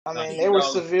I Like mean, they were $2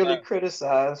 a severely pack.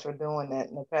 criticized for doing that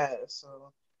in the past.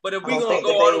 So But if I we don't gonna think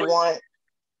go that all they the way, want.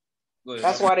 go ahead, my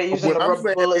That's bad. why they're using What the I'm rubber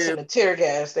saying bullets is, and the tear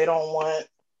gas. They don't want.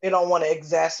 They don't want to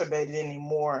exacerbate it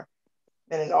anymore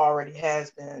than it already has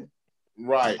been.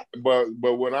 right, but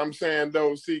what I'm saying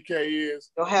though, CK is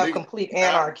They'll have niggas complete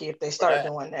out anarchy if they for start that.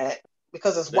 doing that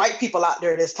because it's They, white people out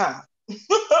there this time.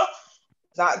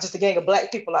 It's not just a gang of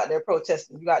black people out there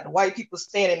protesting. You got the white people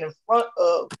standing in front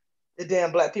of the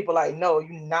damn black people like, no,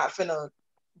 you're not finna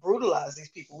brutalize these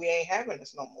people. We ain't having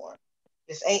this no more.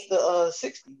 This ain't the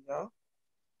 60s, yo.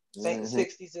 This ain't the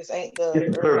mm-hmm. 60s. This ain't the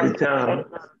It's the early perfect time.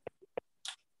 1900s.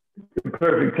 The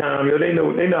perfect time. Yo, they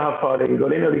know how far they can go.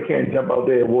 They know they can't jump out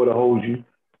there and water hose you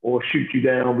or shoot you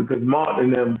down because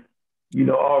Martin and them,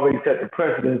 already set the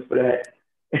precedence for that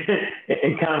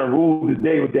and kind of ruled the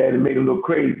day with that and made them look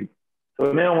crazy.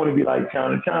 So they don't want to be like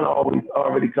China. China always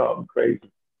already called them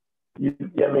crazy. Yeah,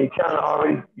 I mean, China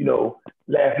already,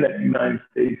 laughing at the United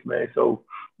States, man. So,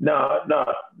 no,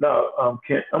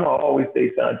 Kent, I'm gonna always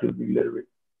stay scientifically literate.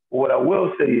 But what I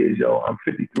will say is, yo, I'm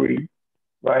 53,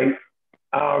 right?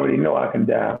 I already know I can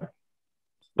die,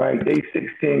 right? They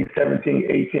 16, 17,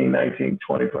 18, 19,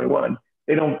 20, 21.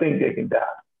 They don't think they can die.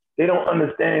 They don't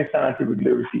understand scientific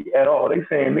literacy at all. They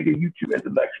saying, nigga, you too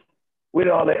intellectual. Where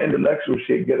did all that intellectual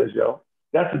shit get us, yo?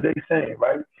 That's what they saying,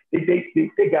 right?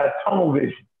 They got tunnel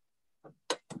vision.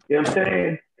 You know what I'm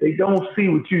saying? They don't see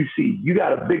what you see. You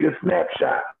got a bigger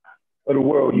snapshot of the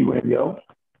world you in, yo.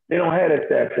 They don't have that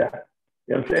snapshot.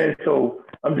 You know what I'm saying? So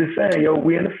I'm just saying, yo,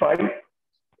 we in the fight,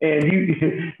 and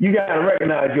you you gotta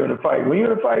recognize you're in the fight. When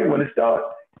you're in the fight, when it starts,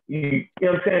 you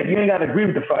know what I'm saying? You ain't gotta agree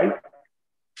with the fight,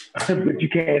 but you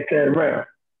can't stand around.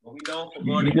 But we known for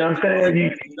going You know against what I'm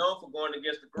saying? we known for going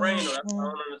against the grain. Though. That's why I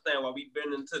Mhm. don't understand why we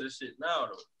bend into this shit now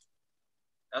though.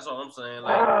 That's what I'm saying.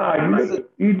 Like,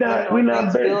 Because we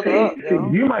not things bending. build See, up, see,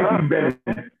 yo. you might be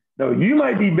bending. No, you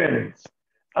might be bending.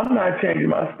 I'm not changing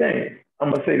my stance.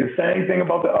 I'm gonna say the same thing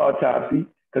about the autopsy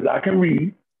because I can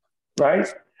read, right?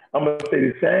 I'm gonna say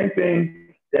the same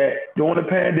thing that during the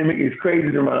pandemic is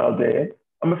crazy to run out there.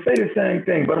 I'm gonna say the same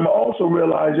thing, but I'm gonna also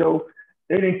realize, yo,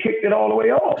 they didn't kick it all the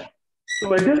way off.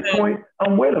 So at this point,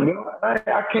 I'm with them. I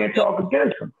my can't thing, talk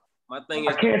against them. my thing I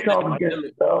is can't the talk against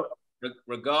pandemic, them, dog.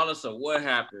 regardless of what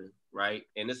happened, right?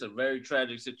 And it's a very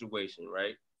tragic situation,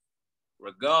 right?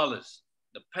 Regardless,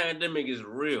 the pandemic is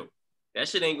real. That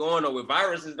shit ain't going nowhere.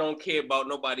 Viruses don't care about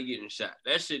nobody getting shot.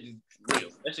 That shit is real.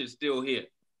 That shit's still here.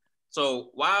 So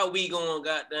why are we going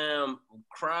goddamn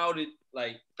crowded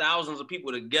like thousands of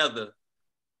people together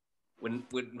when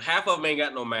half of them ain't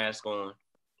got no mask on?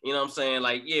 You know what I'm saying?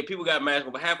 Like, yeah, people got masks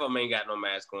on, but half of them ain't got no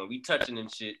mask on. We touching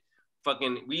and shit.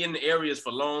 Fucking, we in the areas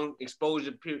for long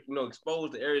exposure,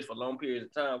 exposed to areas for long periods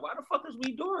of time. Why the fuck is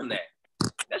we doing that?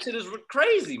 That shit is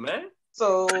crazy, man. I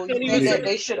So you can't even think say that this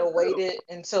they shit should is have real. waited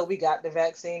until we got the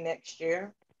vaccine next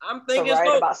year I'm to thinking write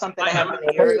so. about something that Like, happened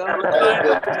a year Hey, ago? hey,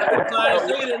 but I'm trying to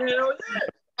you say that, hell yeah.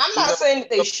 I'm know, not saying that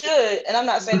they should, and I'm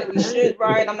not saying that we should,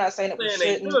 right? I'm not saying that we I'm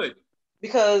saying they shouldn't, should.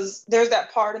 because there's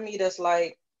that part of me that's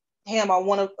like, damn, I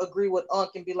want to agree with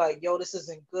Unc and be like, yo, this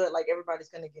isn't good. Like, everybody's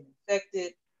gonna get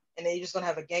infected, and then you're just gonna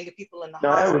have a gang of people in the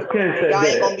No, that was hospital, Ken and said y'all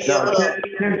ain't gonna that. be able No, to,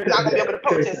 Ken not said gonna be able to that. Ken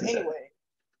protest said that. anyway.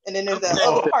 And then there's I'm that saying,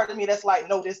 other Off part of me that's like,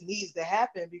 no, this needs to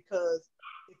happen because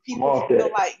if I'm people off feel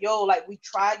that. like, yo, like we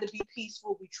tried to be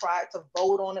peaceful, we tried to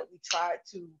vote on it, we tried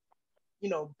to,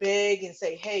 beg and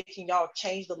say, hey, can y'all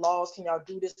change the laws? Can y'all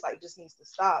do this? Like, this needs to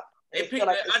stop. And they they feel picked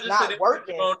like that. I it's just said they not picked the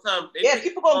working. wrong time. They Yeah, picked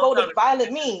people the gonna wrong go time to to pick violent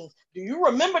that shit. means. Do you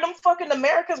remember them fucking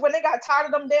Americans when they got tired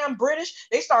of them damn British?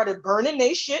 They started burning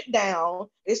their shit down.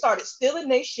 They started stealing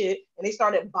their shit, and they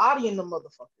started bodying the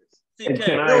motherfuckers. And CK,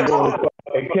 Ken, I Real ain't going as talk. far.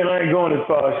 And Ken, I ain't going as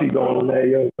far as she going on that,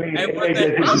 yo. hey, It one ain't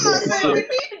thing, that I'm hold not typical saying we shit.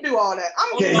 need to do all that.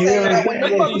 I'm on, Ken, just hold you on, hear saying what that I'm when saying?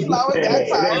 them let Yo, fucking me, you flowers saying got that. It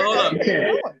tired, hold they up. ain't, kept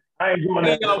Ken, going. I ain't I going can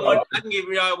that give y'all one. far. I can give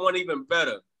y'all one even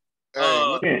better. hey,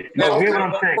 look Ken, at no, what hear happened what at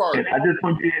I'm Buck saying, Ken. Party. I just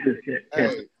want you to hear this, Ken.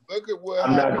 Hey, look at what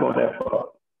I'm not happened going that far. at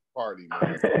party,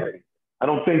 man. I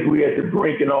don't think we at the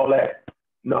brink and all that.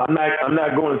 No, I'm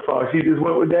not going as far. She just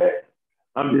went with that.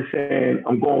 I'm just saying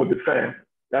I'm going with the fam.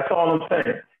 That's all I'm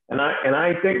saying. And I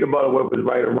ain't thinking about whether it's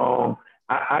right or wrong.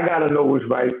 I gotta know what's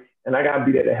right, and I gotta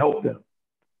be there to help them.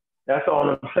 That's all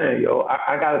I'm saying, yo.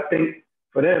 I gotta think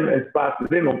for them in spots that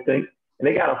they don't think, and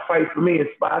they gotta fight for me in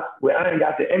spots where I ain't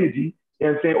got the energy, you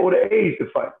know what I'm saying, or the age to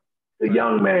fight. The Right.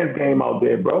 young man's game out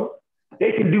there, bro.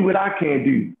 They can do what I can't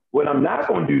do. What I'm not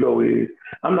gonna do though is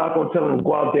I'm not gonna tell them to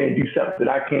go out there and do something that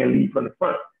I can't lead from the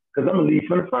front, because I'm a lead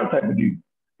from the front type of dude.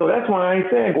 So that's why I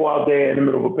ain't saying go out there in the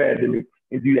middle of a pandemic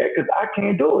and do that, because I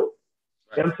can't do it.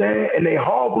 You Right. know what I'm saying? And they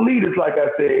horrible leaders, like I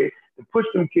said, to push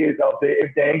them kids out there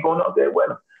if they ain't going out there with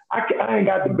them. I ain't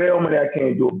got the bail money. I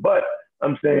can't do it. But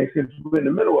I'm saying since we're in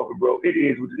the middle of it, bro, it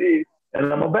is what it is,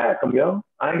 and I'm gonna back them, yo.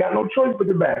 I ain't got no choice but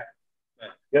to back.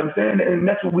 You know what I'm saying? And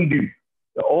that's what we do.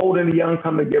 The old and the young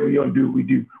come together, you do what we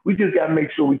do. We just gotta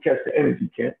make sure we catch the energy,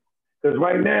 Kent. Because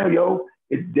right now, yo,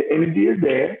 the energy is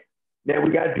there. Now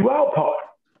we gotta do our part.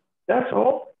 That's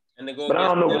all. But I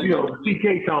don't know what,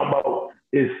 CK talking about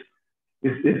is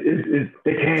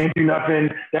they can't do nothing.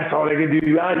 That's all they can do.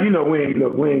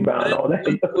 We ain't buying all that.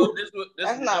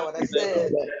 That's not what I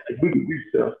said. We can do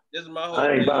stuff. This is my whole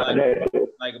I ain't buying that.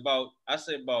 Like I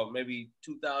said about maybe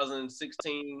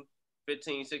 2016,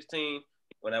 15, 16,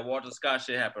 when that Walter Scott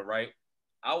shit happened, right?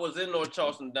 I was in North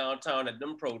Charleston downtown at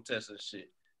them protests and shit.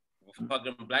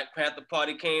 Fucking Black Panther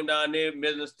Party came down there,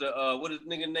 Minister, what his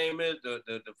nigga name is?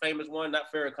 The famous one,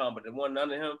 not Farrakhan, but the one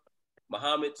under him,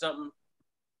 Muhammad something.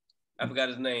 I forgot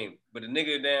his name, but the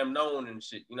nigga damn known and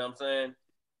shit, you know what I'm saying?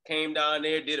 Came down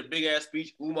there, did a big ass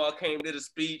speech. Umar came, did a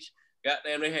speech.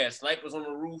 Goddamn, they had snipers on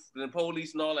the roof, the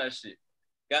police and all that shit.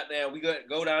 Goddamn, we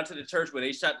go down to the church where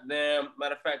they shot the damn,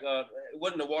 matter of fact, it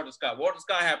wasn't the Walter Scott. Walter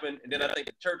Scott happened, and then I think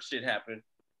the church shit happened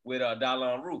with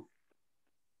Dylan Roof.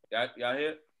 Y'all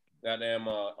hear? Goddamn,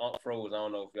 Aunt froze. I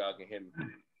don't know if y'all can hear me.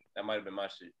 That might have been my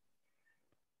shit.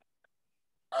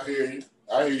 I hear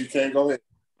you. Can't go ahead.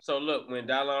 So look, when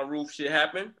Dylan Roof shit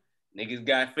happened, niggas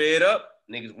got fed up.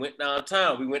 Niggas went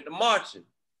downtown. We went to marching.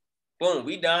 Boom,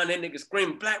 we down there, niggas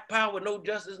screaming, Black Power, no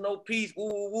justice, no peace, woo,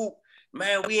 woo, woo.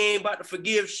 Man, we ain't about to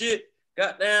forgive shit.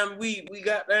 Goddamn, we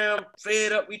goddamn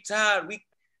fed up, we tired, we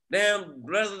damn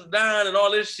brothers dying and all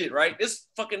this shit, right? This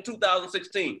fucking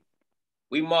 2016.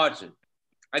 We marching.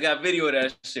 I got video of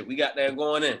that shit. We got that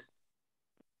going in.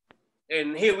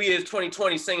 And here we is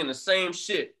 2020 singing the same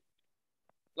shit.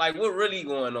 Like, what really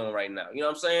going on right now? You know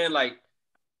what I'm saying? Like,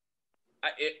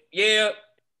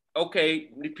 okay,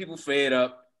 people fed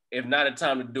up. If not a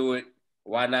time to do it,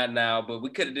 why not now? But we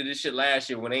could have did this shit last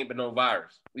year when ain't been no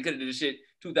virus. We could have did this shit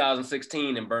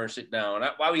 2016 and burn shit down.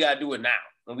 Why we gotta do it now?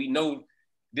 When we know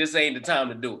this ain't the time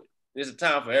to do it. This is a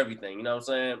time for everything. You know what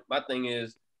I'm saying? My thing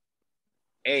is,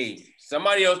 hey,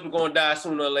 somebody else was gonna die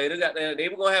sooner or later. They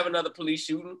were gonna have another police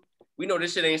shooting. We know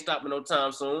this shit ain't stopping no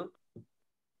time soon.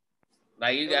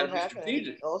 Like, you gotta be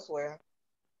strategic. Elsewhere.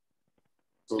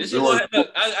 So this shit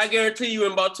I guarantee you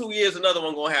in about 2 years, another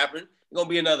one gonna happen. Gonna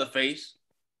be another face.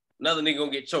 Another nigga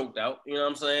gonna get choked out. You know what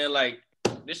I'm saying? Like,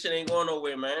 this shit ain't going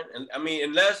nowhere, man. And I mean,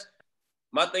 unless,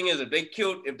 my thing is, if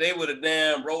they would have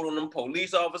damn rolled on them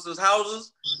police officers'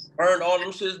 houses, burned all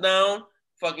them shits down,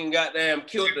 fucking goddamn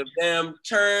killed the damn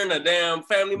the damn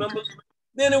family members,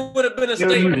 then it would have been a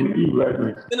statement.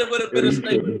 Then it would have been a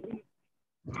statement.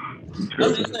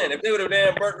 I'm just saying, if they would have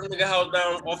damn burnt the nigga house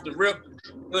down off the rip,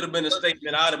 it would have been a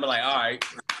statement. I'd have been like, all right,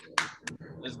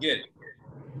 let's get it.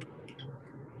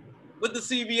 What the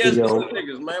CVS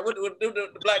niggas, man? What the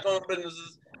black-owned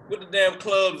businesses, what the damn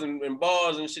clubs and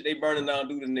bars and shit they burning down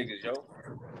do to niggas, yo?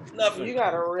 Nothing. You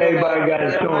gotta realize everybody got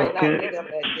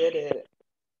insurance,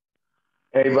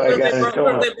 Everybody got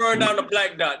insurance. They burned down the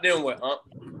Black Dot, then what, huh?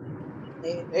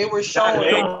 They were showing.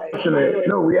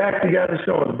 No, we actually got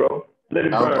insurance, bro. Let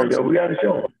it burn, yo. We got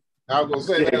insurance. I was gonna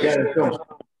say that. Got insurance.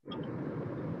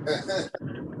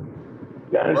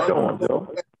 Got insurance,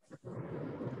 yo.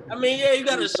 I mean, yeah, you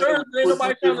got insurance. Ain't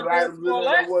nobody trying to all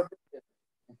that.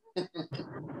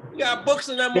 You got books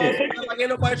in that motherfucker. Like, ain't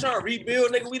nobody trying to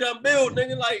rebuild, nigga. We done build,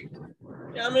 nigga. Like, you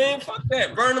know what I mean? Fuck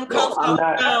that. Burn them cops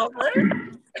down,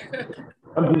 man.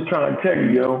 I'm just trying to tell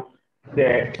you, yo,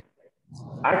 that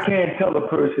I can't tell a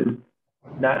person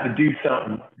not to do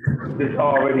something that's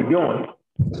already doing.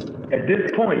 At this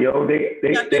point, yo, they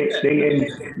in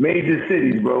major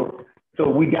cities, bro. So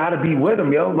we gotta be with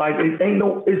them, yo. Like, it ain't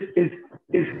no,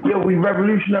 yo, we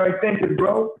revolutionary thinkers,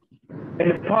 bro.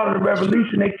 And the part of the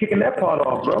revolution, they kicking that part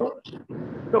off, bro.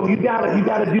 So we gotta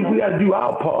do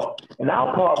our part. And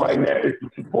our part right now is to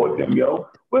support them, yo.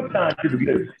 We're trying to do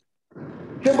this.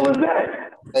 Simple as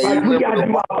that. Hey, like, we gotta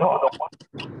do our part.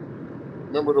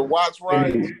 Remember the Watts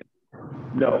riots?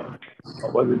 No, I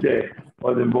wasn't there.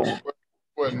 Wasn't born.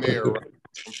 Wasn't there, right?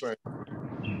 I'm saying.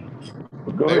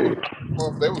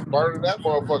 They was burning that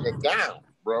motherfucker down,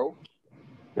 bro.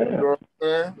 Yeah. You know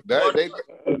what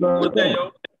I'm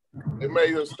saying? They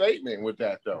made a statement with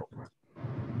that, though.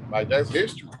 Like, that's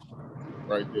history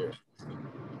right there.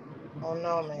 Oh,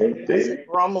 no, man. I see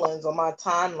rumblings on my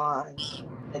timeline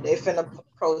that they finna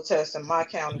protest in my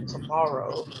county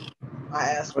tomorrow. My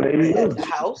ass will be at the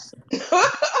house.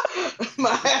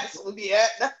 My ass will be at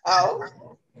the house.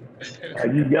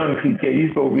 You young PK, you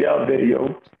supposed to be out there,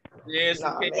 yo. Yes,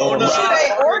 nah, CK. This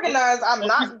shit ain't organized. I'm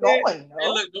not going. Hey,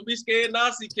 look, don't be scared now,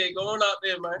 CK. Go on out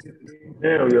there, man.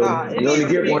 Damn, yo. Nah, it You only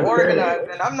needs to get be one organized, chance.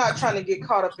 man. I'm not trying to get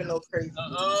caught up in no crazy.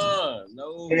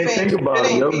 No. Can't If think about it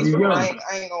it, ain't yo. You peaceful, young. I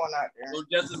ain't going out there. No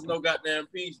justice, no goddamn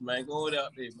peace, man. Go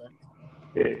out there, man.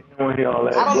 Yeah, you don't hear all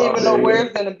that. I don't Go out even know there, where yeah.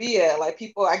 it's gonna be at. Like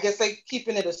people, I guess they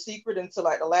keeping it a secret until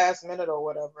like the last minute or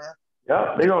whatever.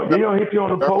 Yeah, they gonna hit you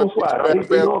on the post. Why? Don't hit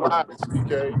Best you over. Buy,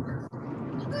 CK.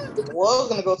 Was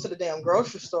gonna go to the damn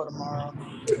grocery store tomorrow.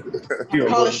 You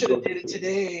Probably should have did it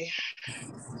today.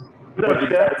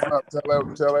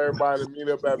 Tell everybody to meet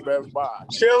up at Best Buy.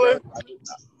 Chilling.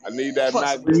 I need that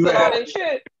Plus, MacBook. still out of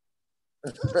shit.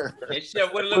 Hey,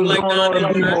 Chef, what it look What's like going down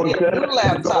on there, in man? Demo, Need a Chef? new What's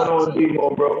going laptop. on in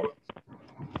Demo, bro?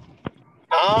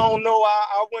 I don't know.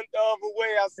 I went the other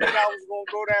way. I said I was gonna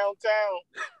go downtown.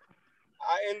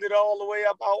 I ended all the way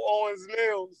up out Owens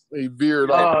Mills. He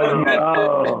veered off.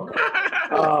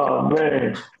 Oh,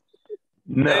 man.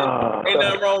 Nah. Ain't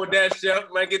nothing wrong with that,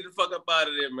 Chef. Man, get the fuck up out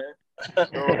of there, man.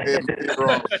 Go ahead and veer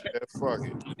off. Fuck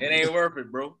it. It ain't worth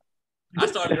it, bro. I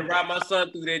started to ride my son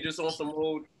through there just on some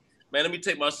old, man, let me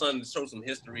take my son to show some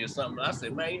history or something. I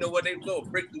said, man, you know what? They go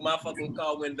break through my fucking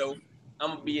car window. I'm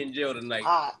going to be in jail tonight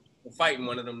for fighting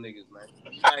one of them niggas, man.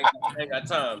 I ain't got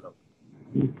time, though.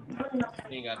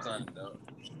 Ain't got time, though.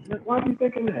 Why are you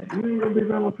thinking that? You ain't gonna be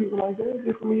around with people like that.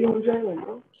 Just from you in jail,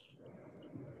 bro.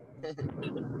 I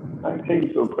can tell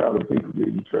you so proud of people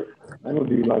being in church. I ain't gonna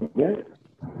do you like that.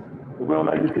 If we don't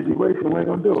like the situation, we ain't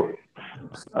gonna do it.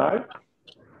 All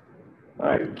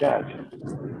right, gotcha.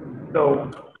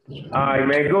 So, all right,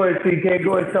 man, go ahead, CK.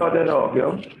 Go ahead and start that off,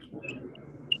 yo.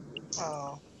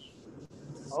 Oh,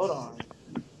 hold on.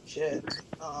 Shit.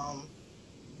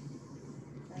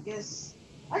 I guess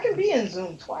I can be in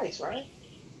Zoom twice, right?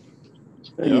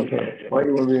 No, you can't. Why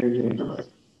you want to be in jail?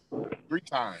 3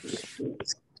 times.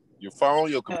 Your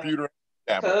phone, your computer,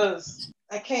 tablet. Because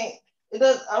I can't. It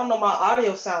does. I don't know. My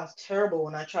audio sounds terrible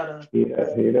when I try to. Hit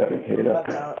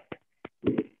up.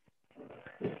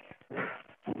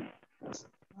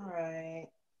 All right.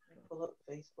 Pull up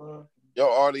Facebook.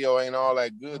 Your audio ain't all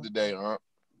that good today, huh?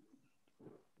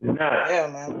 Nah. Yeah,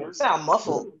 man. You sound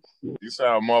muffled. You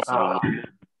sound muffled.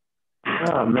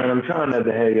 Man, I'm trying not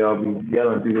to have y'all be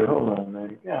yelling through the hold on,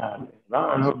 man. God,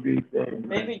 I unhook these things.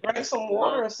 Maybe drink some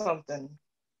water or something.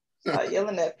 Start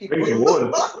yelling at people. Drinking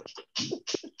water.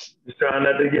 Just trying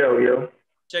not to yell, yo.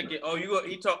 Check it. Oh, you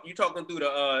talking through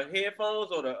the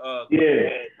headphones or the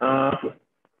Yeah.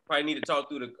 Probably need to talk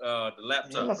through the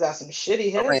laptop. You must got some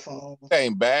shitty headphones. It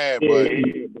ain't bad, but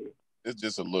it's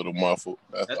just a little muffled.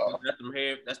 That's all. That's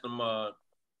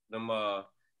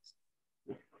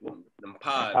them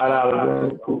pods.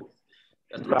 $5.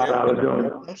 That's $5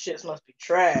 joint. Them shits must be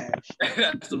trash.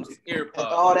 That's some ear Spent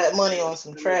pods. all that money on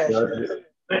some trash. Go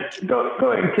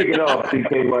ahead and kick it off,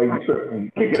 CK, while you tripping.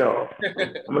 Kick it off.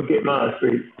 I'm gonna get mine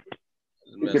straight.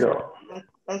 Kick it off.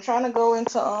 I'm trying to go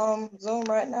into Zoom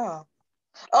right now.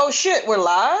 Oh shit, we're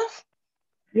live?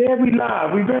 Yeah, we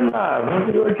live. We've been live.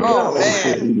 Oh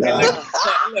man.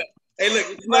 Hey, look,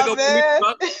 My bad.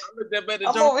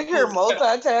 I'm over here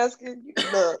multitasking. You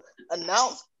can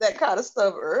announce that kind of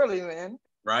stuff early, man.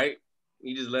 Right?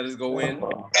 You just let us go in. My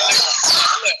bad.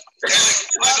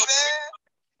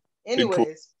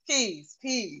 Anyways, peace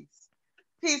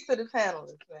to the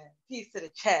panelists, man. Peace to the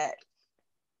chat.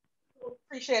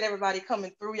 Appreciate everybody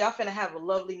coming through. Y'all finna have a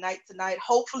lovely night tonight.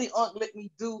 Hopefully, Unc let me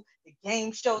do the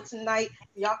game show tonight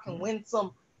so y'all can win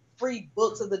some free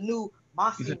books of the new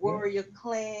Mossy Warrior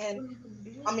Clan.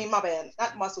 I mean, my bad,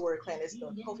 not Mossy Warrior Clan. It's the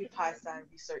Kofi Pie-Stein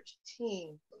Research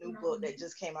Team new book that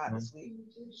just came out this week.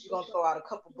 We're gonna throw out a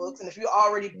couple books, and if you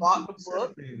already bought the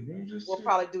book, we'll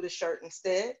probably do the shirt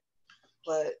instead.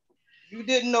 But if you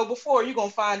didn't know before, you're gonna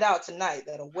find out tonight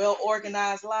that a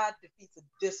well-organized lie defeats a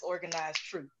disorganized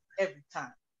truth. Every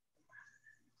time.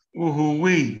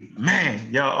 Woo-hoo-wee.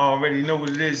 Man, y'all already know what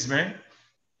it is, man.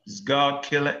 It's God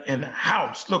Killer in the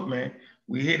house. Look, man,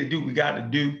 we here to do what we got to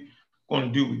do. Gonna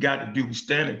do what we got to do. We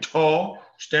standing tall,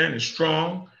 standing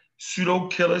strong. Pseudo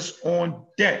killers on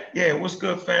deck. Yeah, what's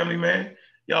good, family, man?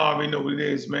 Y'all already know what it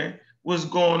is, man. What's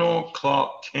going on,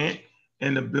 Clark Kent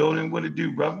in the building? What it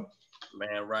do, brother?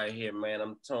 Man, right here, man.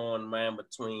 I'm torn, man,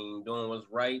 between doing what's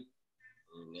right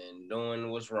and doing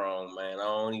what's wrong, man. I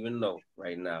don't even know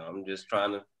right now. I'm just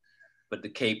trying to put the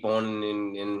cape on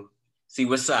and see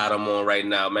what side I'm on right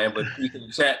now, man. But peace to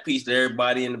the chat, peace to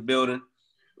everybody in the building.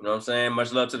 You know what I'm saying?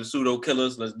 Much love to the pseudo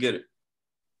killers. Let's get it.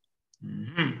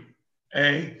 Mm-hmm.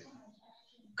 Hey,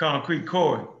 Concrete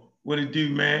Corey, what it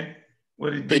do, man?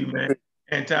 What it do, man?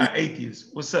 Anti-atheist,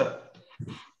 what's up?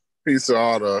 Peace to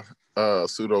all the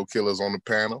pseudo killers on the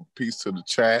panel. Peace to the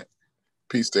chat.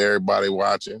 Peace to everybody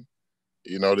watching.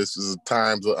 You know, this is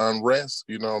times of unrest.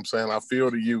 You know what I'm saying? I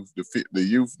feel the youth. The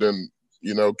youth done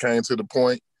you know, came to the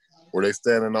point where they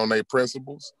standing on their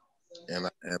principles, and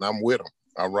I'm with them.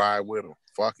 I ride with them.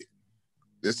 Fuck it.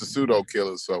 This is pseudo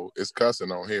killer, so it's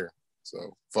cussing on here.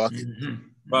 So fuck it.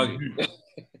 Fuck it.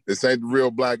 This ain't the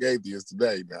real black atheist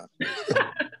today now.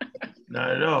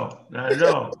 Not at all. Not at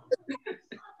all.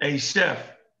 Hey, Chef,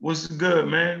 what's good,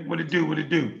 man? What it do? What it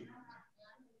do?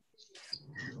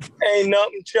 Ain't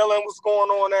nothing, chilling. What's going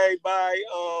on, everybody?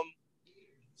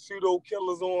 Pseudo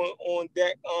killers on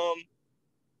deck.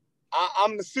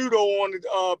 I'm the pseudo on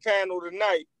the panel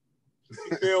tonight.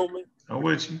 You feel me? I'm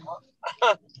with you.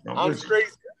 I'm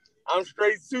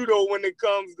straight pseudo when it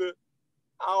comes to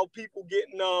how people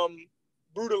getting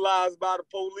brutalized by the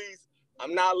police.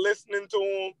 I'm not listening to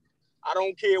them. I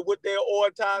don't care what their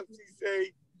autopsy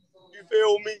say. You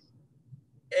feel me?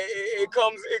 It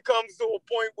comes to a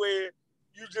point where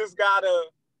you just gotta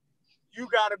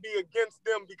be against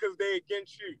them because they're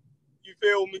against you. You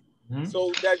feel me? Mm-hmm.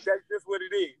 So that's just what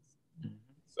it is.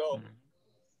 So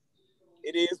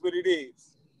it is what it is.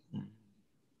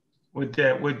 With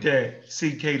that,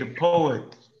 CK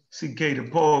the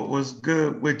poet was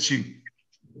good with you.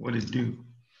 What it do?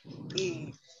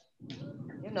 You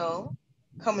know,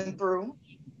 coming through.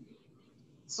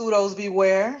 Pseudos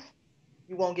beware.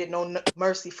 You won't get no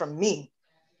mercy from me.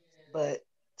 But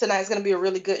tonight's going to be a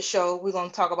really good show. We're going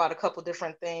to talk about a couple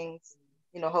different things.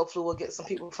 You know, hopefully we'll get some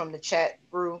people from the chat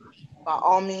through. By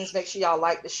all means, make sure y'all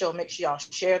like the show. Make sure y'all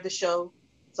share the show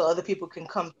so other people can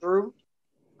come through.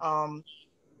 And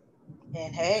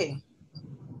hey,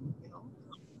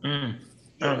 you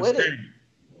know, I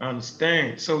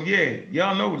understand. So yeah,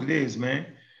 y'all know what it is, man.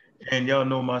 And y'all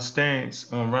know my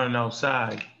stance on running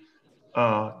outside,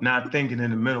 not thinking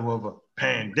in the middle of a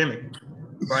pandemic,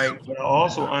 right? But I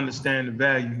also understand the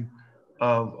value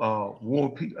of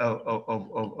war,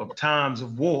 of times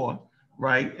of war,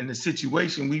 right? And the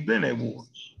situation we've been at war.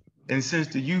 And since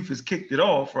the youth has kicked it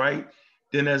off, right?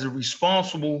 Then as a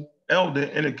responsible elder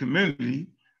in a community,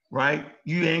 right?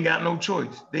 You ain't got no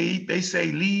choice. They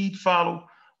say lead, follow,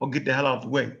 or get the hell out the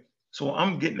way. So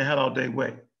I'm getting the hell out their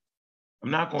way.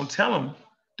 I'm not gonna tell them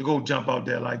to go jump out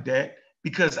there like that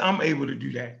because I'm able to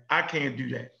do that. I can't do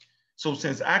that. So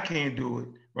since I can't do it,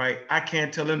 right? I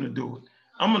can't tell them to do it.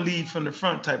 I'm a lead from the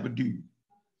front type of dude.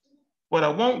 What I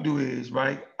won't do is,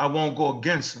 right? I won't go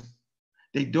against them.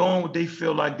 They doing what they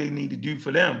feel like they need to do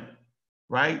for them,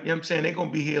 right? You know what I'm saying? They're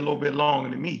gonna be here a little bit longer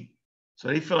than me. So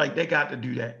they feel like they got to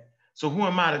do that. So who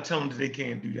am I to tell them that they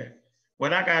can't do that?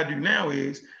 What I gotta do now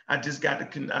is I just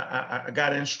got to, I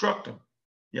gotta instruct them.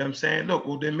 You know what I'm saying? Look,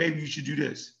 well then maybe you should do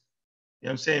this. You know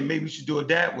what I'm saying? Maybe you should do it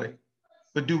that way,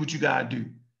 but do what you gotta do.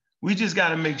 We just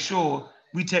gotta make sure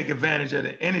we take advantage of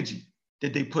the energy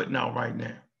that they putting out right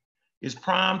now. It's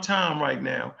prime time right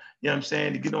now, you know what I'm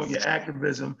saying, to get on your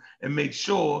activism and make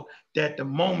sure that the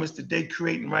moments that they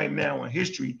creating right now in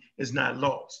history is not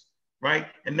lost, right?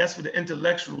 And that's what the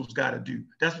intellectuals gotta do.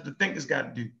 That's what the thinkers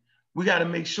gotta do. We gotta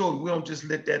make sure we don't just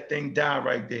let that thing die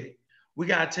right there. We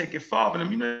gotta take it far from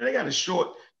them. You know, they got a short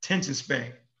attention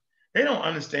span. They don't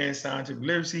understand scientific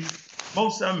literacy.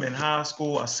 Most of them in high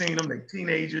school, I've seen them, they're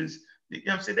teenagers. You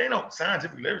know what I'm saying? They know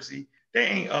scientific literacy. They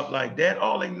ain't up like that.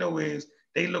 All they know is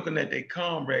they looking at their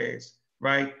comrades,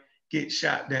 right, get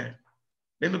shot down.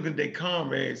 They looking at their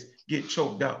comrades get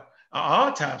choked out.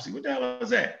 Autopsy, what the hell is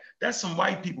that? That's some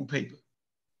white people paper.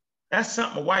 That's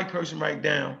something a white person write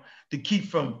down to keep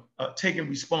from taking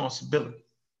responsibility.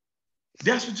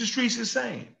 That's what the streets is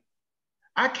saying.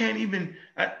 I can't even,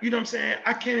 you know what I'm saying?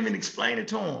 I can't even explain it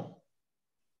to them.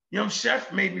 You know,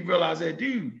 Chef made me realize that,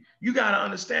 dude, you got to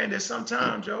understand that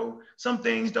sometimes, yo, some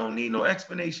things don't need no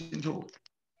explanation to it.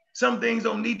 Some things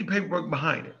don't need the paperwork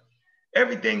behind it.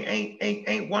 Everything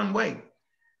ain't one way.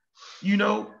 You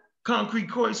know, Concrete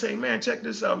Corey say, man, check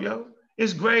this out, yo.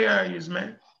 It's gray areas,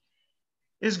 man.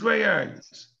 It's gray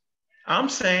areas. I'm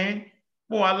saying,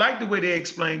 boy, I like the way they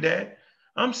explained that.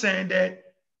 I'm saying that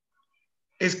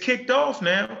it's kicked off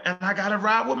now and I got to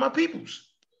ride with my peoples.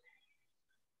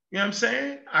 You know what I'm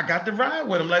saying? I got to ride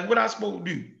with them. Like, what I supposed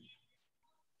to do?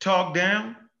 Talk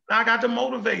down? I got to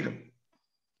motivate them,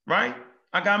 right?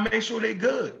 I got to make sure they're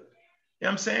good. You know what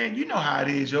I'm saying? You know how it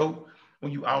is, yo.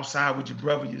 When you outside with your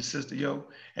brother, your sister, yo,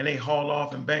 and they haul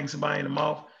off and bang somebody in the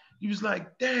mouth, you was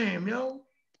like, damn, yo.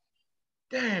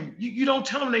 Damn, you don't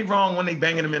tell them they wrong when they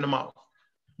banging them in the mouth.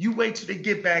 You wait till they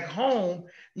get back home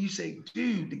and you say,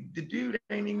 dude, the dude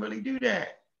ain't even really do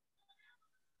that.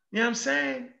 You know what I'm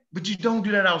saying? But you don't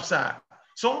do that outside.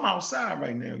 So I'm outside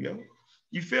right now, yo.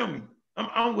 You feel me?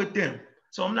 I'm with them.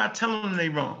 So I'm not telling them they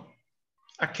wrong.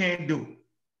 I can't do it.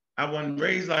 I wasn't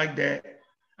raised like that.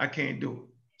 I can't do it.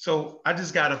 So I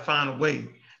just got to find a way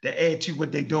that add to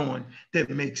what they're doing that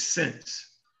makes sense,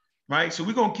 right? So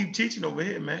we're gonna keep teaching over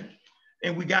here, man.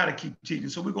 And we gotta keep teaching.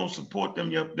 So we're gonna support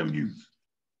them youth,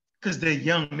 because they're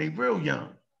young, they real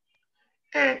young.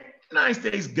 And United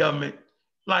States government,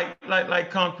 like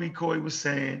Concrete Corey was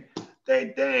saying,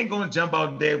 they ain't gonna jump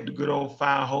out there with the good old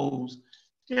fire hose.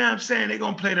 You know what I'm saying? They're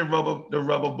gonna play the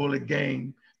rubber bullet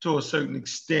game to a certain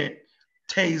extent,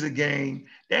 taser game.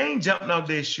 They ain't jumping out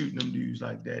there shooting them dudes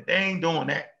like that. They ain't doing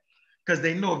that. Because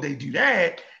they know if they do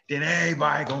that, then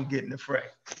everybody gonna get in the fray.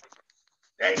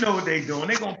 They know what they doing.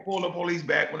 They gonna pull the police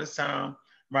back when it's time,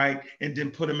 right? And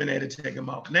then put them in there to take them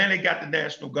out. Now they got the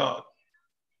National Guard.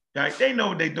 Right? They know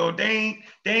what they doing. They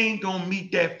ain't gonna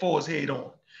meet that force head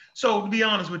on. So to be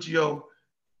honest with you, yo,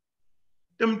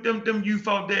 them youth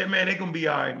out there, man, they gonna be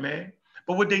all right, man.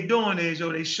 But what they doing is,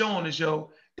 yo, they showing us,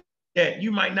 yo, that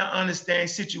you might not understand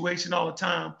situation all the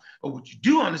time, but what you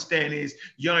do understand is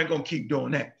you ain't gonna keep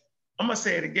doing that. I'm gonna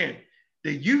say it again.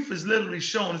 The youth is literally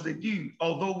showing us that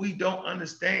although we don't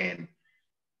understand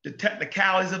the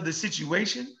technicalities of the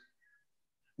situation,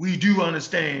 we do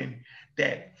understand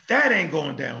that ain't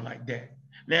going down like that.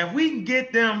 Now, if we can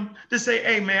get them to say,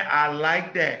 hey, man, I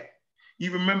like that.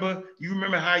 You remember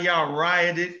how y'all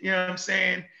rioted, you know what I'm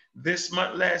saying, this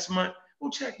month, last month? Well,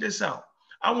 check this out.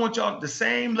 I want y'all, the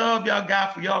same love y'all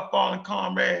got for y'all fallen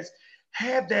comrades,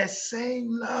 have that same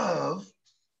love,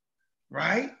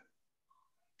 right,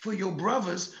 for your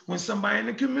brothers when somebody in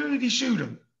the community shoot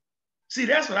them. See,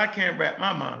 that's what I can't wrap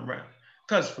my mind around.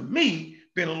 Because for me,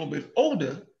 being a little bit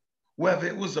older, whether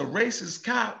it was a racist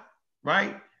cop,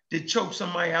 right, that choked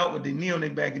somebody out with their knee on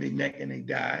their back of their neck and they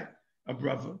died, a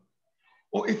brother,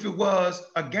 or if it was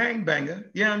a gangbanger,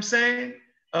 you know what I'm saying,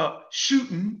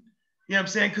 shooting, you know what I'm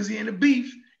saying, because he in a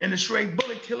beef and a stray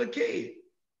bullet kill a kid.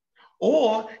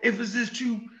 Or if it's just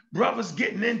two brothers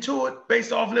getting into it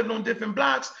based off living on different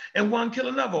blocks and one kill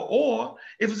another. Or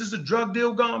if it's just a drug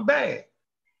deal gone bad,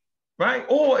 right?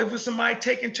 Or if it's somebody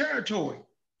taking territory.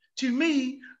 To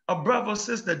me, a brother or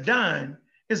sister dying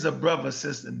is a brother or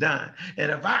sister dying. And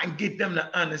if I can get them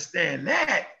to understand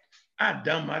that, I've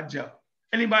done my job.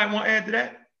 Anybody want to add to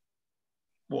that?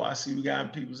 Boy, I see we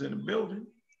got people's in the building.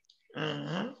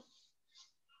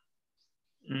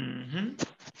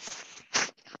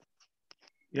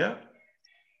 Yeah.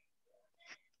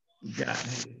 Got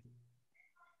it.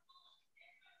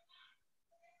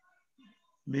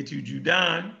 Mitchell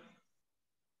Judan.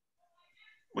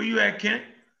 Where you at, Kent?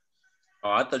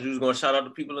 Oh, I thought you was gonna shout out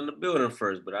the people in the building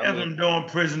first, but I mean, doing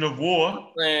prison of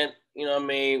war. Man, you know what I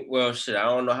mean? Well, shit, I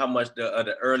don't know how much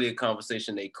the earlier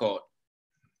conversation they caught.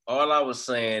 All I was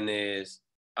saying is,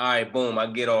 all right, boom, I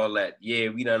get all that. Yeah,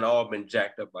 we done all been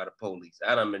jacked up by the police.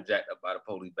 I done been jacked up by the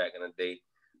police back in the day.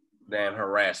 Damn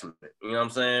harassment. You know what I'm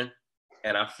saying?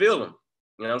 And I feel them.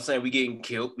 You know what I'm saying? We getting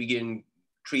killed. We getting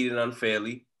treated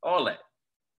unfairly. All that.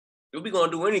 If we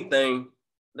gonna do anything,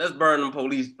 let's burn them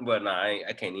police. But nah,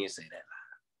 I can't even say that.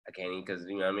 I can't even, because,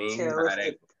 you know what I mean?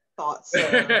 Terroristic thoughts. You know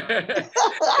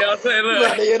what I'm saying?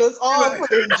 Look. Get us all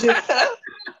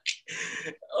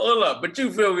Hold up, but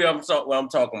you feel me? What I'm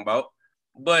talking about.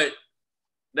 But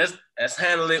let's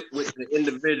handle it with the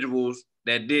individuals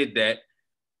that did that.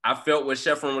 I felt where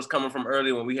Sheffrin was coming from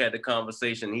earlier when we had the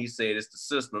conversation. He said it's the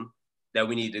system that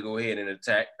we need to go ahead and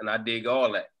attack, and I dig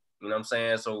all that. You know what I'm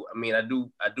saying? So I mean, I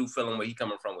do feel him where he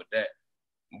coming from with that.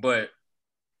 But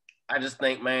I just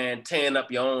think, man, tearing up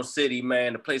your own city,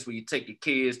 man, the place where you take your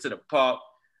kids to the park,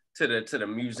 to the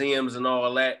museums and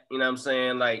all that, you know what I'm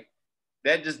saying? Like,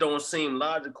 that just don't seem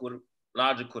logical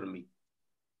to me.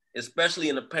 Especially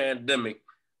in a pandemic,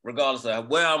 regardless of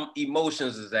where our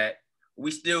emotions is at,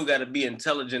 we still got to be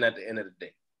intelligent at the end of the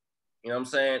day. You know what I'm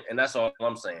saying? And that's all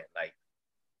I'm saying. Like,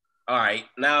 all right,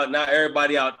 now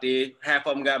everybody out there, half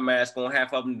of them got masks on,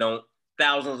 half of them don't.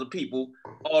 Thousands of people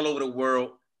all over the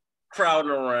world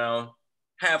crowding around.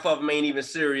 Half of them ain't even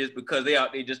serious because they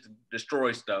out there just to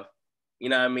destroy stuff. You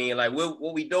know what I mean? Like,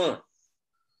 what we doing?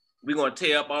 We gonna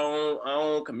tear up our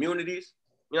own communities?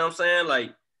 You know what I'm saying?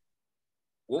 Like,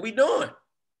 what we doing?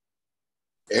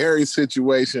 Every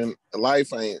situation,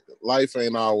 life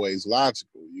ain't always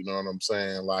logical. You know what I'm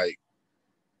saying? Like,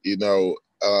 you know,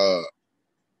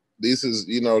 this is,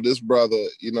 you know, this brother,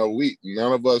 you know,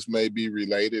 none of us may be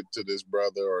related to this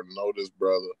brother or know this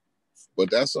brother, but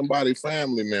that's somebody's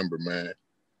family member, man.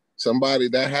 Somebody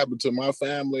that happened to my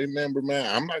family member,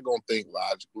 man, I'm not gonna think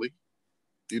logically.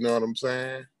 You know what I'm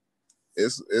saying?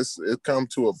 It come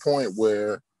to a point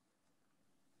where,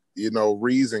 you know,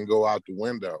 reason go out the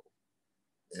window.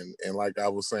 And like I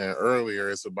was saying earlier,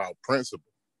 it's about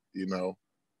principle, you know?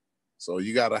 So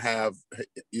you gotta have,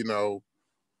 you know,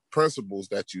 principles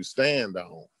that you stand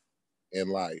on. in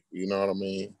life. You know what I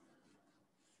mean?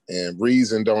 And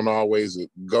reason don't always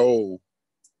go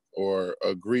or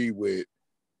agree with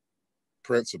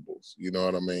principles. You know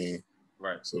what I mean?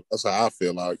 Right. So that's how I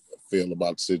feel about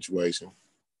the situation.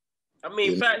 I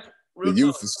mean, facts. The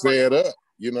youth is fed up.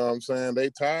 You know what I'm saying? They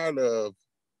tired of.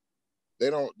 They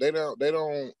don't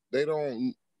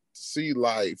see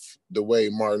life the way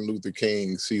Martin Luther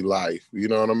King see life. You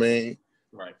know what I mean?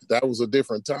 Right. That was a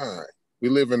different time. We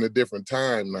live in a different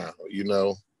time now. You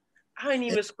know. I ain't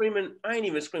even screaming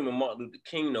Martin Luther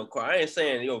King no car. I ain't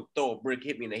saying, yo, throw a brick,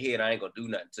 hit me in the head, I ain't gonna do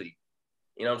nothing to you.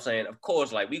 You know what I'm saying? Of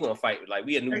course, like we gonna fight, like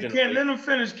we a new generation. Ken, let him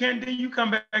finish, Ken, then you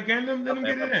come back in. Let him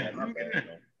get it in.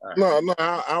 No,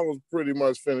 I was pretty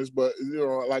much finished, but you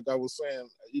know, like I was saying,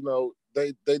 you know,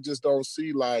 they just don't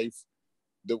see life.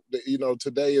 You know,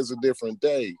 today is a different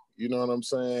day. You know what I'm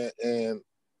saying? And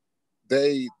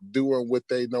they doing what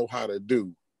they know how to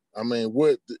do. I mean,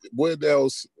 what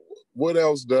else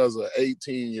does an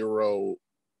 18-year-old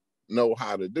know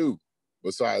how to do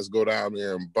besides go down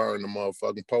there and burn the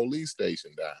motherfucking police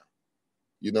station down?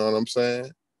 You know what I'm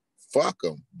saying? Fuck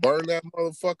them. Burn that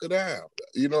motherfucker down.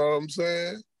 You know what I'm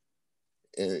saying?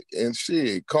 And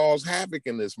shit, cause havoc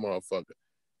in this motherfucker.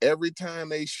 Every time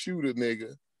they shoot a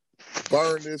nigga,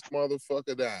 burn this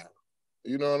motherfucker down.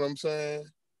 You know what I'm saying?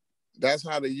 That's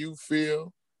how the youth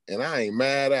feel, and I ain't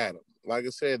mad at them. Like I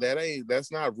said,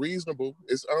 that's not reasonable.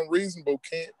 It's unreasonable,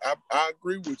 Kent. I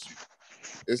agree with you.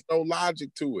 There's no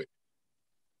logic to it.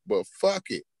 But fuck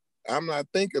it. I'm not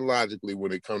thinking logically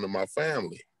when it comes to my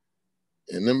family.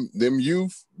 And them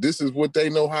youth, this is what they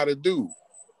know how to do.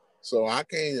 So I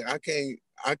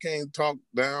can't talk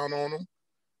down on them.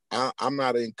 I'm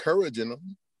not encouraging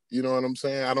them. You know what I'm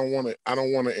saying? I don't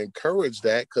want to encourage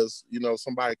that because, you know,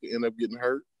 somebody could end up getting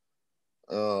hurt.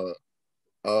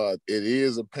 It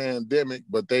is a pandemic,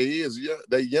 but they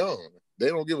young. They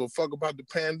don't give a fuck about the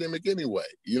pandemic anyway.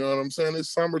 You know what I'm saying?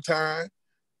 It's summertime.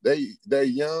 They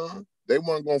young. They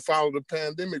weren't gonna follow the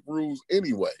pandemic rules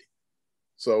anyway.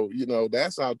 So, you know,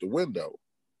 that's out the window.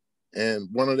 And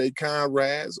one of their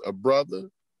comrades, a brother,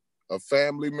 a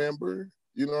family member,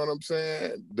 you know what I'm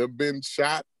saying? They've been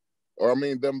shot,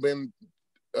 they've been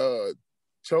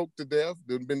choked to death,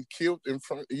 they've been killed in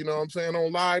front, you know what I'm saying,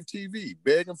 on live TV,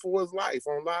 begging for his life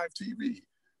on live TV.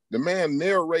 The man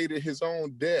narrated his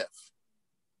own death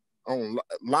on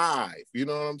live, you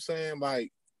know what I'm saying?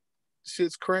 Like,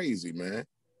 shit's crazy, man.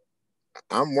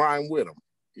 I'm riding with him,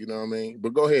 you know what I mean?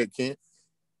 But go ahead, Kent.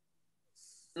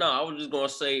 No, I was just gonna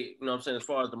say, you know what I'm saying, as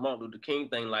far as the Martin Luther King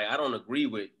thing, like I don't agree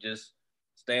with just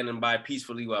standing by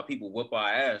peacefully while people whoop our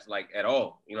ass, like at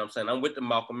all. You know what I'm saying? I'm with the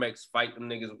Malcolm X, fight them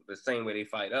niggas the same way they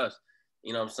fight us.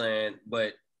 You know what I'm saying?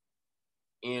 But,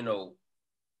 you know,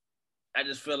 I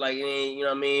just feel like, you know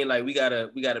what I mean? Like we gotta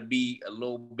be a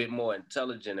little bit more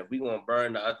intelligent. If we gonna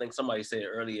burn, I think somebody said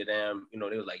earlier, damn, you know,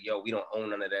 they was like, yo, we don't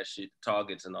own none of that shit,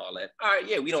 targets and all that. All right,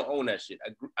 yeah, we don't own that shit.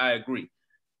 I agree.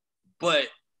 But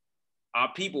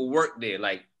our people work there.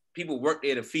 Like people work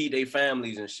there to feed their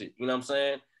families and shit. You know what I'm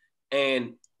saying?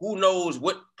 And who knows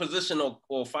what position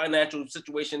or financial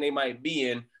situation they might be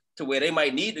in to where they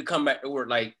might need to come back to work.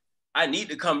 Like I need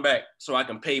to come back so I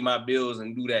can pay my bills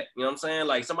and do that. You know what I'm saying?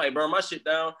 Like somebody burn my shit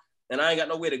down and I ain't got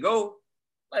nowhere to go.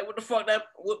 Like what the fuck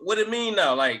what it mean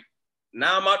now? Like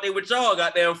now I'm out there with y'all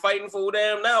goddamn fighting for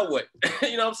damn now what?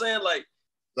 You know what I'm saying? Like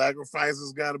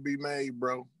sacrifices got to be made,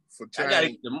 bro. For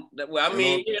change.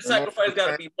 Sacrifice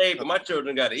got to be made, but my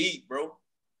children got to eat, bro.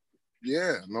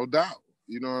 Yeah, no doubt.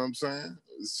 You know what I'm saying?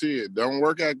 Shit, don't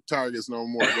work at Targets no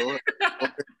more. Go ahead.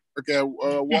 Work at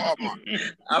Walmart.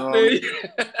 I feel you.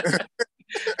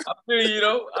 I feel you,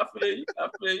 though. I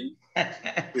feel you.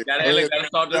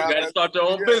 Gotta start your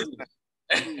own business.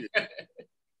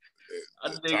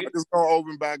 Target's gonna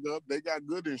open back up. They got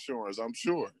good insurance, I'm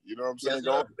sure. You know what I'm saying?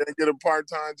 Go and get a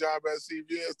part-time job at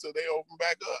CVS till they open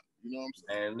back up. You know what I'm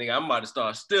saying? And nigga, I'm about to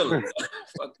start stealing.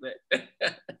 Fuck that.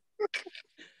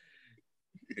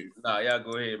 Nah, y'all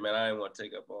go ahead, man. I ain't want to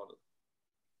take up all of it.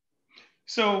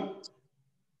 So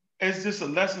it's just a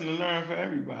lesson to learn for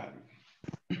everybody.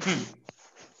 You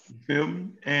feel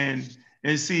me? And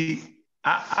see,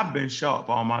 I've been sharp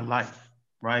all my life,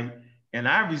 right? And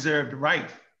I reserve the right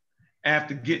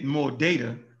after getting more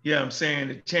data, you know what I'm saying,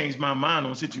 to change my mind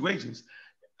on situations.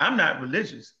 I'm not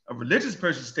religious. A religious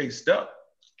person stays stuck,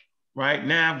 right?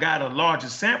 Now I've got a larger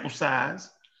sample size,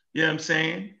 you know what I'm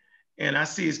saying? And I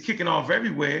see it's kicking off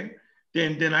everywhere.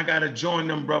 Then I got to join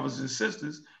them brothers and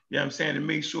sisters, you know what I'm saying, to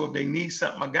make sure if they need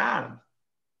something, I got them.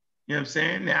 You know what I'm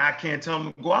saying? Now I can't tell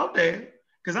them to go out there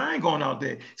because I ain't going out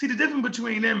there. See the difference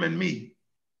between them and me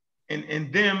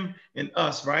and them and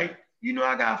us, right? You know,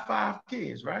 I got 5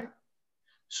 kids, right?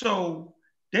 So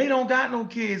they don't got no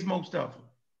kids, most of them.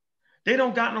 They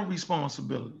don't got no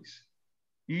responsibilities.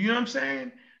 You know what I'm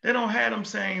saying? They don't have them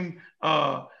saying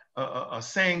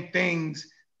things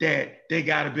that they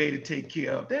got to be able to take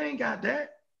care of. They ain't got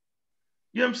that.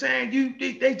 You know what I'm saying?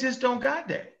 They just don't got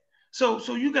that.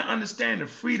 So you can understand the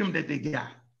freedom that they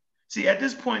got. See, at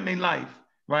this point in their life,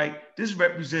 right, this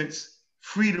represents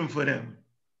freedom for them.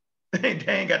 They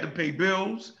ain't got to pay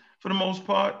bills for the most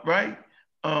part, right?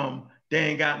 They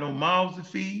ain't got no mouths to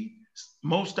feed,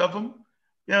 most of them.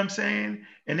 You know what I'm saying?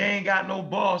 And they ain't got no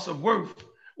boss of worth,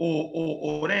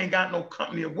 or they ain't got no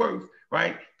company of worth,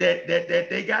 right? That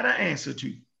they got to answer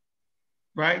to,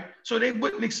 right? So they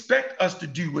wouldn't expect us to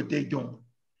do what they're doing.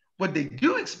 What they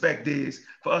do expect is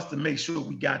for us to make sure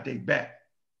we got their back,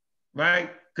 right?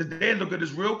 Because they look at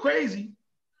us real crazy.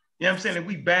 You know what I'm saying? If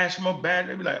we bash them up bad,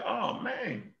 they be like, oh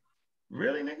man,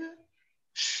 really, nigga?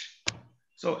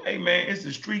 So, hey man, it's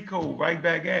the street code right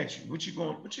back at you. What you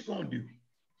gonna do?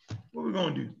 What we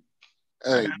gonna do?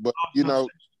 Hey, but you know,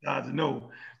 guys know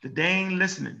that they ain't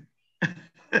listening.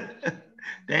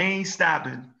 They ain't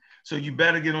stopping. So you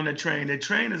better get on that train. That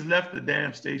train has left the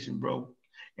damn station, bro.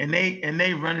 And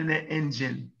they running that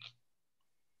engine.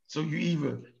 So you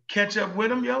either catch up with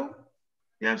them, yo. You know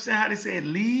what I'm saying? How they say it,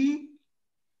 lead,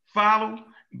 follow,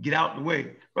 get out the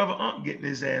way. Brother Unc getting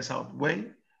his ass out the way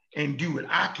and do what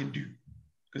I can do.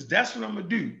 Because that's what I'm gonna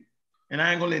do. And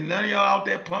I ain't gonna let none of y'all out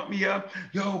there pump me up.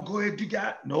 Yo, go ahead, you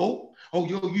got no. Oh,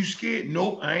 yo, you scared?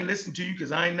 Nope, I ain't listening to you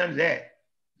because I ain't none of that.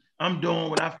 I'm doing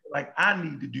what I feel like I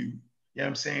need to do. You know what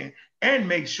I'm saying? And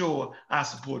make sure I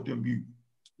support them youth.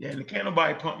 Yeah, and can't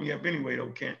nobody pump me up anyway, though,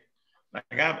 Kent. Like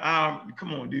I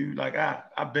come on, dude. Like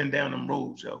I've been down them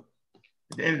roads, yo.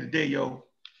 At the end of the day, yo,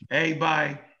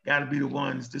 everybody gotta be the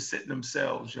ones to sit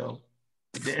themselves, yo.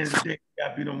 At the end of the day, you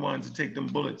gotta be the ones to take them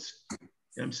bullets. You know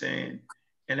what I'm saying?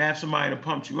 And have somebody to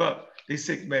pump you up. They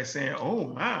sit back saying, oh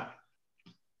my.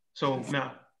 So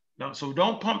now, so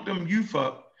don't pump them youth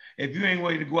up if you ain't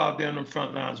ready to go out there on the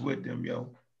front lines with them, yo.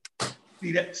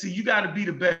 See, you gotta be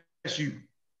the best you.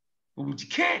 But what you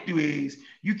can't do is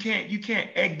you can't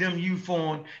egg them youth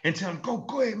on and tell them,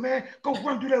 go ahead, man, go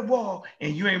run through that wall.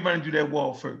 And you ain't running through that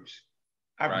wall first.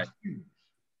 I refuse.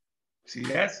 See,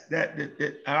 that's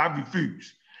I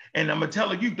refuse. And I'm gonna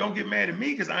tell you, don't get mad at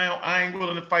me because I ain't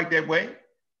willing to fight that way.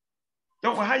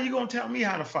 How you gonna tell me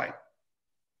how to fight?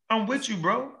 I'm with you,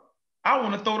 bro. I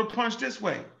want to throw the punch this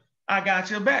way. I got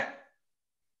your back.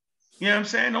 You know what I'm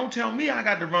saying? Don't tell me I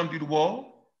got to run through the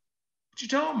wall. What you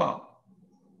talking about?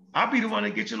 I'll be the one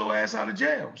that get your little ass out of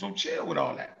jail. So chill with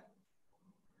all that.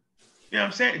 You know what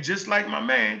I'm saying? Just like my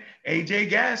man, AJ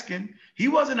Gaskin, he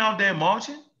wasn't out there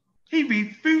marching. He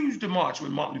refused to march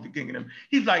with Martin Luther King and them.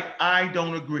 He's like, I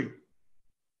don't agree.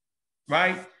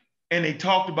 Right? And they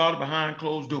talked about it behind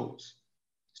closed doors.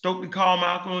 Stokely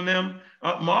Carmichael and them,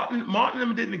 Martin and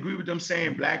them didn't agree with them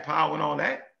saying Black Power and all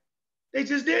that. They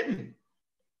just didn't.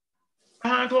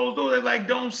 Behind closed doors, they're like,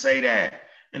 don't say that.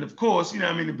 And of course, you know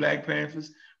what I mean, the Black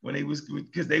Panthers, when they was,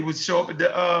 because they would show up at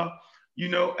the, you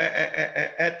know,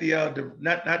 at the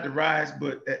not the rise,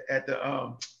 but at the,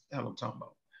 hell I'm talking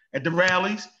about, at the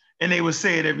rallies, and they would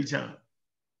say it every time,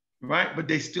 right? But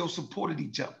they still supported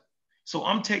each other. So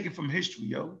I'm taking from history,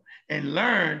 yo, and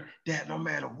learn that no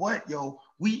matter what, yo,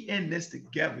 we in this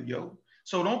together, yo.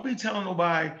 So don't be telling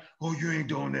nobody, oh, you ain't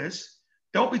doing this.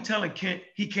 Don't be telling Kent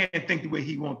he can't think the way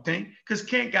he won't think, because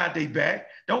Kent got their back.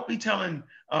 Don't be telling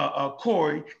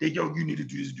Corey that, yo, you need to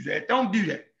do this, do that. Don't do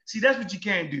that. See, that's what you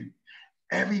can't do.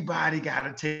 Everybody got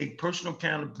to take personal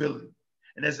accountability.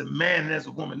 And as a man and as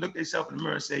a woman, look themselves in the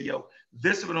mirror and say, yo,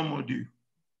 this is what I'm going to do.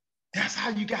 That's how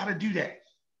you got to do that.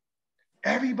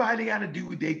 Everybody got to do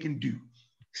what they can do.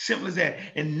 Simple as that.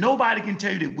 And nobody can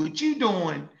tell you that what you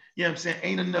doing, you know what I'm saying,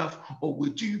 ain't enough, or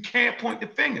what you can't point the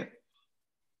finger.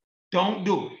 Don't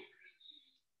do it.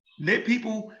 Let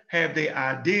people have their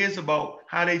ideas about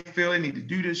how they feel they need to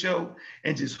do the show,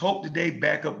 and just hope that they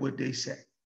back up what they say.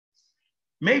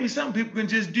 Maybe some people can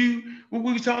just do what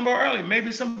we were talking about earlier.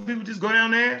 Maybe some people just go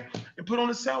down there and put on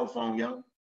a cell phone, yo.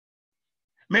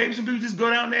 Maybe some people just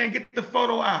go down there and get the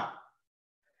photo out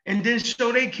and then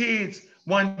show their kids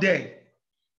one day.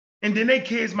 And then their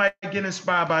kids might get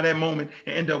inspired by that moment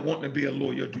and end up wanting to be a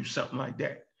lawyer or do something like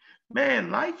that.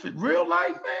 Man, life, real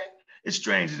life, man, it's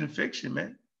stranger than fiction,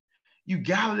 man. You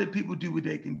gotta let people do what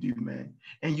they can do, man.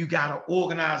 And you gotta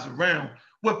organize around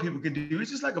what people can do.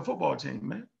 It's just like a football team,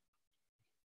 man.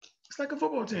 It's like a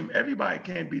football team. Everybody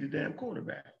can't be the damn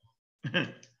quarterback.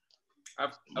 I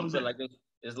feel like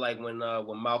it's like when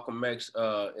Malcolm X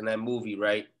in that movie,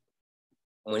 right?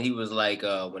 when he was like,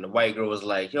 when the white girl was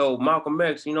like, yo, Malcolm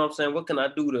X, you know what I'm saying? What can I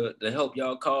do to help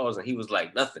y'all cause? And he was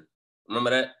like, nothing. Remember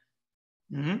that?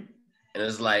 Mm-hmm. And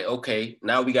it's like, okay,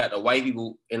 now we got the white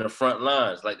people in the front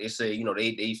lines. Like they say, you know,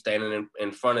 they standing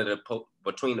in front of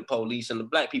between the police and the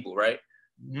black people, right?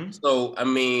 Mm-hmm. So, I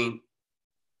mean,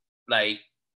 like,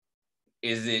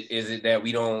 is it that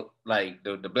we don't, like,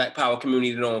 the Black Power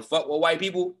community don't fuck with white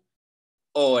people?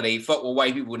 Or they fuck with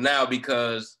white people now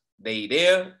because they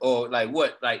there? Or like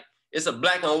what? Like, it's a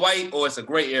black and white or it's a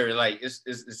gray area? Like,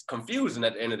 it's confusing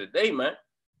at the end of the day, man.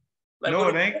 Like, no,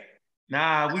 it ain't.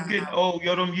 Nah, we getting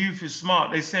yo, them youth is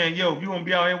smart. They saying, yo, if you want to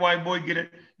be out here, white boy,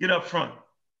 get up front.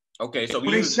 Okay, so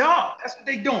they sharp. That's what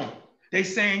they doing. They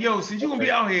saying, yo, since you gonna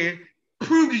be out here,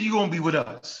 prove that you gonna be with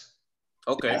us.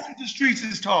 Okay. That's what the streets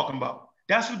is talking about.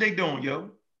 That's what they doing,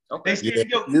 yo. Okay. They saying,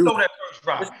 yo, you know that first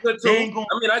rock. They ain't gonna,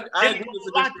 I agree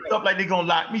with lock you up like they gonna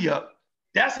lock me up.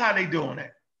 That's how they doing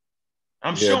that.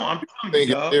 I'm sure. I'm telling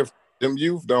you, if them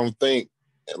youth don't think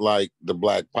like the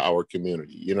Black Power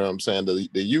community, you know what I'm saying? The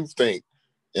youth think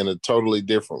in a totally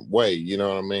different way, you know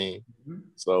what I mean? Mm-hmm.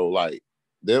 So like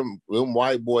them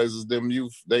white boys is them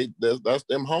youth, that's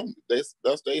them homies,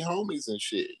 that's they homies and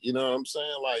shit, you know what I'm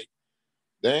saying? Like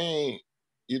they ain't,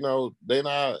 you know, they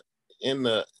not in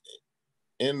the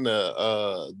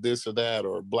this or that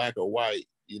or black or white,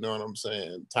 you know what I'm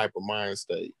saying, type of mind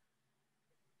state,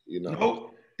 you know.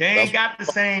 Nope. They ain't got the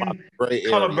same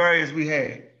color barriers we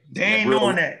had. They ain't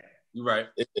on that. You're right.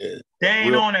 Yeah. They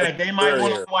ain't on that. They might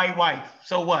want a white wife.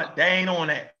 So what? They ain't on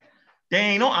that. They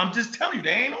ain't on. I'm just telling you,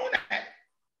 they ain't on that.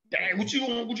 Dang, what you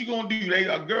gonna do?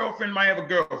 A girlfriend might have a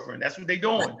girlfriend. That's what they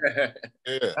doing.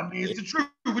 Yeah. I mean, it's the truth.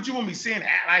 What you want me saying?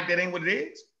 Act like that ain't what it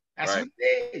is. That's what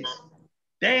it is.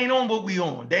 They ain't on what we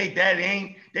on. They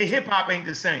hip hop ain't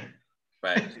the same.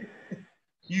 Right.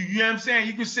 You know what I'm saying?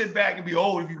 You can sit back and be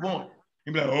old if you want.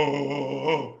 You be like,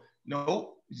 oh.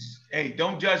 No. Hey,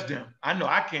 don't judge them. I know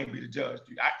I can't be the judge.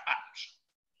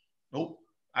 Nope.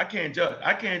 I can't judge.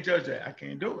 I can't judge that. I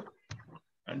can't do it.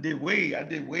 I did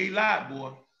way live,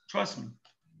 boy. Trust me.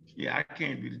 Yeah, I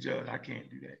can't be the judge. I can't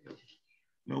do that.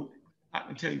 Nope. I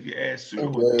can tell you if you ask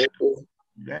Pseudo.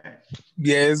 Yeah,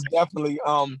 it's definitely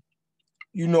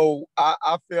you know,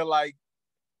 I feel like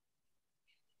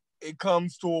it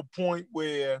comes to a point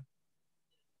where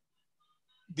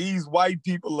these white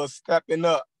people are stepping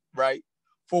up, right?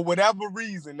 For whatever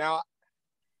reason. Now,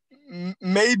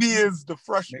 maybe it's the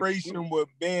frustration with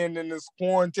being in this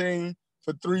quarantine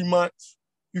for 3 months.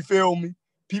 You feel me?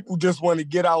 People just want to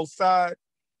get outside.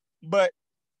 But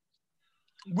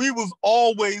we was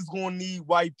always going to need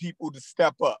white people to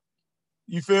step up.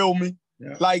 You feel me?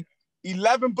 Yeah. Like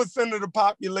 11% of the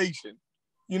population,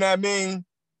 you know what I mean?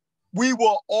 We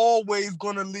were always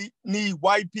going to need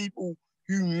white people,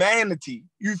 humanity,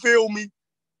 you feel me,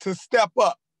 to step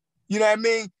up. You know what I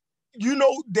mean? You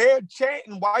know, they're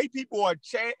chanting, white people are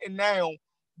chanting now,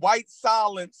 white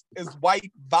silence is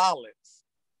white violence.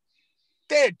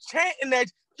 They're chanting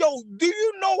that. Yo, do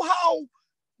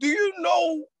you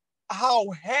know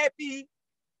how happy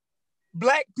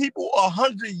Black people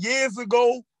 100 years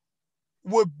ago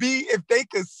would be if they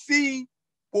could see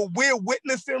what we're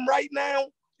witnessing right now?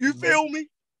 You feel me?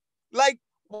 Like,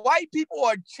 white people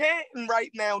are chanting right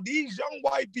now. These young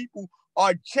white people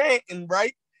are chanting,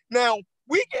 right? Now,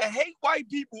 we can hate white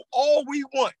people all we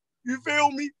want. You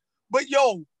feel me? But,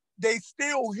 yo, they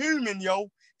still human, yo.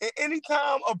 And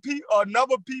anytime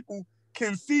another people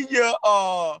can see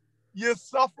your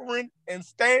suffering and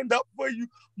stand up for you.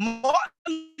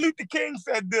 Martin Luther King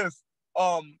said this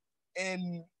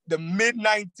in the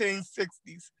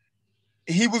mid-1960s.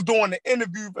 He was doing an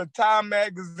interview for Time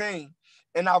magazine,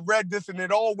 and I read this and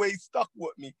it always stuck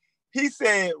with me. He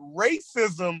said,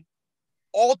 racism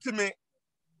ultimate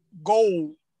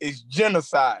goal is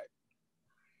genocide.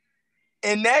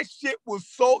 And that shit was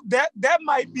so, that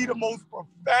might be the most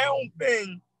profound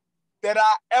thing that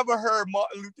I ever heard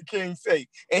Martin Luther King say.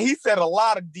 And he said a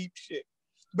lot of deep shit.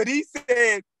 But he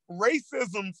said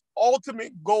racism's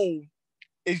ultimate goal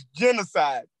is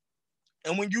genocide.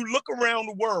 And when you look around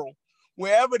the world,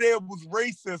 wherever there was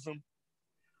racism,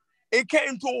 it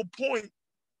came to a point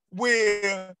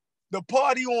where the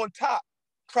party on top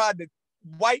tried to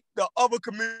wipe the other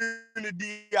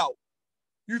community out.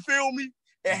 You feel me?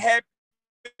 It happened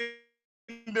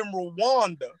in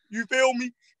Rwanda. You feel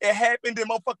me? It happened in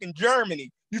motherfucking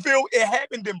Germany. You feel? It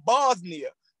happened in Bosnia.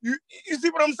 You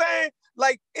see what I'm saying?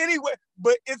 Like, anyway,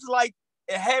 but it's like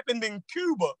it happened in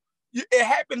Cuba. It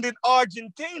happened in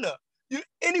Argentina.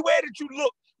 Anywhere that you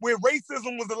look where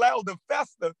racism was allowed to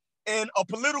fester and a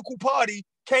political party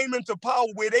came into power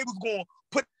where they was going to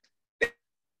put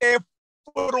their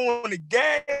foot on the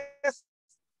gas,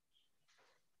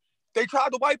 they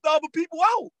tried to wipe the other people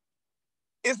out.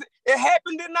 It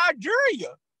happened in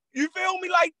Nigeria. You feel me?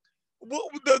 Like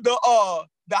the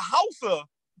Hausa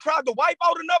tried to wipe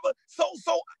out another. So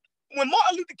when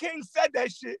Martin Luther King said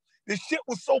that shit, the shit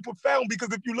was so profound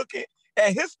because if you look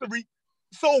at history,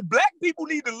 so black people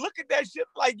need to look at that shit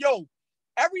like, yo,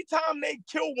 every time they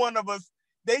kill one of us,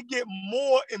 they get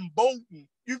more emboldened.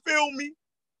 You feel me?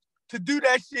 To do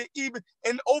that shit even.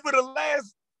 And over the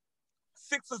last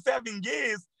 6 or 7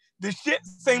 years, the shit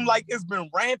seemed like it's been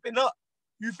ramping up.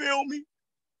 You feel me?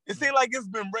 It seems like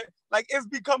it's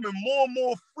becoming more and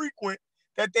more frequent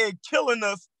that they're killing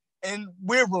us and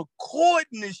we're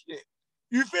recording this shit.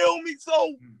 You feel me?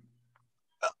 So,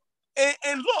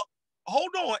 and look, hold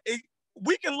on.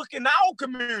 We can look in our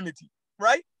community,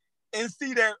 right? And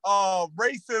see that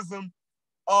racism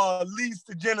leads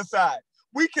to genocide.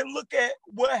 We can look at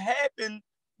what happened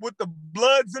with the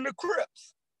Bloods and the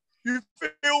Crips. You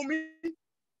feel me?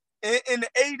 In the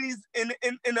 80s, in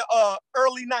the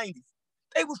early 90s.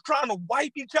 They was trying to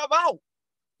wipe each other out.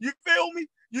 You feel me?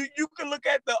 You can look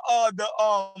at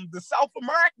the South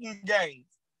American gangs.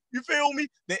 You feel me?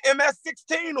 The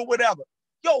MS-16 or whatever.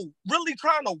 Yo, really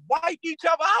trying to wipe each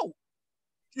other out.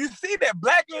 You see that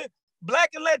black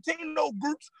and Latino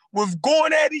groups was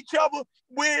going at each other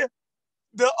where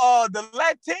the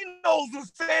Latinos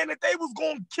was saying that they was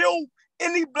gonna kill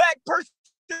any black person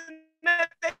that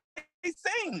they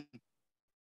seen.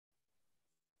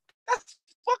 That's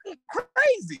fucking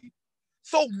crazy.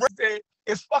 So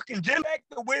it's fucking Jim back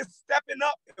that we're stepping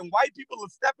up and white people are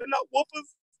stepping up with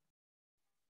us.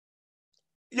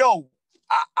 Yo,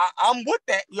 I'm with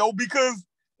that, yo, because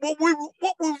what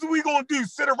was we gonna do?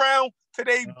 Sit around till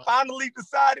they finally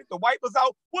decided to wipe us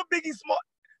out? What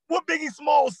Biggie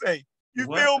Small say? You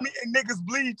feel me? And niggas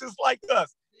bleed just like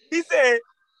us. He said,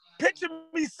 picture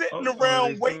me sitting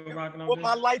around waiting with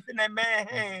my life in that man's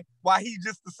hand while he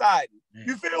just decided.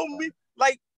 You feel me?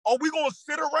 Like, are we gonna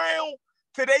sit around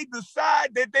till they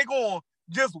decide that they're gonna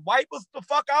just wipe us the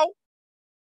fuck out?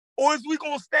 Or is we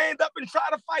gonna stand up and try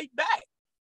to fight back?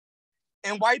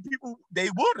 And white people, they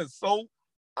with us. So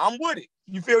I'm with it.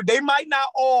 You feel? They might not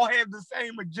all have the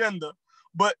same agenda,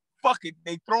 but fuck it.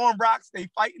 They throwing rocks, they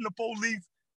fighting the police.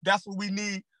 That's what we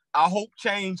need. I hope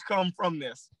change come from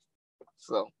this.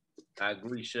 So I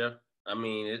agree, Chef. I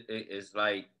mean, it's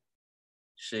like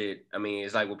shit. I mean,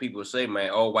 it's like what people say, man,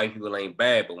 all white people ain't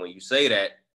bad. But when you say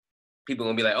that, people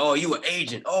gonna be like, oh, you an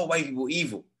agent. All white people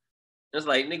evil. It's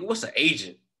like, nigga, what's an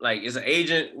agent? Like, is an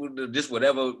agent just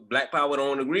whatever black power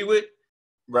don't agree with?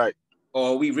 Right.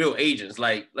 Or are we real agents?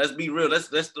 Like, let's be real. Let's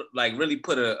like really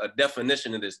put a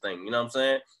definition of this thing. You know what I'm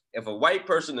saying? If a white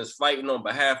person is fighting on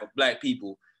behalf of black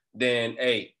people, then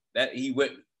hey, that he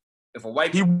with me. If a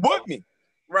white he with me.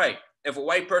 Right. If a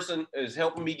white person is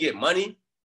helping me get money,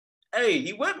 hey,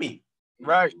 he with me.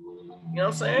 Right. You know what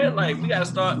I'm saying? Like, we gotta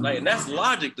start, like, and that's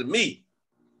logic to me.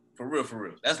 For real, for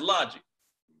real. That's logic.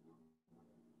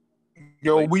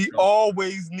 Yo, we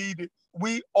always needed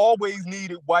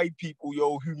white people,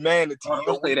 yo, humanity.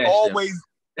 Yo,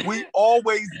 we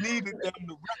always needed them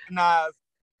to recognize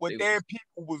what their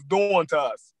people was doing to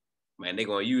us. Man, they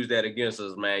gonna use that against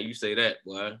us, man. You say that,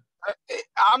 boy.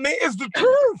 I mean, it's the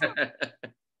truth.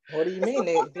 What do you mean?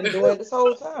 They've been doing it this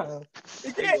whole time.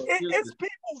 It's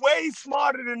people way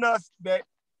smarter than us that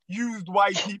used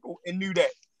white people and knew that.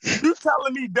 You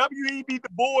telling me W.E.B. Du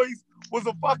Bois was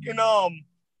a fucking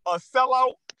a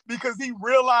sellout because he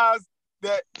realized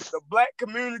that the black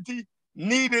community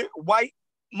needed white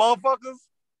motherfuckers?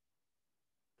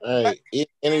 Hey,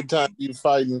 anytime you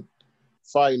fighting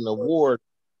a war,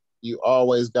 you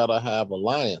always gotta have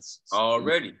alliances.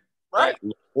 Already. Right.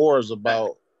 War is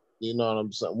about, you know what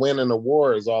I'm saying? Winning a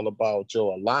war is all about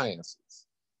your alliances.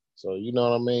 So you know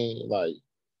what I mean? Like,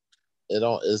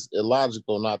 it's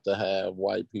illogical not to have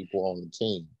white people on the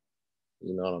team.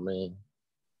 You know what I mean?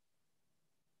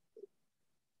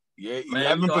 Yeah,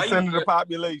 11% of the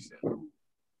population.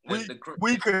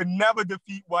 We could never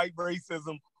defeat white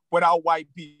racism without white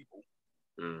people.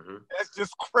 Mm-hmm. That's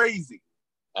just crazy.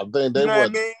 I think they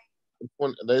they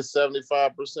 75%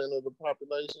 of the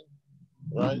population,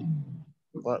 right?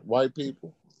 White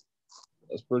people.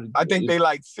 That's pretty good. I think they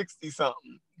like 60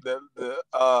 something.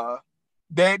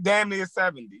 They damn near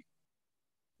 70.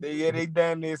 They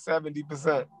damn near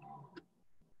 70%.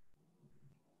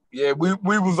 Yeah, we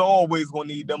was always gonna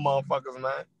need them motherfuckers,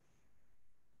 man.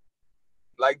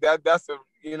 Like that's a,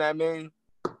 you know what I mean?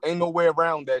 Ain't no way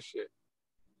around that shit.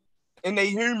 And they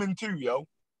human too, yo.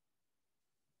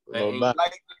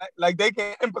 Like they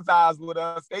can empathize with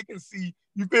us. They can see,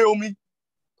 you feel me?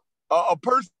 A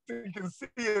person can see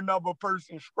another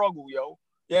person struggle, yo.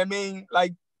 You know what I mean?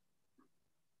 Like,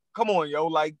 come on, yo.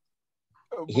 Like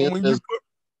when you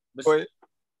put,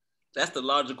 that's the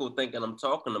logical thinking I'm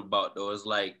talking about, though. It's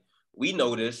like we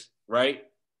know this, right?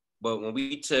 But when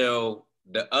we tell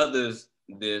the others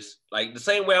this, like the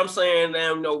same way I'm saying,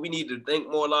 damn, we need to think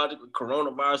more logically,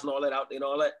 coronavirus and all that out there and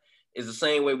all that, is the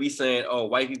same way we saying, oh,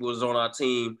 white people is on our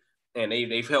team and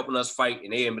they've helping us fight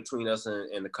and they in between us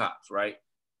and the cops, right?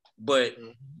 But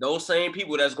those same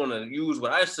people that's going to use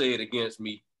what I said against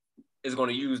me is going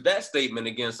to use that statement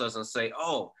against us and say,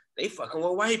 oh, they fucking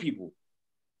with white people.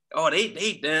 Oh, they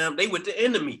with the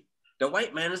enemy. The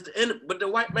white man is the enemy, but the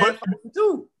white man fighting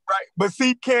too. Right, but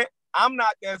see, I'm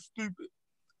not that stupid.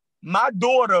 My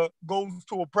daughter goes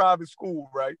to a private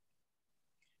school, right?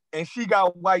 And she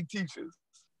got white teachers.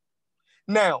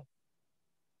 Now,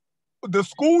 the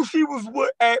school she was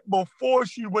at before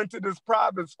she went to this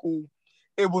private school,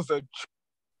 it was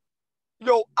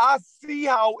yo, I see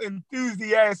how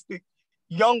enthusiastic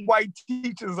young white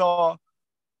teachers are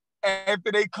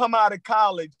after they come out of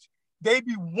college. They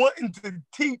be wanting to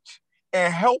teach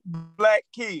and help black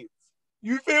kids.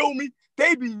 You feel me?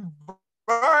 They be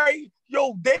very,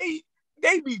 yo, they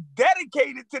be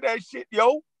dedicated to that shit,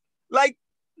 yo. Like,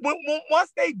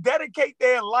 once they dedicate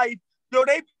their life, yo,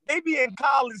 they be in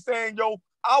college saying, yo,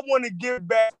 I want to give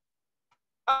back.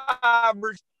 I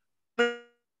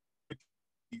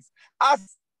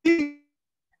see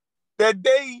that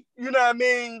they, you know what I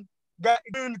mean, got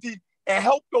community and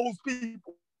help those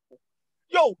people.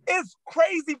 Yo, it's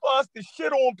crazy for us to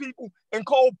shit on people and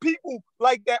call people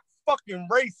like that fucking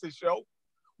racist, yo.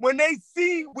 When they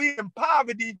see we in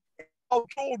poverty, our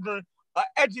children are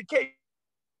educated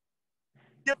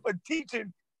for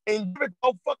teaching and give it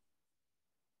a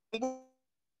fucking.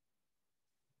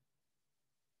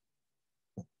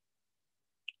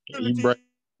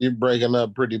 You're breaking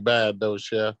up pretty bad though,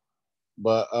 Chef.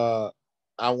 But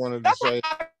I wanted to say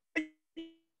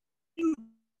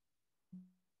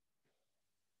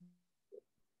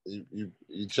you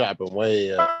chopping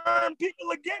way up.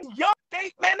 People again, young,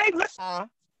 they listen.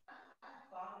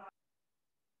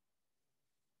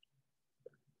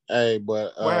 Hey,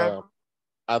 but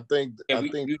I think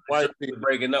white people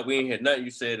breaking up. We ain't hear nothing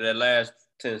you said in that last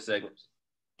 10 seconds.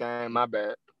 Damn, my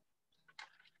bad.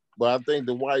 But I think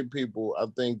the white people,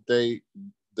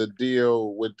 the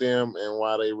deal with them and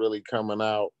why they really coming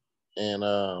out and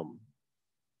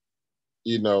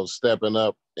stepping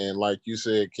up, and like you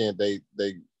said, Kent, they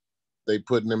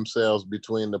putting themselves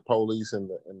between the police and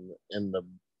the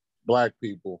black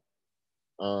people.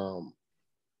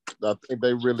 I think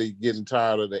they really getting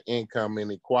tired of the income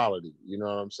inequality. You know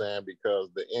what I'm saying? Because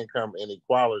the income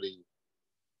inequality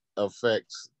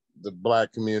affects the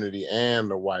black community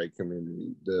and the white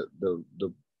community, the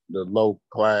low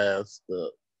class,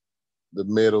 the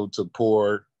middle to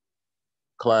poor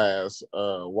class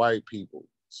white people.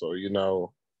 So,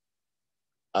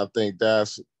 I think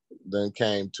that's then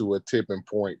came to a tipping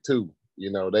point too.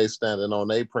 They standing on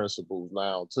their principles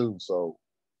now too. So,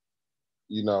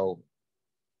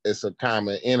 it's a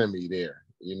common enemy there,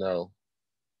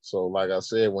 So like I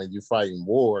said, when you're fighting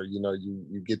war,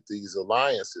 you get these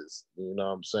alliances, you know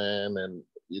what I'm saying? And,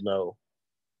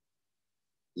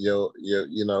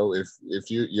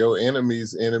 if your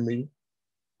enemy's enemy,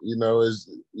 is,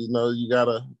 you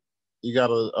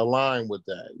gotta align with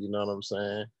that, you know what I'm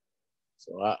saying?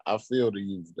 So I feel the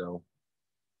youth though.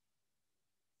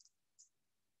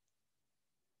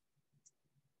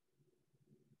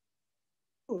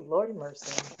 Oh, Lord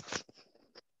mercy.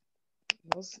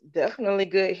 It was definitely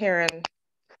good hearing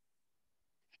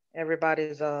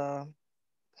everybody's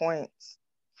points.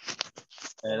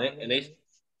 And they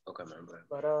okay, man.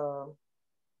 But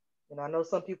I know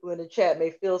some people in the chat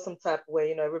may feel some type of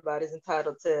way. Everybody's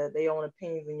entitled to their own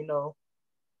opinions, and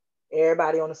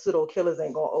everybody on the pseudo killers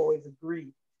ain't gonna always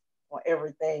agree on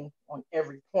everything, on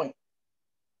every point.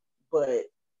 But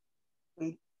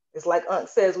it's like Unc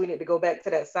says, we need to go back to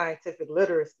that scientific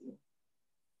literacy.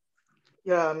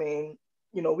 Yeah, I mean,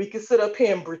 we could sit up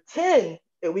here and pretend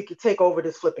that we could take over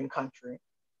this flipping country.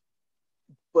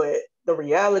 But the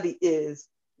reality is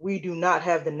we do not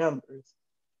have the numbers.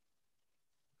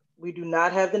 We do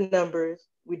not have the numbers.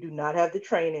 We do not have the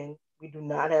training. We do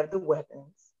not have the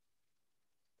weapons.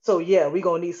 So yeah, we're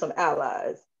going to need some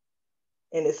allies.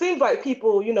 And it seems like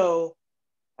people,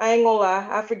 I ain't gonna lie,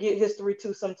 I forget history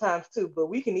too sometimes too, but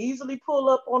we can easily pull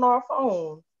up on our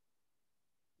phone,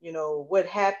 what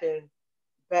happened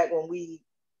back when we,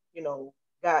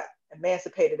 got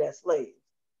emancipated as slaves,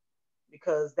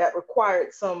 because that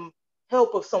required some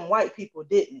help of some white people,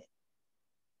 didn't it?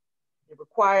 It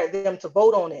required them to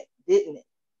vote on it, didn't it?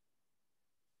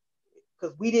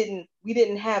 Because we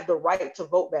didn't have the right to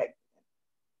vote back then.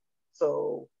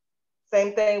 So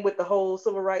Same thing with the whole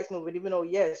civil rights movement, even though,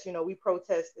 yes, we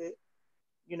protested,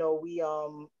 we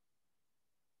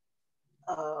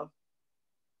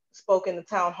spoke in the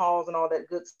town halls and all that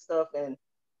good stuff and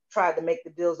tried to make the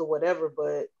deals or whatever,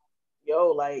 but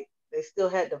like they still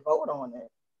had to vote on it.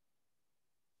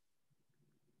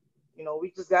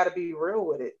 We just got to be real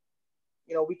with it.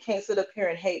 We can't sit up here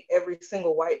and hate every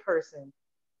single white person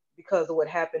because of what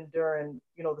happened during,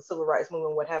 the civil rights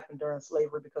movement, what happened during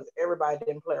slavery, because everybody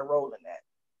didn't play a role in that.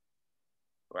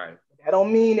 Right. That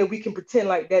don't mean that we can pretend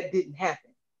like that didn't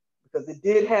happen, because it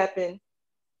did happen.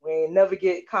 We ain't never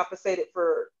get compensated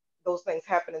for those things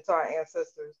happening to our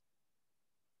ancestors.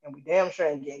 And we damn sure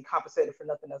ain't getting compensated for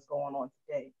nothing that's going on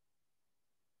today.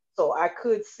 So I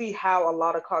could see how a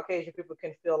lot of Caucasian people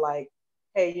can feel like,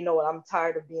 hey, you know what, I'm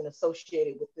tired of being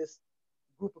associated with this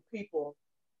group of people,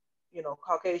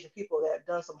 Caucasian people that have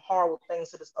done some horrible things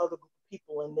to this other group of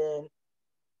people. And then,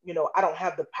 I don't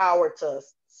have the power to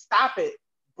stop it,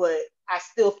 but I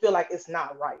still feel like it's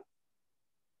not right.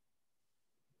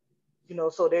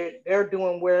 So they're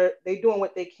doing what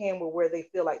they can with where they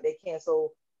feel like they can.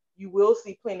 So you will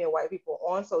see plenty of white people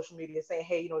on social media saying,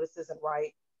 hey, this isn't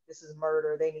right. This is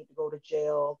murder. They need to go to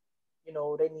jail. They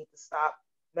need to stop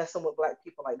messing with Black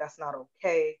people. Like, that's not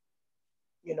okay.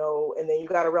 And then you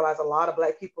got to realize a lot of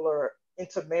Black people are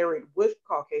intermarried with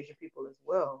Caucasian people as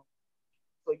well.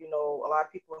 So, a lot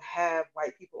of people have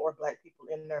white people or Black people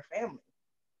in their family.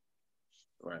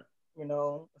 Right.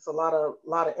 It's a lot of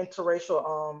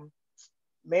interracial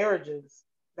marriages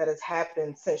that has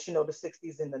happened since, the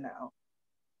 60s into now.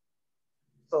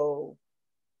 So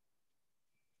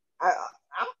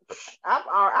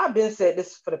I've been said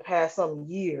this for the past some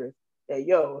years that, if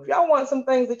y'all want some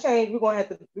things to change, we're gonna have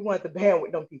to ban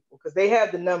with them people, because they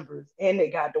have the numbers and they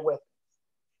got the weapons.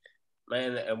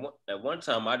 Man, at one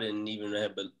time I didn't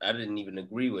even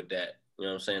agree with that. You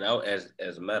know what I'm saying?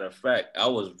 As a matter of fact, I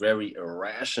was very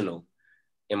irrational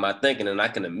in my thinking, and I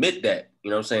can admit that. You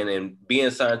know what I'm saying? And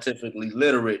being scientifically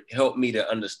literate helped me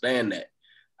to understand that.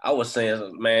 I was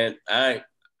saying, man, I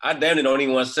damn near don't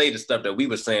even want to say the stuff that we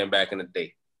were saying back in the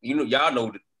day. Y'all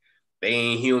know that they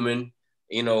ain't human.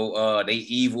 They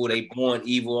evil. They born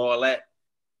evil. All that.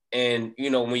 And,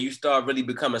 when you start really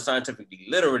becoming scientifically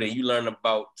literate and you learn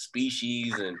about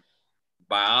species and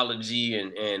biology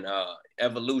and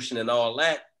evolution and all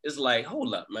that, it's like,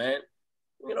 hold up, man.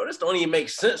 This don't even make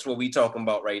sense what we talking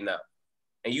about right now.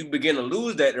 And you begin to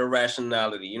lose that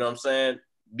irrationality, you know what I'm saying?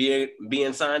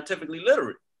 Being scientifically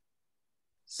literate.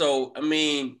 So, I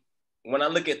mean, when I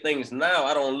look at things now,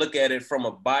 I don't look at it from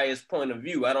a biased point of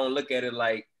view. I don't look at it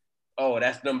like, oh,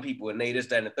 that's them people and they this,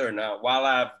 that, and the third. Now, while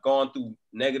I've gone through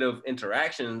negative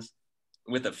interactions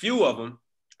with a few of them,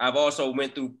 I've also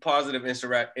went through positive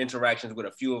interactions with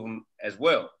a few of them as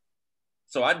well.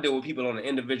 So I deal with people on an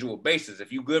individual basis.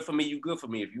 If you good for me, you good for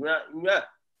me. If you're not, you're not.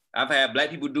 I've had Black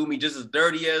people do me just as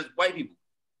dirty as white people.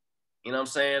 You know what I'm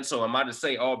saying? So am I to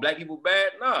say all Black people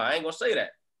bad? No, I ain't gonna say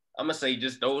that. I'm gonna say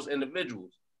just those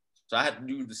individuals. So I have to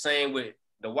do the same with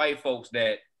the white folks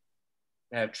that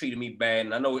have treated me bad.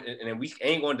 And I know, and we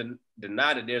ain't going to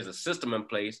deny that there's a system in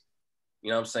place. You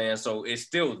know what I'm saying? So it's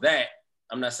still that.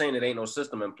 I'm not saying there ain't no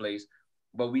system in place,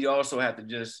 but we also have to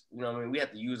just, we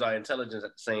have to use our intelligence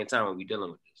at the same time when we're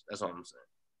dealing with this. That's all I'm saying.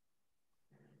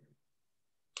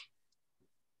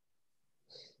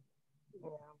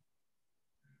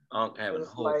 I'm having a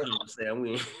whole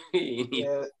conversation.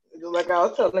 Yeah, like I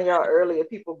was telling y'all earlier,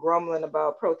 people grumbling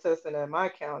about protesting in my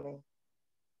county.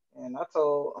 And I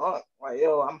told Aunt,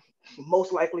 I'm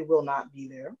most likely will not be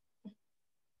there,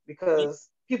 because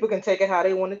people can take it how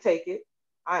they want to take it.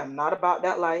 I am not about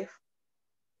that life.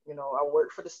 I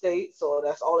work for the state, so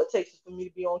that's all it takes is for me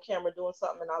to be on camera doing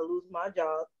something and I lose my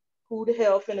job. Who the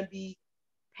hell finna be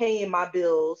paying my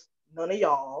bills? None of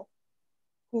y'all.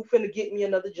 Who finna get me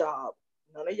another job?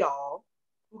 None of y'all.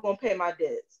 Who gonna pay my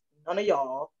debts? None of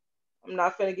y'all. I'm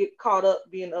not finna get caught up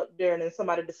being up there and then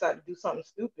somebody decide to do something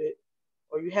stupid.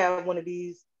 Or you have one of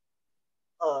these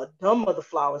dumb mother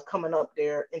flowers coming up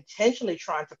there intentionally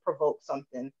trying to provoke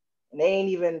something, and they ain't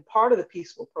even part of the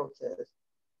peaceful protest.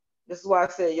 This is why I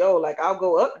said, I'll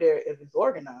go up there if it's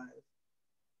organized.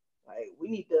 Like, we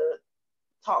need to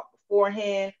talk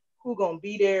beforehand. Who gonna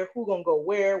be there? Who gonna go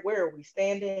where? Where are we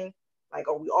standing? Like,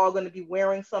 are we all gonna be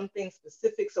wearing something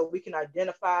specific so we can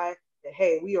identify that,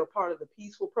 hey, we are part of the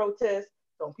peaceful protest?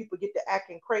 So when people get to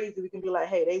acting crazy, we can be like,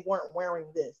 hey, they weren't wearing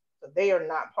this, so they are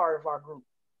not part of our group.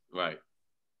 Right.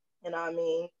 You know what I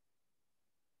mean?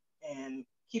 And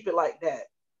keep it like that.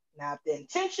 Now, if the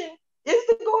intention is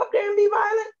to go up there and be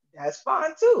violent, that's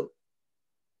fine too.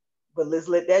 But let's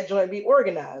let that joint be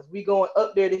organized. We going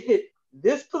up there to hit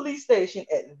this police station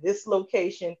at this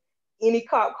location. Any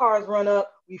cop cars run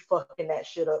up, we fucking that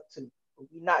shit up too.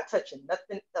 We not touching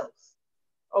nothing else.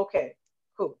 Okay,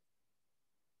 cool.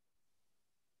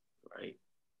 Right.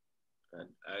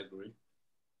 I agree.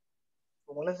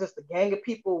 But when it's just a gang of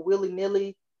people willy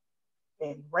nilly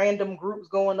and random groups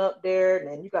going up there, and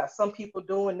then you got some people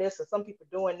doing this and some people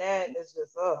doing that, and it's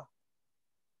just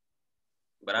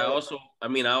But I also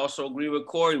agree with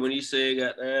Corey when he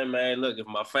said, man, look, if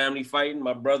my family fighting,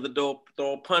 my brother throw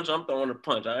a punch, I'm throwing a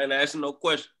punch. I ain't asking no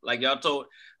question. Like I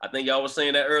think y'all was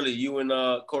saying that earlier. You and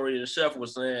Corey and Chef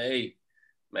was saying, hey,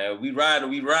 man, we riding.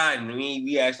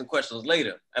 We asking questions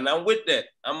later. And I'm with that.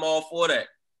 I'm all for that.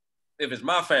 If it's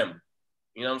my family,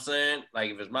 you know what I'm saying? Like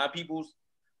if it's my people's,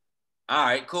 all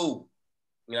right, cool.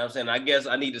 You know what I'm saying? I guess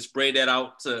I need to spread that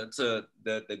out to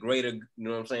the greater, you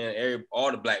know what I'm saying, all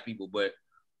the black people. But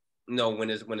you know, when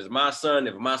it's my son,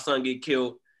 if my son get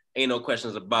killed, ain't no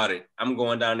questions about it. I'm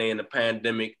going down there in the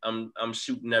pandemic. I'm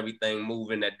shooting everything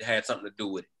moving that had something to do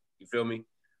with it. You feel me?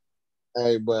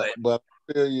 Hey, but I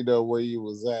feel you though where you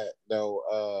was at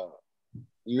though.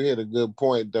 You hit a good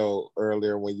point though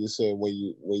earlier when you said when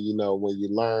you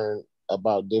learn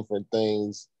about different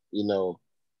things, you know,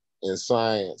 in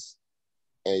science,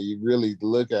 and you really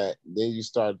then you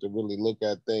start to really look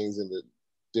at things in a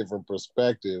different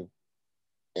perspective.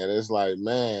 And it's like,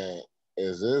 man,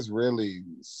 is this really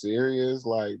serious?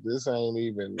 Like, this ain't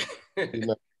even, you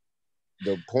know,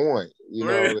 the point, you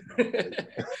know.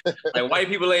 Like, white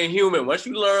people ain't human. Once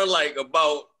you learn, like,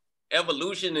 about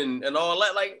evolution and all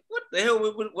that, like, what the hell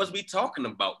was we talking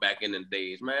about back in the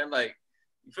days, man? Like,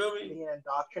 you feel me? Being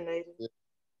indoctrinated.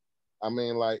 I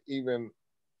mean, like, even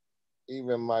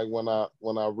like when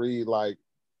I read, like,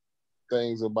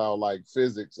 things about, like,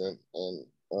 physics and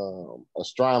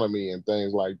astronomy and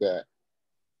things like that,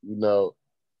 you know,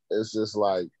 it's just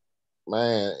like,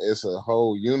 man, it's a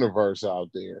whole universe out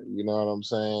there, you know what I'm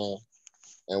saying?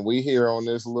 And we here on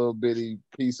this little bitty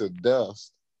piece of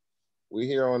dust. We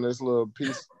here on this little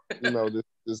piece, you know,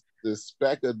 this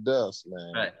speck of dust,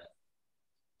 man. Right.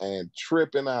 And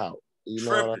tripping out, you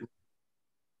know what I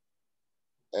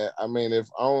mean? I mean, if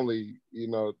only, you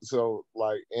know, so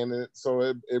like, and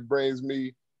it brings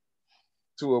me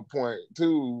to a point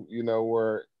too, you know,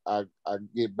 where I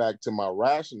get back to my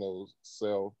rational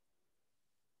self,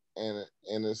 and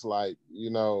it's like,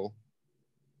 you know,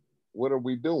 what are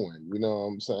we doing? You know what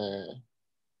I'm saying?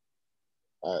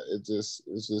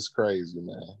 It's just crazy,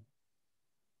 man.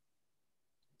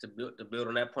 To build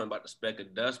on that point about the speck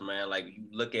of dust, man, like you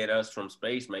look at us from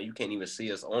space, man, you can't even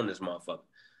see us on this motherfucker.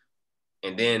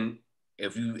 And then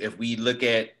if we look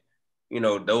at, you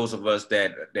know, those of us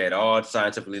that are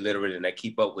scientifically literate and that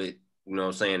keep up with, you know what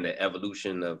I'm saying, the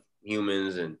evolution of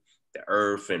humans and the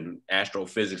earth and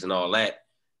astrophysics and all that,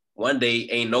 one day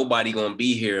ain't nobody gonna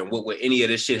be here, and what would any of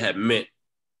this shit have meant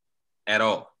at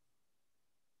all?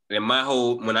 And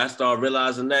when I started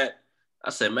realizing that,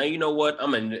 I said, man, you know what?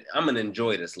 I'm gonna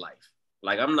enjoy this life.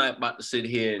 Like, I'm not about to sit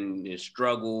here and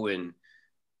struggle and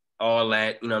all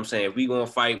that. You know what I'm saying? If we gonna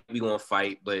fight, we gonna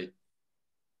fight. But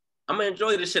I'm gonna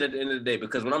enjoy this shit at the end of the day,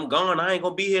 because when I'm gone, I ain't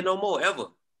gonna be here no more ever.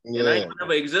 Yeah. And I ain't gonna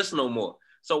never exist no more.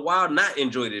 So why not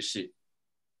enjoy this shit?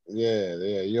 Yeah.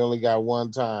 You only got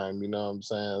one time, you know what I'm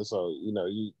saying? So, you know,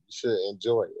 you should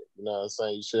enjoy it. You know what I'm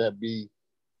saying?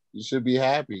 You should be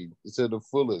happy to the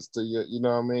fullest, to your, you know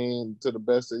what I mean, to the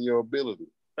best of your ability.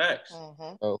 Facts.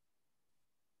 Mm-hmm.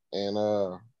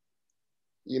 And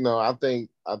you know, I think,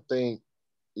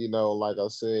 you know, like I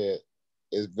said,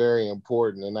 it's very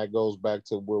important, and that goes back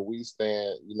to where we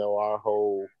stand. You know, our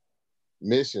whole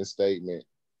mission statement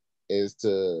is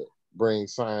to bring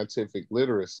scientific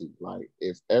literacy. Like,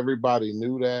 if everybody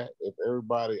knew that, if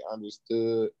everybody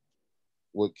understood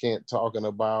what Kent talking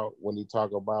about when he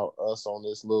talk about us on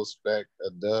this little speck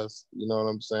of dust, you know what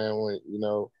I'm saying? When, you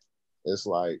know, it's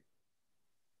like,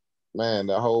 man,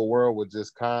 the whole world would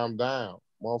just calm down.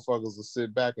 Motherfuckers will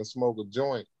sit back and smoke a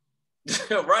joint.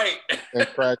 Right. And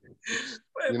crack.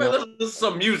 Man, let's listen to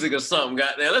some music or something,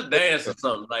 goddamn. Let's dance or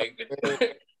something. Like,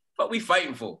 what we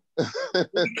fighting for?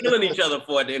 We killing each other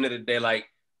for at the end of the day. Like,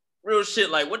 real shit.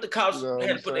 Like, what the cops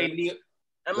had to put their knee.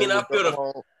 I mean, I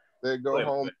feel they go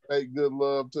home and make good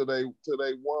love to they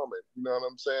woman. You know what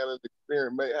I'm saying? And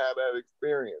experience, may have that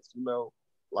experience, you know,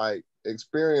 like,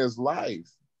 experience life,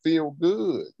 feel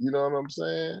good. You know what I'm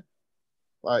saying?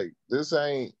 Like, this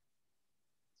ain't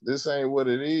what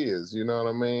it is. You know what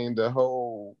I mean? The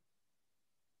whole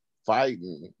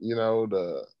fighting, you know,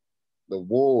 the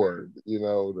war, you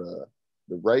know, the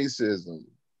racism,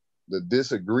 the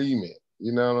disagreement.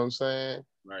 You know what I'm saying?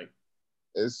 Right.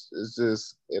 It's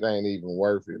just, it ain't even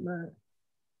worth it, man.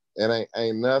 It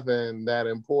ain't nothing that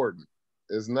important.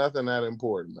 It's nothing that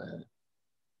important, man.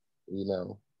 You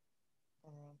know.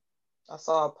 I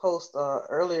saw a post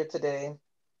earlier today.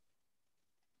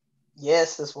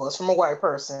 Yes, this was from a white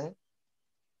person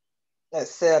that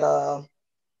said,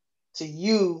 to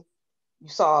you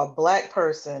saw a black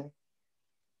person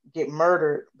get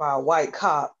murdered by a white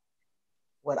cop.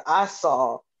 What I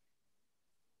saw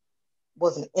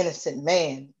was an innocent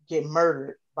man get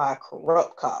murdered by a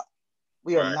corrupt cop.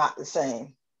 We are not the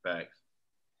same. Facts.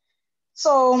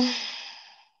 So,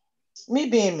 me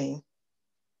being me,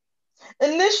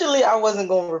 initially I wasn't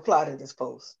going to reply to this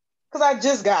post because I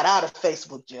just got out of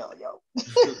Facebook jail, yo.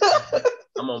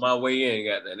 I'm on my way in,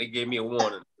 got that. They gave me a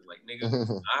warning. Like, nigga,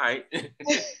 all right.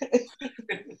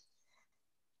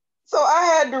 So I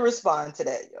had to respond to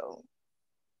that, yo.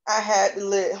 I had to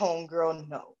let homegirl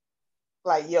know.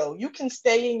 Like, yo, you can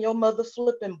stay in your mother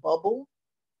flipping bubble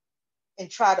and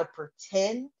try to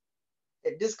pretend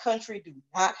that this country do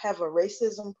not have a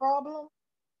racism problem.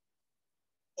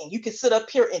 And you can sit up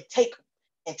here and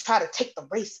try to take the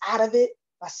race out of it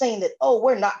by saying that, oh,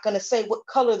 we're not going to say what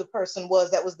color the person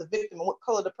was that was the victim and what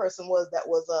color the person was that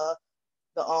was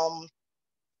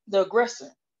the aggressor.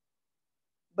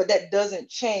 But that doesn't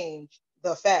change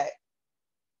the fact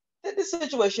that this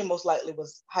situation most likely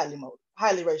was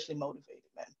highly racially motivated,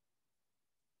 man.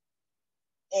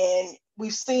 And we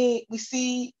see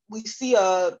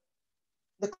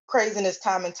the craziness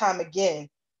time and time again.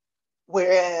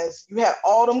 Whereas you have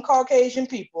all them Caucasian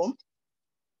people,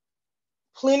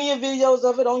 plenty of videos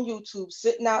of it on YouTube,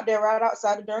 sitting out there right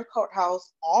outside the darn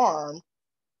courthouse, armed,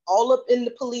 all up in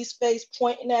the police face,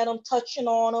 pointing at them, touching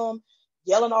on them,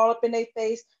 yelling all up in their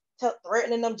face,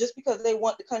 threatening them just because they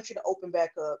want the country to open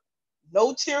back up.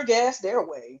 No tear gas their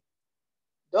way.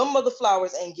 Them mother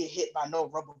flowers ain't get hit by no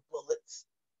rubber bullets.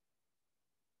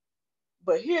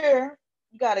 But here,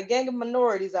 you got a gang of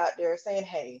minorities out there saying,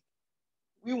 hey,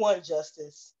 we want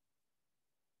justice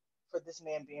for this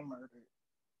man being murdered.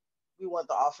 We want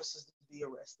the officers to be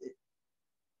arrested.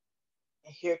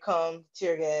 And here comes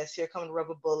tear gas, here come the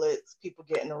rubber bullets, people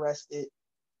getting arrested.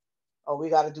 Oh, we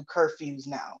got to do curfews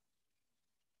now.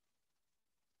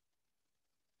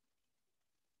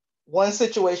 One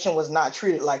situation was not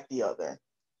treated like the other.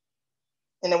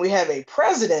 And then we have a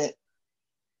president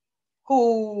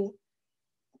who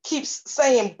keeps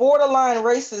saying borderline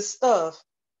racist stuff,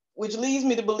 which leads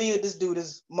me to believe that this dude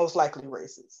is most likely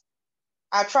racist.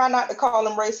 I try not to call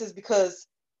him racist because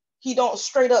he don't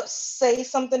straight up say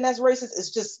something that's racist.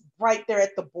 It's just right there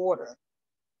at the border.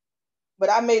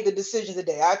 But I made the decision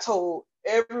today. I told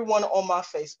everyone on my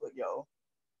Facebook, yo,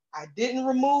 I didn't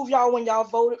remove y'all when y'all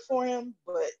voted for him,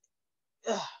 but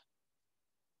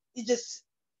he just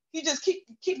keep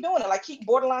doing it. Like, keep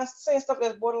borderline saying stuff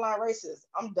that's borderline racist.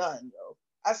 I'm done, yo.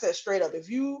 I said straight up, if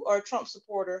you are a Trump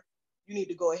supporter, you need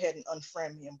to go ahead and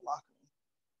unfriend me and block me.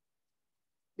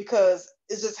 Because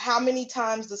it's just, how many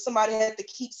times does somebody have to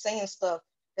keep saying stuff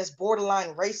that's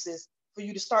borderline racist for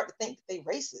you to start to think that they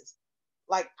racist?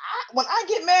 Like, when I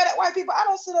get mad at white people, I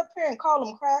don't sit up here and call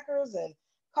them crackers and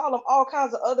call them all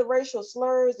kinds of other racial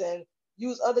slurs and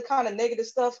use other kind of negative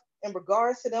stuff in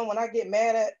regards to them when I get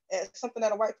mad at something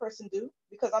that a white person do,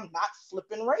 because I'm not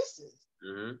flipping racist.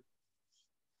 Mm-hmm.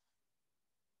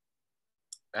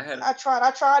 I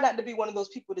tried not to be one of those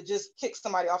people to just kick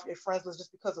somebody off their friends list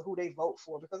just because of who they vote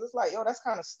for, because it's like, yo, that's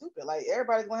kind of stupid. Like,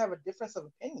 everybody's gonna have a difference of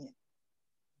opinion,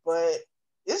 but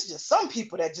it's just some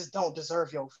people that just don't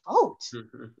deserve your vote.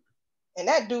 And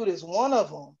that dude is one of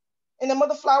them. And the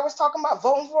mother flowers talking about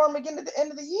voting for him again at the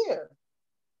end of the year.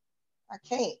 I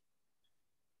can't.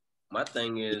 My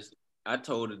thing is, I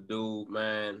told the dude,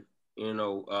 man, you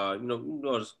know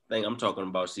this thing I'm talking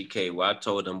about, CK, where I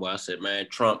told him, I said, man,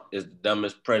 Trump is the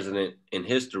dumbest president in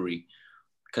history,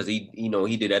 because he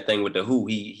did that thing with the WHO.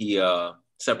 He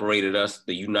separated us,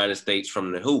 the United States,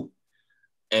 from the WHO.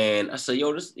 And I said,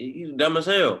 yo, he's dumb as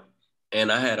hell.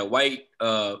 And I had a white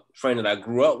friend that I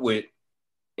grew up with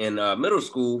in middle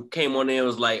school, came on there and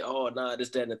was like, oh, nah, this,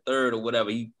 that, and the third, or whatever.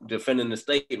 He defending the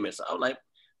statement. So I was like,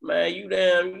 man, you've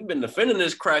been defending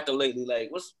this cracker lately.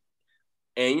 Like, what's...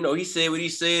 And, he said what he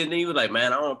said, and then he was like,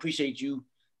 man, I don't appreciate you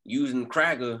using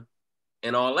cracker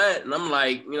and all that. And I'm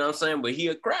like, you know what I'm saying? But he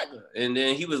a cracker. And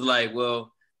then he was like,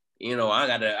 well, I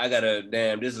gotta,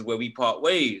 damn, this is where we part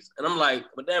ways. And I'm like,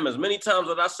 but damn, as many times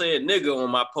as I said nigga on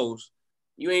my post,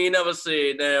 you ain't never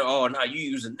said, damn, oh, now you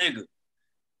use a nigga.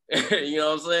 You know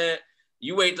what I'm saying?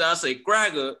 You wait till I say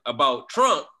cracker about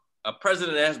Trump, a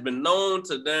president that has been known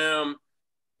to damn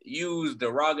use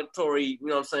derogatory, you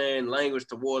know what I'm saying, language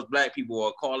towards black people,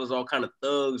 or call us all kind of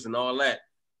thugs and all that.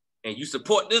 And you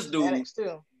support this dude.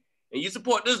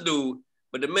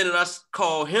 But the minute I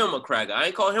call him a cracker, I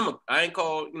ain't call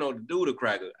the dude a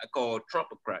cracker. I called Trump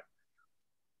a cracker.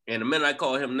 And the minute I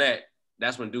call him that,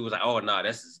 that's when dude was like, oh no,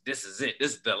 this is it.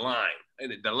 This is the line.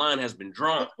 And the line has been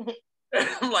drawn.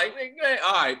 I'm like, nigga,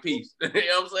 all right, peace. You know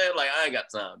what I'm saying? Like, I ain't got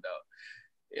time, dog.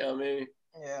 You know what I mean?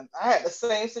 Yeah, I had the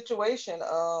same situation.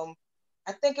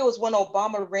 I think it was when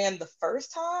Obama ran the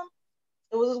first time.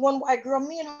 It was this one white girl.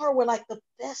 Me and her were like the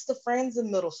best of friends in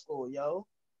middle school, yo.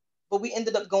 But we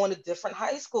ended up going to different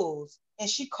high schools. And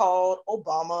she called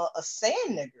Obama a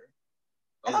sand nigger.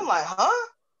 And I'm like, huh?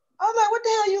 I was like, what the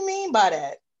hell you mean by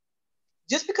that?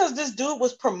 Just because this dude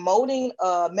was promoting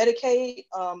Medicaid,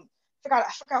 I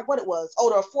forgot what it was. Oh,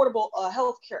 the Affordable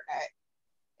Health Care Act.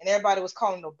 And everybody was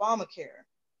calling it Obamacare.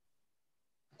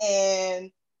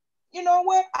 And you know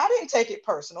what? I didn't take it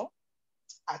personal.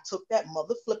 I took that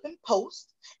mother flipping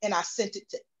post and I sent it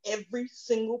to every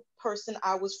single person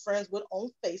I was friends with on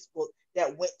Facebook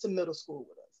that went to middle school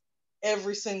with us.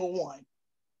 Every single one.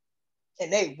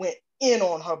 And they went in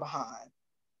on her behind.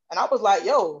 And I was like,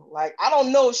 yo, like, I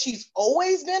don't know if she's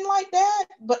always been like that,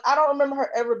 but I don't remember her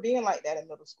ever being like that in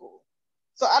middle school.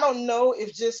 So I don't know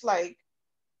if just like,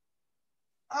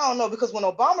 I don't know, because when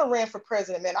Obama ran for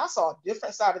president, man, I saw a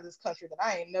different side of this country that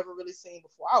I ain't never really seen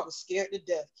before. I was scared to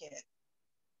death, Kent,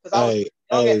 because I was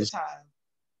young at the time.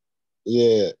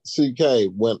 Yeah,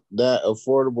 CK, when that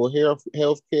Affordable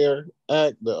Health Care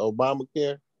Act, the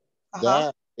Obamacare,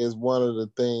 that is one of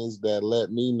the things that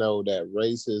let me know that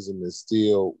racism is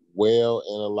still well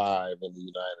and alive in the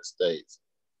United States.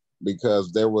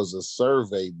 Because there was a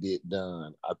survey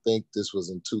done. I think this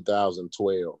was in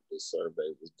 2012, this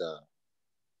survey was done.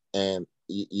 And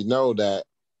you know that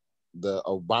the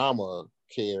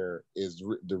Obamacare is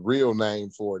the real name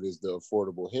for it is the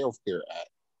Affordable Health Care Act.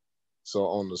 So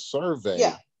on the survey,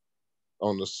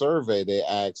 they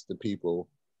asked the people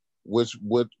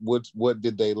what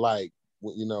did they like?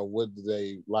 You know, what did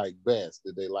they like best?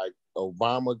 Did they like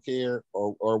Obamacare,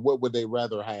 or what would they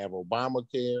rather have,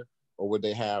 Obamacare, or would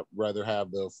they rather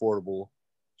have the Affordable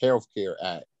Health Care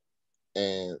Act?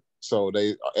 And so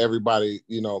everybody,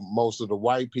 you know, most of the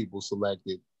white people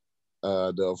selected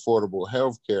the Affordable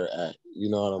Health Care Act, you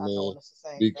know what I mean?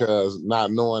 Because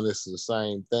not knowing it's the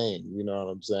same thing, you know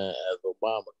what I'm saying, as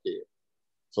Obamacare.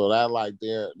 So that right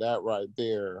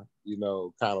there, you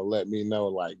know, kind of let me know,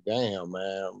 like, damn,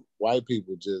 man, white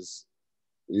people just,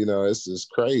 you know, it's just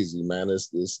crazy, man.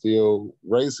 It's still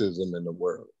racism in the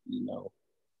world, you know,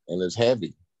 and it's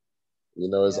heavy, you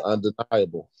know, it's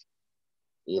undeniable.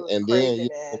 It was crazy,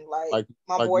 man. Like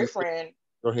my boyfriend,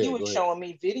 he was showing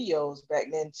me videos back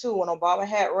then too when Obama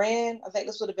had ran. I think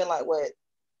this would have been like what? I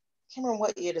can't remember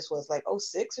what year this was, like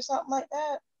 06 or something like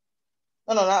that.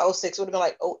 No, not 06. It would have been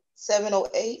like 07,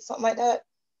 08, something like that.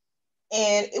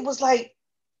 And it was like,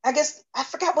 I guess, I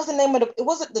forgot what's the name of it.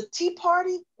 Was it the Tea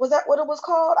Party? Was that what it was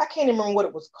called? I can't even remember what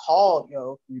it was called,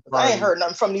 yo. I ain't heard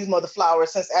nothing from these mother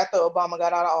flowers since after Obama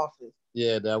got out of office.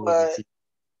 Yeah, that was.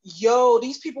 Yo,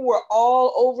 these people were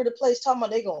all over the place talking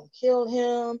about they gonna kill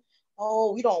him.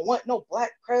 Oh, we don't want no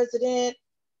black president.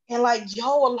 And like,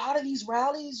 yo, a lot of these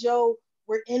rallies, yo,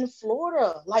 were in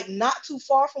Florida, like not too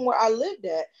far from where I lived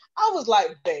at. I was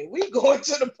like, babe, we going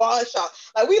to the pawn shop.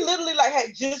 Like we literally like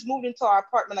had just moved into our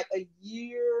apartment like a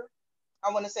year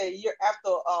after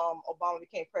Obama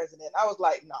became president. I was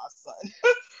like, nah, son,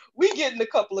 we getting a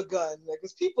couple of guns,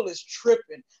 because people is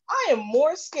tripping. I am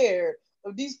more scared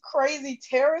of these crazy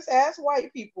terrorist ass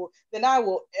white people than I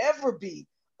will ever be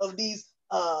of these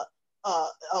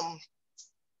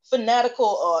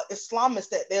fanatical Islamists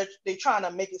that they're trying to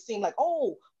make it seem like,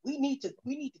 oh, we need to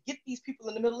get these people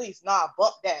in the Middle East. Nah,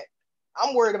 bump that.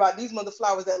 I'm worried about these mother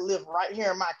flowers that live right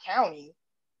here in my county.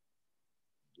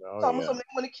 So they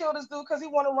want to kill this dude because he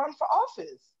want to run for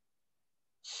office.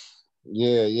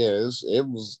 Yeah, it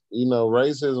was, you know,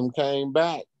 racism came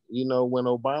back. You know, when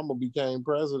Obama became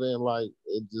president, like,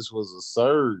 it just was a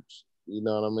surge. You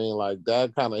know what I mean? Like,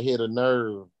 that kind of hit a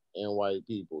nerve in white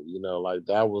people. You know, like,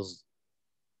 that was,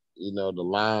 you know, the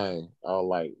line.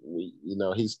 Like,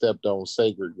 he stepped on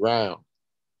sacred ground.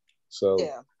 So,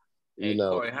 yeah. You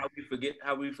know, Corey, how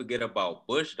we forget about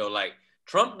Bush though? Like,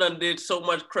 Trump done did so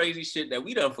much crazy shit that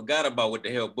we done forgot about what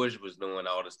the hell Bush was doing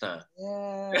all this time.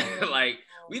 Yeah. Like,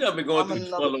 we done been going through this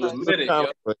for a little minute, yo.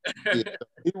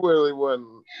 He really wasn't,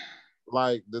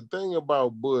 like, the thing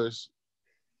about Bush,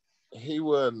 he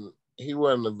wasn't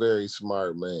a very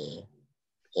smart man.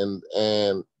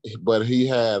 But he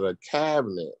had a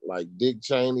cabinet like Dick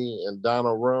Cheney and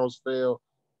Donald Rumsfeld.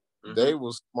 Mm-hmm. They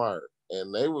was smart,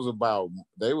 and they was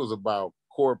about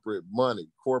corporate money,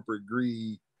 corporate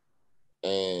greed,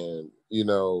 and, you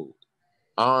know,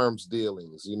 arms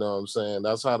dealings. You know what I'm saying?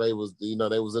 That's how they was. You know,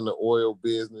 they was in the oil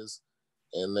business,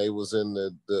 and they was in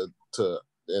the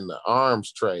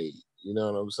arms trade. You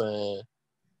know what I'm saying?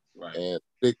 Right. And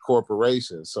big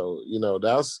corporations. So you know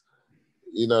that's,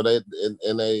 you know, they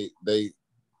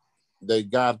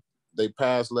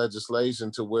passed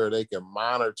legislation to where they can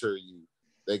monitor you.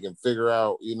 They can figure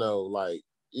out, you know, like,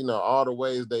 you know, all the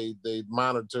ways they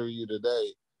monitor you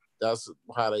today. That's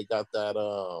how they got that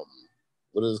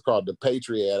what is it called, the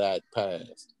Patriot Act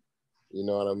passed. You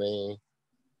know what I mean?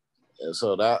 And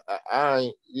so that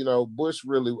I you know, Bush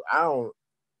really, I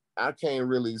can't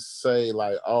really say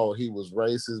like, oh, he was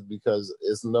racist, because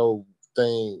it's no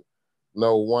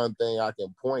one thing I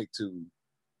can point to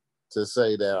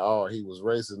say that, oh, he was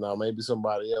racist. Now maybe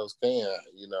somebody else can,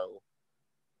 you know.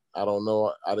 I don't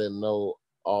know. I didn't know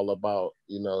all about,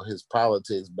 you know, his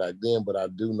politics back then, but I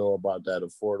do know about that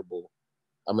affordable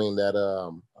health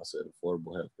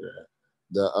care act.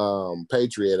 The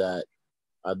Patriot Act,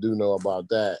 I do know about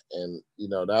that. And, you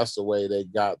know, that's the way they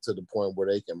got to the point where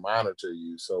they can monitor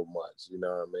you so much, you know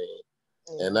what I mean?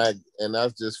 Yeah. And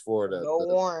that's just for the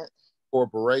warrant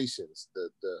corporations.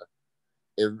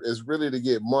 It's really to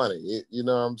get money. You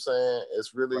know what I'm saying?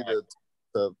 It's really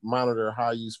to monitor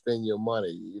how you spend your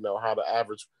money, you know, how to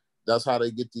average. That's how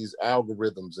they get these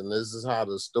algorithms. And this is how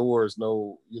the stores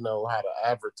know, you know, how to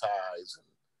advertise, and,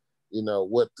 you know,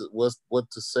 what to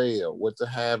sell, what to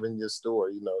have in your store.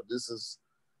 You know, this is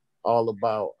all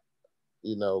about,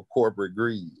 you know, corporate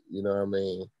greed, you know what I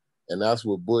mean? And that's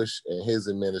what Bush and his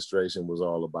administration was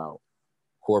all about,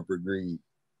 corporate greed.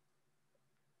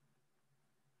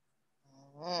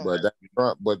 But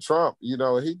Trump, you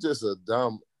know, he just a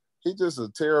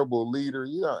terrible leader.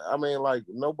 You know, I mean, like,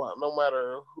 no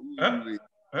matter who you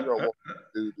don't want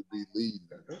to be leading.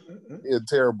 He's a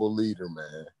terrible leader,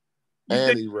 man.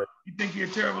 You think he's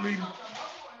a terrible leader?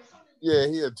 Yeah,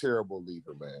 he's a terrible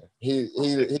leader, man. He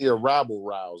a rabble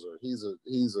rouser. He's a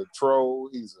troll.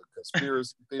 He's a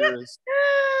conspiracy theorist.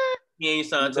 He ain't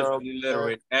scientifically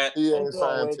literate. He ain't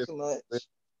scientific.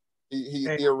 He's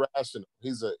irrational.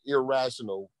 He's an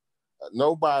irrational.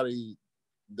 Nobody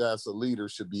that's a leader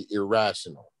should be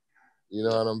irrational. You know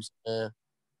what I'm saying?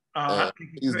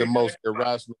 He's the most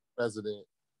irrational president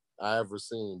I ever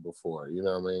seen before. You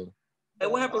know what I mean? Hey,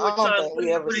 what happened with China? I don't think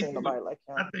we ever seen nobody like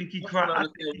him. I think he cried.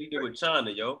 What he did with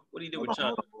China, yo? What he did with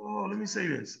China? Let me say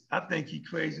this. I think he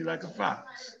crazy like a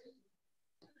fox.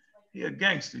 He a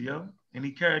gangster, yo, and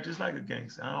he carries just like a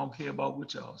gangster. I don't care about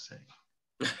what y'all say.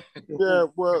 Yeah,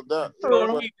 well, the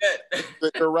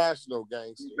irrational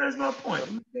gangster. That's my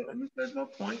point. That's my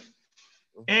point.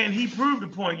 And he proved the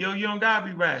point, yo. You don't gotta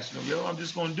be rational, yo. I'm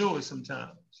just gonna do it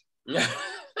sometimes. Just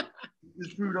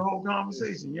prove the whole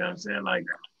conversation. You know what I'm saying? Like,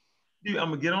 dude, I'm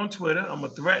gonna get on Twitter. I'm gonna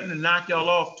threaten to knock y'all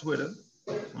off Twitter.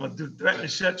 I'm gonna threaten to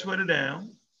shut Twitter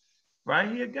down.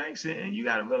 Right? He a gangster, and you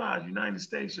gotta realize, United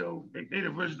States, yo, they the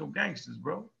original gangsters,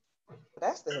 bro.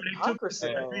 That's the hypocrisy.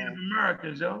 They took the Native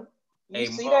Americans, yo. You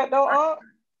see that though,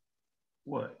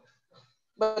 What?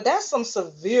 But that's some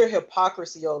severe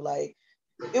hypocrisy, yo. Like,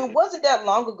 it wasn't that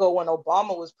long ago when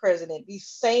Obama was president, these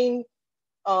same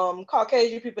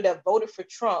Caucasian people that voted for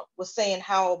Trump was saying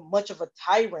how much of a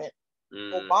tyrant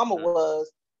Obama was.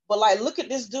 But like, look at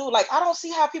this dude. Like, I don't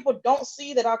see how people don't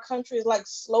see that our country is like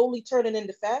slowly turning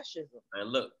into fascism.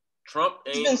 And look, Trump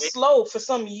It's been slow for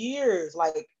some years.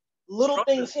 Like, little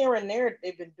things here and there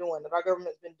they've been doing, that our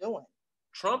government's been doing.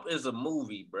 Trump is a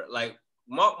movie, bro. Like,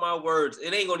 mark my words,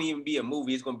 it ain't gonna even be a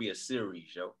movie. It's gonna be a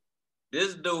series, yo.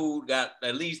 This dude got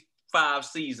at least 5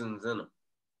 seasons in him.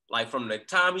 Like, from the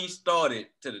time he started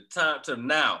to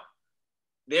now,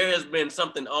 there has been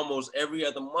something almost every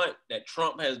other month that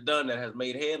Trump has done that has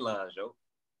made headlines, yo.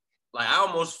 Like, I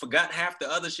almost forgot half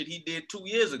the other shit he did 2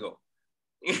 years ago.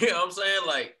 You know what I'm saying?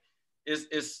 Like,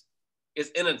 it's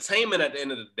entertainment at the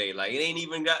end of the day. Like, it ain't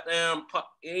even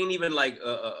like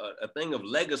a thing of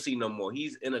legacy no more.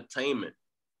 He's entertainment.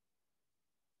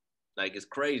 Like, it's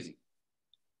crazy.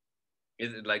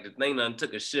 It's like the thing done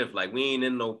took a shift. Like, we ain't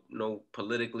in no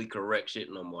politically correct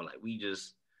shit no more. Like, we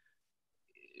just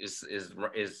is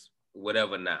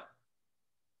whatever now.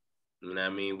 You know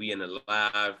what I mean? We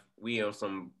on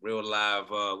some real live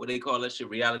what they call that shit,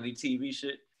 reality TV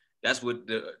shit. That's what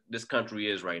this country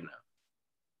is right now.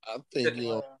 I think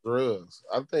he on drugs.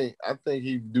 I think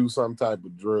he do some type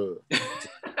of drug.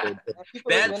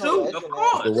 That too, of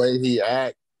course. The way he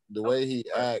act,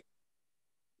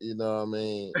 you know what I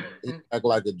mean? He act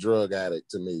like a drug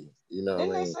addict to me. You know what I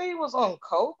mean? Didn't they say he was on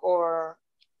coke or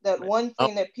that one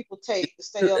thing that people take to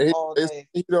stay up all day?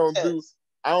 He don't do.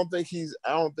 I don't think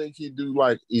he do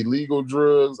like illegal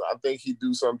drugs. I think he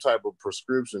do some type of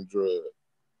prescription drug.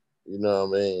 You know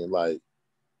what I mean? Like,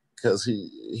 cause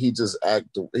he just act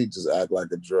like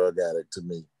a drug addict to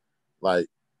me. Like,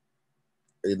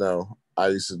 you know, I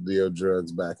used to deal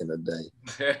drugs back in the day.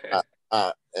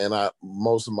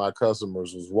 Most of my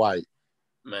customers was white.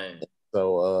 Man.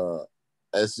 So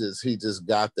it's just he just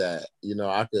got that. You know,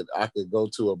 I could go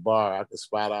to a bar, I could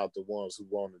spot out the ones who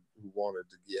wanted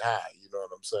to get high. You know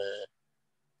what I'm saying?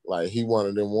 Like he one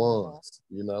of them ones,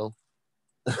 you know.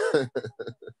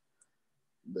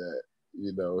 That,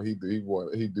 you know, he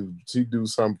do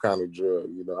some kind of drug,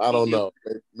 you know. I don't know.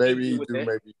 Maybe he do,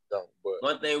 maybe he don't. But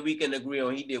one thing we can agree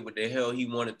on, he did what the hell he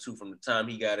wanted to from the time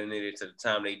he got in there to the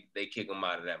time they kick him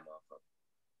out of that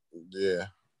motherfucker. Yeah,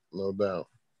 no doubt.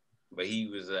 But he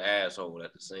was an asshole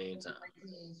at the same time.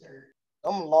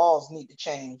 Them laws need to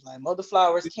change. Like Mother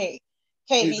Flowers can't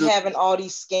be having all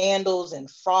these scandals and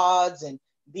frauds and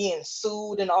being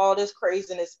sued and all this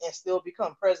craziness and still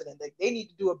become president. Like they need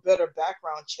to do a better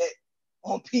background check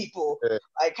on people. Yeah.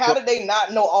 Like how did they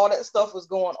not know all that stuff was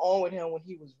going on with him when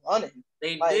he was running?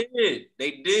 They did.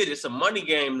 It's a money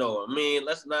game though. I mean,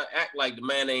 let's not act like the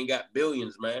man ain't got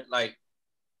billions, man. Like,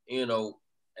 you know,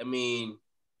 I mean,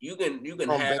 you can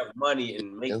have money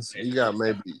and make. He got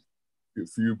maybe a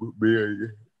few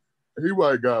billion. He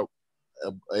might got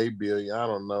 $8 billion. I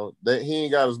don't know. He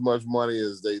ain't got as much money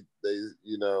as they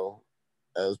you know,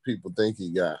 as people think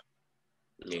he got.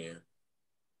 Yeah.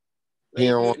 He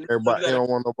don't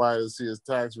want nobody to see his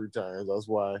tax returns. That's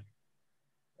why.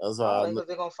 That's how. Because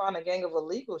they're gonna find a gang of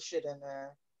illegal shit in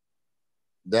there.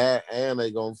 That and they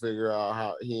gonna figure out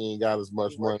how he ain't got as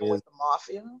much money with the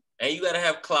mafia. And you gotta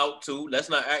have clout too.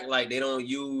 Let's not act like they don't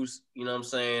use. You know what I'm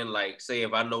saying? Like, say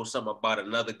if I know something about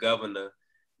another governor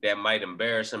that might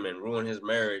embarrass him and ruin his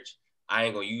marriage, I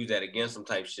ain't gonna use that against him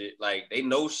type shit. Like they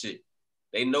know shit.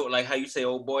 They know, like how you say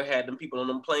old boy had them people on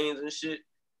them planes and shit.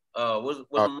 What's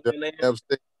the name?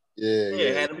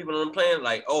 Yeah, had them people on them planes.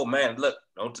 Like, oh man, look,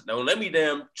 don't let me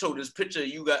damn show this picture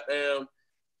you got damn,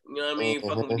 you know what I mean,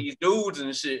 fucking with these dudes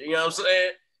and shit. You know what I'm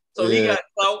saying? So he got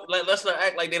clout. Like, let's not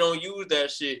act like they don't use that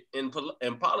shit in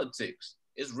politics.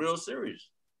 It's real serious.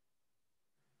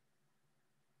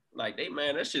 Like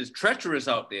that shit's treacherous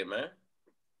out there, man.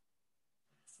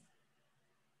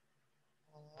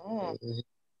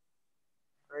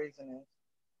 Craziness.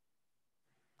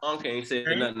 I can't say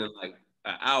nothing in like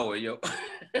an hour, yo.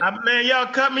 Man, y'all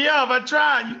cut me off. I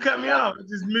tried. You cut me off. I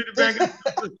just muted back up.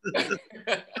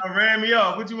 I ran me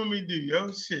off. What you want me to do,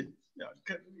 yo? Shit. Y'all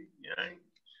cut me.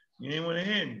 You ain't want to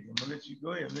hear me. I'm going to let you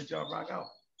go ahead. I'm let y'all rock out.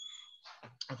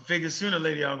 I figured sooner or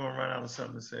later y'all going to run out of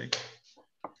something to say.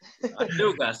 I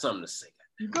still got something to say.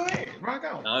 Go ahead. Rock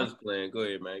out. I was playing. Go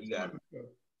ahead, man. You got it.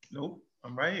 Nope.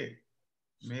 I'm right here.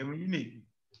 Man, when you need me.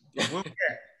 What we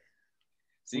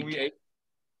got? CK?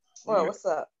 Well, what's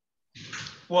up?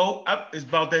 Well, it's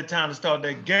about that time to start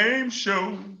that game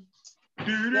show.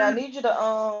 Yeah, I need you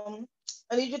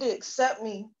to accept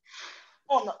me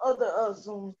on the other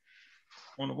Zoom.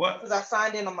 On the what? Because I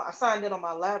signed in on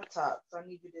my laptop, so I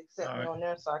need you to accept me on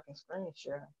there so I can screen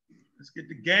share. Let's get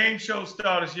the game show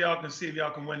started so y'all can see if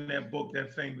y'all can win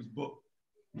that famous book.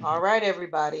 All right,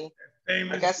 everybody.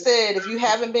 Like I said, if you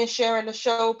haven't been sharing the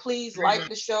show, please like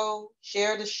the show,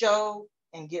 share the show,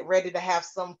 and get ready to have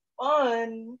some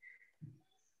fun.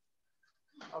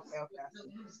 Okay.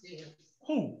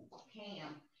 Who?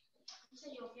 Cam.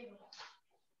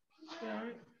 Yeah,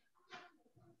 right.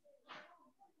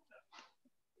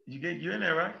 You in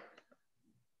there, right?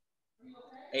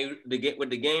 Hey, with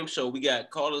the game show, we got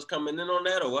callers coming in on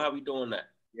that, or how we doing that?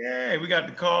 Yeah, we got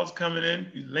the calls coming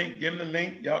in. Give them the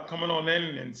link. Y'all coming on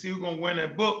in and see who's gonna win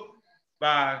that book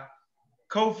by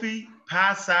Kofi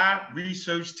Pie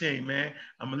Research Team, man.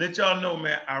 I'm gonna let y'all know,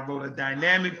 man. I wrote a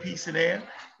dynamic piece in there.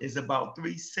 It's about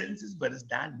 3 sentences, but it's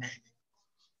dynamic.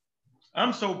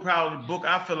 I'm so proud of the book.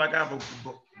 I feel like I wrote the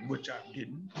book, which I'm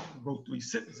getting. I wrote 3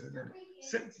 sentences in it.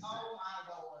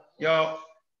 Y'all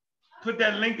put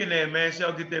that link in there, man, so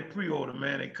y'all get that pre-order,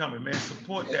 man. They coming, man.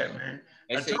 Support that, man.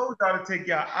 I told y'all to take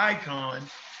your icon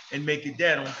and make it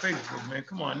that on Facebook, man.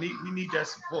 Come on, we need that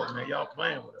support, man. Y'all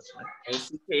playing with us, man.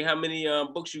 Hey, CK, how many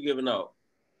books you giving out?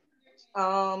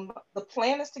 The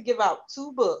plan is to give out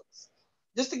 2 books,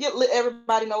 just to let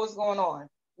everybody know what's going on.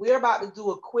 We're about to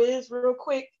do a quiz real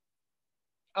quick.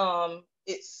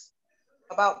 It's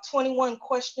about 21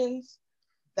 questions.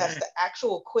 That's the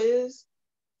actual quiz.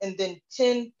 And then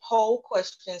 10 poll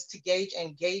questions to gauge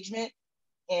engagement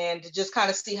and to just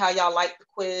kind of see how y'all like the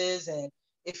quiz and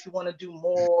if you want to do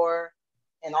more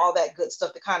and all that good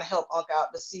stuff to kind of help Unc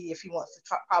out to see if he wants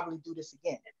to probably do this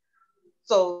again.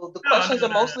 So the questions are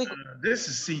mostly... This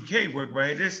is CK work,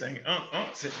 right? This ain't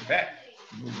Unc sitting back.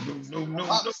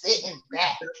 No. Sitting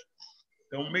back.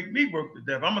 Don't make me work to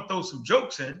death. I'm gonna throw some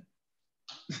jokes in.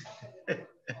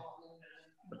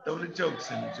 Throw the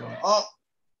jokes in the joint.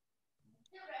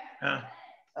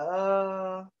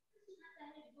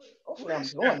 Hopefully I'm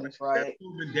doing this right.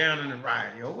 Moving down in the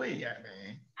ride, yo. Where you at,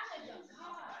 man?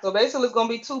 So basically, it's gonna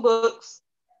be 2 books.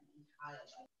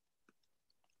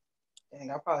 Dang,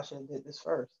 I probably should have did this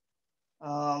first.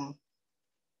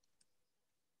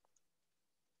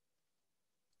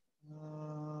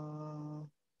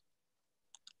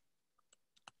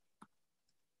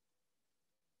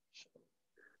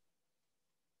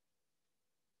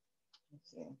 Let's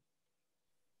see.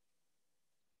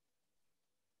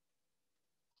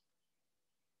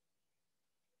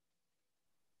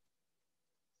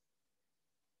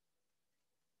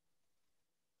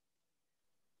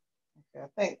 Okay, I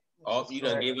think. Oh, you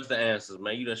done gave us the answers,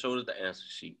 man. You done showed us the answer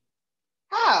sheet.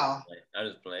 How? I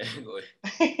just playing. Go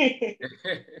ahead.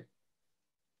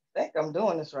 I think I'm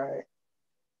doing this right.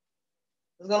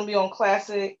 It's gonna be on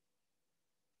classic.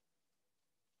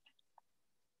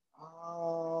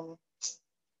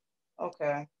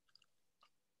 Okay.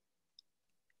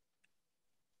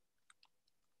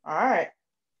 All right.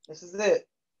 This is it.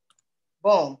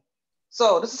 Boom.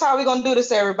 So this is how we're gonna do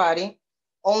this, everybody.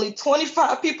 Only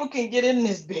 25 people can get in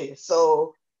this bid.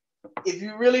 So if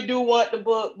you really do want the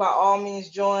book, by all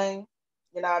means join.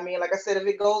 You know what I mean? Like I said, if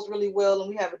it goes really well and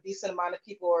we have a decent amount of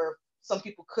people, or some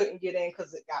people couldn't get in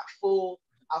because it got full,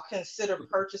 I'll consider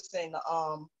purchasing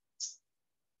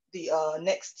the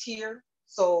next tier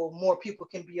so more people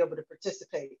can be able to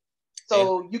participate.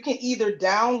 So you can either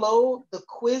download the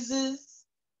quizzes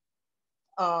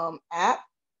app.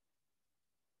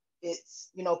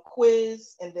 It's,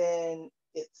 quiz, and then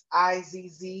it's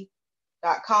izz.com.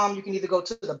 You can either go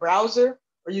to the browser,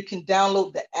 or you can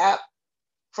download the app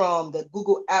from the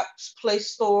Google Apps Play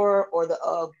Store, or the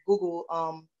the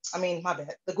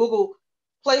Google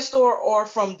Play Store, or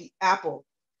from the Apple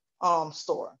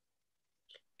store.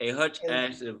 Hey, Hutch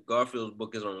asked if Garfield's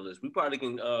book is on the list. We probably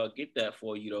can get that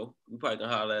for you, though. We probably can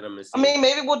holler at him and see.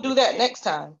 Maybe we'll do that next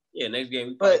time. Yeah, next game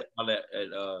we probably holler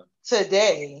at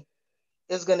today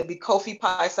is going to be Kofi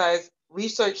Paisai's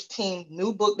research team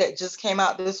new book that just came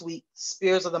out this week,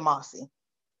 Spears of the Mossy.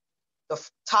 The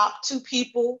top 2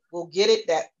 people will get it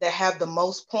that have the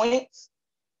most points.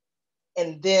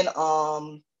 And then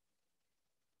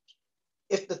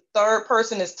if the third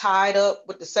person is tied up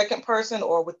with the second person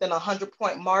or within a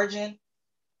 100-point margin,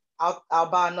 I'll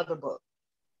buy another book.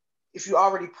 If you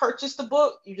already purchased the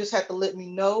book, you just have to let me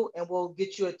know and we'll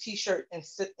get you a t-shirt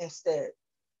instead.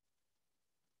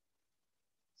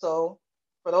 So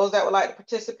for those that would like to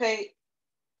participate,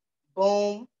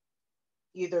 boom,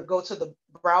 either go to the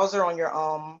browser on your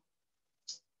on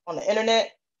the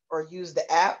internet, or use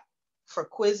the app for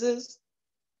quizzes,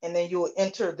 and then you will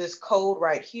enter this code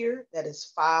right here. That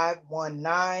is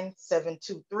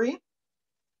 519723.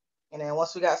 And then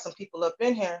once we got some people up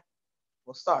in here,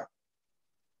 we'll start.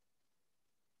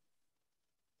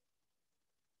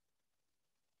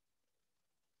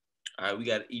 All right, we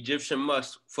got Egyptian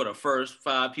Musk for the first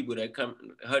 5 people that come.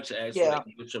 Hutch asked for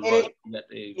Egyptian Musk.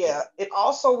 It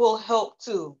also will help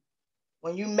too.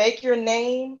 When you make your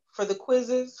name for the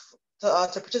quizzes to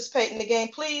participate in the game,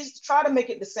 please try to make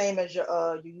it the same as your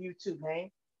YouTube name,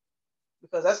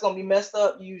 because that's gonna be messed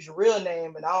up. You use your real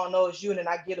name, and I don't know it's you, and then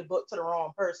I get a book to the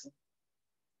wrong person.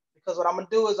 Because what I'm gonna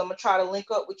do is I'm gonna try to link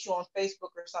up with you on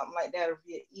Facebook or something like that, or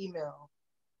via email,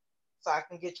 so I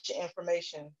can get your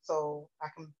information, so I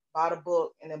can buy the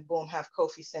book and then boom, have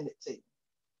Kofi send it to you.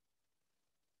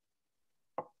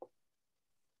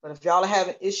 But if y'all are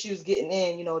having issues getting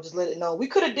in, just let it know. We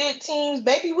could have did teams.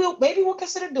 Maybe we'll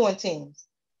consider doing teams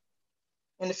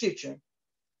in the future.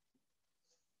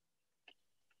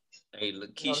 Hey,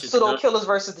 Lakeisha, Pseudo Killers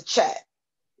versus the chat.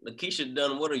 Lakeisha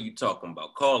Dunn, what are you talking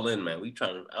about? Call in, man.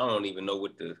 I don't even know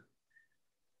what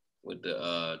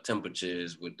the temperature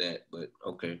is with that, but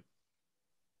okay.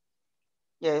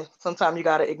 Yeah, sometimes you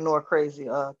gotta ignore crazy,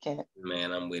 Kent.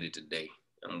 Man, I'm with it today.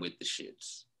 I'm with the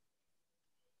shits.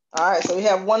 All right, so we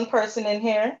have one person in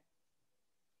here.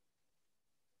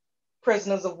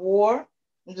 Prisoners of War.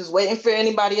 I'm just waiting for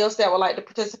anybody else that would like to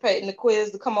participate in the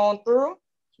quiz to come on through.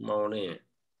 Come on in.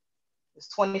 There's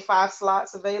 25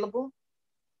 slots available.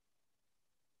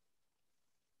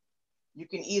 You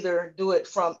can either do it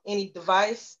from any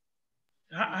device.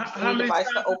 How many device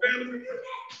to open.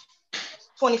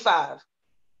 25.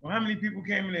 Well, how many people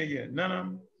came in there yet? None of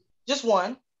them? Just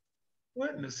one.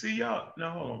 What in the see y'all?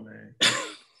 No, hold on, man.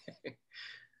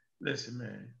 Listen,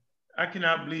 man. I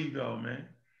cannot believe y'all, man.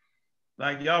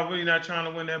 Like, y'all really not trying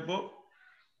to win that book?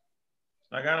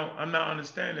 Like, I'm not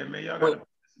understanding, man. Y'all got to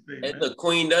Hey, look,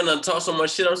 Queen done talk so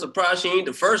much shit. I'm surprised she ain't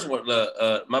the first one.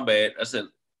 My bad. I said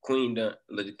Queen done.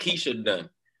 Keisha done.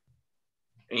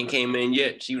 Ain't came in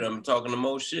yet. She done talking the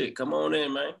most shit. Come on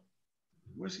in, man.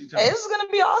 What's she talking? Hey, this is gonna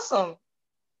be awesome.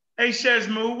 Hey,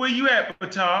 Shazmoo, where you at,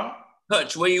 Batar?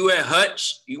 Hutch, where you at,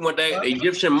 Hutch? You want that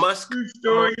Egyptian musk? True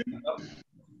story.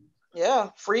 Yeah,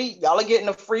 free. Y'all are getting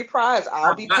a free prize.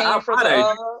 I'll be paying for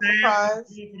the prize.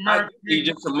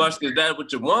 Egyptian musk, is that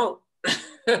what you want?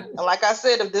 And like I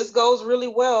said, if this goes really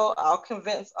well, I'll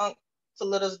convince Unc to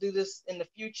let us do this in the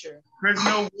future.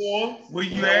 Prisoner War, where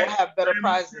you at? We'll have better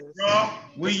prizes.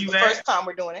 Where you at? First time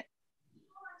we're doing it.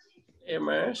 Yeah,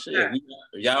 man. Shit.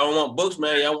 If y'all don't want books,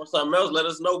 man. Y'all want something else, let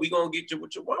us know. We gonna get you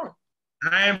what you want.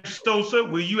 I am Sosa.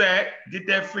 Where you at? Get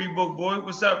that free book, boy.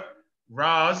 What's up?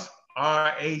 Raz,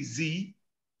 R-A-Z.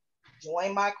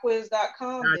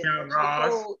 Joinmyquiz.com. Get the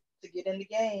code to get in the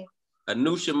game.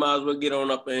 Anusha might as well get on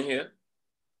up in here.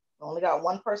 Only got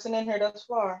one person in here thus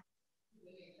far.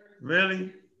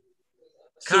 Really?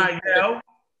 Kyle,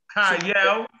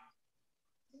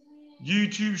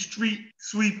 YouTube Street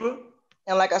Sweeper.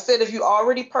 And like I said, if you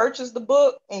already purchased the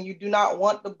book and you do not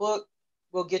want the book,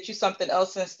 we'll get you something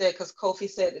else instead, because Kofi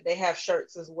said that they have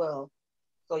shirts as well.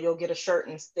 So you'll get a shirt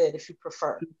instead if you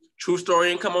prefer. True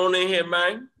Story, come on in here,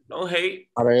 man. Don't hate.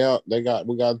 Are they up?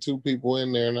 We got 2 people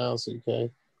in there now, CK.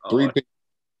 3 people.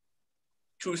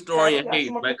 True Story and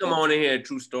hate, man. Come on in here,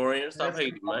 True Story, and stop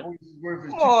hating, man.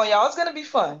 Come on, y'all. It's gonna be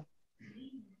fun.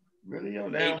 Really?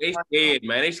 They scared,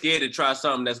 man. They scared to try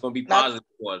something that's gonna be positive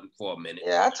for a minute.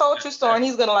 Yeah, I told True Story, and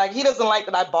he doesn't like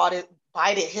that I bouted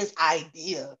his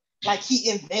idea. Like he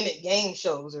invented game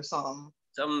shows or something.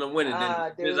 Something to win it,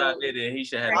 then his idea that he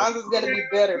should have. Mine is gonna be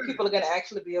better. People are gonna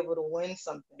actually be able to win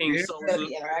something. It's gonna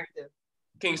be interactive.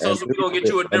 King Sosa, we're gonna get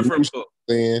you a different book.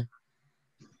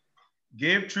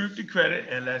 Give truth the credit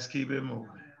and let's keep it moving.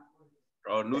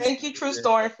 Thank you, True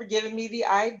Story, for giving me the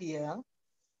idea.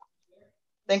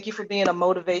 Thank you for being a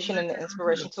motivation and an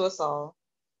inspiration to us all.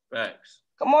 Facts.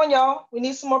 Come on, y'all. We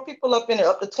need some more people up in here.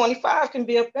 Up to 25 can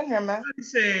be up in here, man. He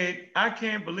said, I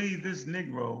can't believe this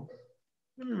Negro.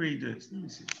 Let me read this. Let me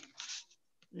see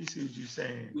what you're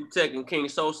saying. You taking King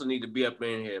Sosa need to be up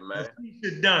in here, man.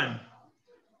 Keisha Dunn.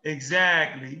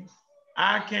 Exactly.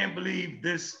 I can't believe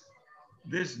this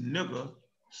nigga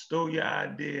stole your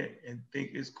idea and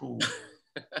think it's cool.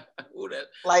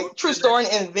 Like True Story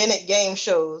invented game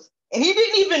shows. And he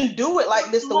didn't even do it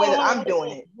like this the way that I'm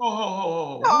doing it.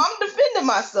 No, I'm defending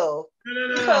myself.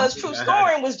 Because True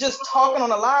Story was just talking on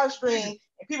a live stream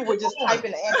and people were just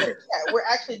typing the answer in the chat. We're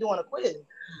actually doing a quiz.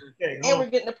 And we're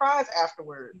getting the prize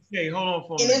afterwards. Okay, hold on for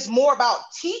a minute. And it's more about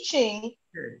teaching,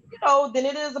 than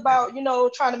it is about,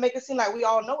 trying to make it seem like we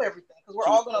all know everything. Because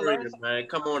we're all going to learn something. Man,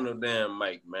 come on the damn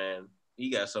mic, man. He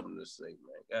got something to say,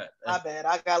 man. My bad.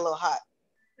 I got a little hot.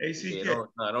 ACK. Yeah,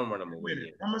 don't run them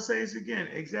away. I'm gonna say this again.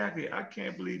 Exactly. I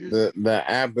can't believe this. The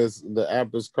app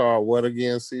is called what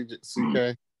again,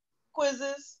 CK?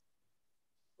 Quizzes.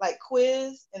 Like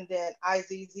quiz and then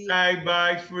IZZ.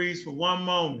 Everybody freeze for one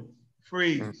moment.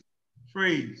 Freeze.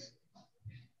 Freeze.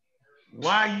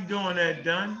 Why are you doing that,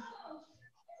 Dunn?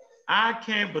 I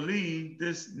can't believe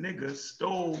this nigga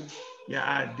stole your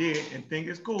idea and think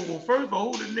it's cool. Well, first of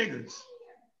all, who the niggas?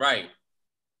 Right.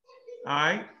 All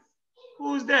right.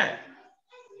 Who's that?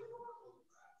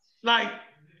 Like,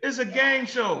 it's a game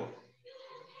show.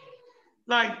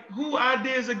 Like, who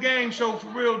idea is a game show for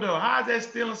real though? How's that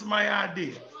stealing somebody's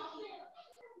idea?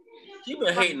 She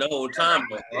been hating the whole time,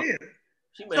 though. Yeah.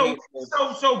 She been hating.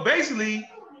 So basically,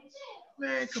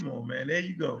 man, come on, man. There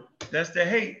you go. That's the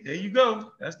hate. There you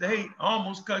go. That's the hate. I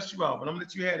almost cussed you out, but I'm gonna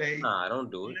let you have the hate. Nah,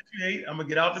 don't do it. I'm gonna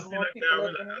get out the pen now.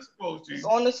 I'm supposed to. It's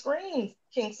on the screen,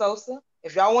 King Sosa.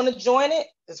 If y'all want to join it,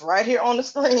 it's right here on the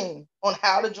screen on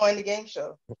how to join the game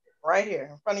show. Right here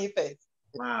in front of your face.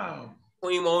 Wow.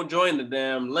 Queen won't join the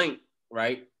damn link,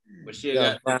 right? But she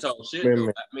got to talk shit. Though.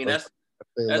 I mean, that's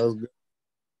good.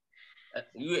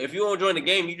 If you won't join the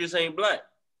game, you just ain't black.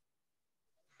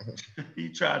 He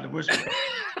tried to whisper.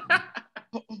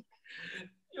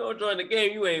 You don't join the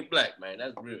game, you ain't black, man.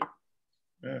 That's real.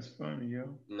 That's funny, yo.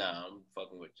 Nah, I'm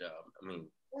fucking with y'all. I mean,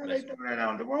 why they throw that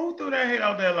out there? Who threw that hate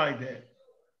out there like that?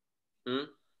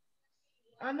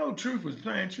 I know Truth was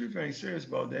playing. Truth ain't serious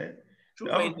about that.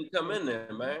 Truth ain't to come in there,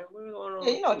 man. What's going on?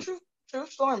 Yeah,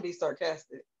 Truth Storm be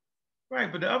sarcastic.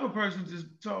 Right, but the other person just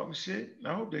talking shit.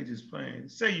 I hope they just playing.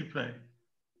 Say you playing.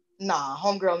 Nah,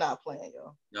 homegirl not playing,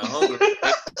 yo. No,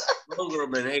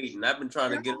 homegirl been hating. I've been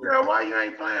trying to get her. Girl, why you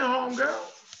ain't playing, homegirl?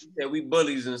 Yeah, we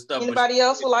bullies and stuff. Anybody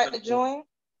else would like to join?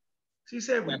 She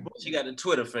said we. She got the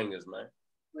Twitter fingers, man.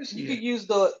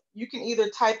 You can either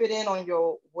type it in on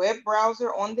your web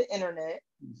browser on the internet,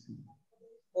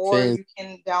 or you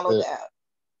can download the app.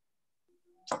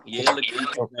 Yeah, look,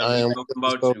 I am talking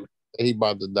about you. He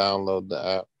about to download the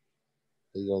app.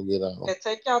 He gonna get on. Okay,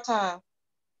 take your time.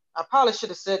 I probably should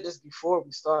have said this before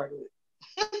we started.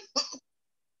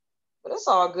 But it's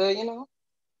all good, you know.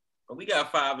 We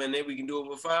got 5 in there. We can do it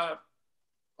with 5.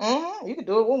 You can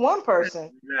do it with one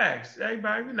person. Relax.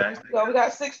 Everybody relax. So we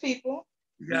got 6 people.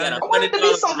 I want it to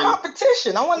be some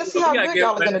competition. I want to see how good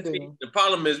y'all are going to do. The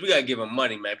problem is we got to give them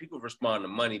money, man. People respond to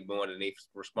money more than they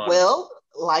respond. Well,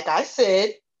 like I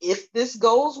said, if this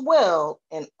goes well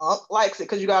and Unc likes it,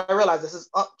 because you got to realize this is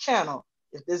Unc channel.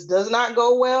 If this does not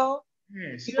go well,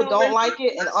 people don't like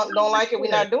it and Unc don't like it,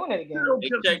 we're not doing it again. Hey,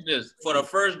 check this. For the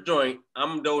first joint,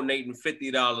 I'm donating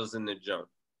 $50 in the joint.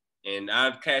 And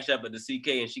I'll cash up at the CK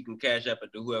and she can cash up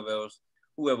at the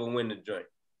whoever win the joint.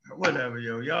 Whatever,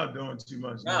 yo. Y'all doing too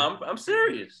much. Nah, I'm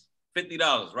serious.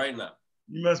 $50 right now.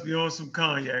 You must be on some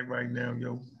cognac right now,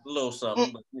 yo. A little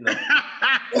something, but you know.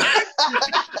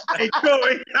 Hey,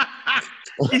 Corey.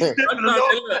 I'm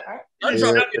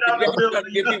trying to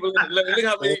get people. Look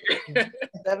how many.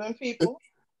 7 people.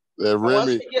 That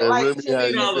Remy,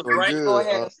 $50, right? Go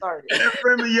ahead and start it. That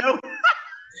Remy, yo.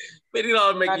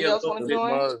 $50 make you else want to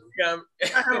join?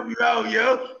 I help you out,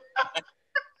 yo.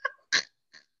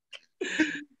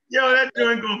 Yo, that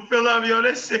joint gonna fill up, yo.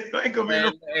 That shit ain't gonna be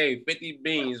no. Hey, 50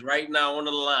 beans right now on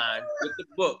the line with the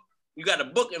book. You got a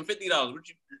book and $50. What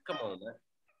you? Come on, man.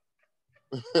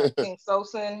 King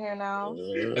Sosa in here now.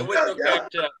 And what's your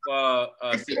catch up?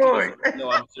 No,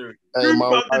 I'm serious. Hey,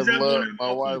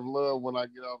 my wife love when I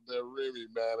get off that Remy,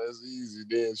 man. That's easy.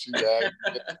 Then she got.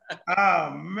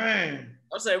 Oh man.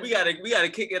 I'm saying we gotta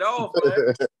kick it off,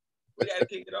 man. We gotta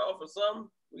kick it off or something.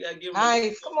 We gotta give.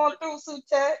 Nice. Come on through,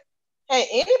 Sutek. Hey,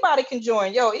 anybody can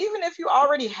join. Yo, even if you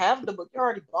already have the book, you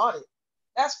already bought it.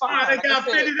 That's fine. They got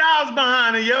 $50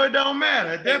 behind it, yo. It don't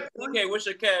matter. Okay, what's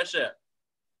your cash app?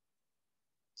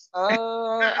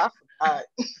 I forgot.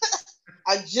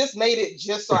 I just made it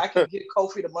just so I can get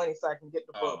Kofi the money so I can get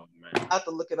the book. Oh, man. I have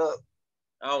to look it up.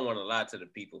 I don't want to lie to the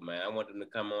people, man. I want them to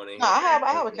come on in. No, I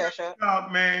have a cash app. Oh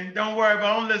man, don't worry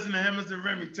about it. Don't listen to him as a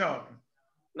Remy talking.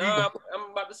 No,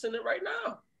 I'm about to send it right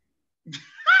now.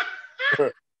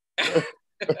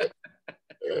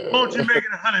 Won't you make it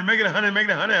 100? Make it 100. Make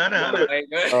it 100. 100. Hey,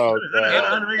 oh,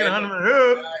 100. Make it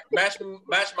 100. Match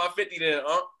my 50 then.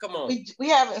 Come on. We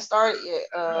haven't started yet.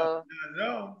 No,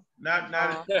 not.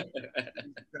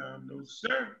 No,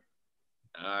 sir.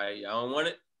 All right, y'all don't want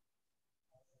it.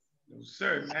 No,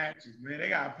 sir. Matches, man. They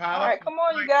got a pile. All right, come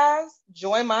on, you guys.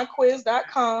 Join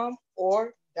myquiz.com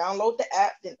or download the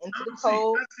app, then enter the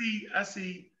code. I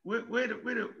see. Where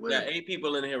got 8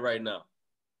 people in here right now.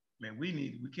 Man,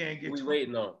 we can't get. We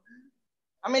waiting on.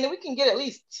 I mean, if we can get at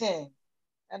least 10,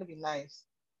 that'd be nice.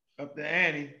 Up to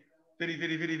Annie. 50. Give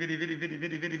me another $50.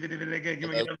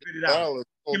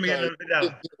 Give me another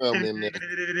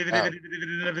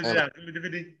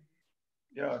 $50.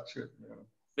 Y'all tripping, man.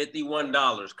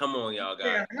 $51. Come on, y'all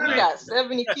guys. We got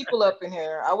 70 people up in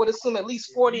here. I would assume at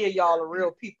least 40 of y'all are real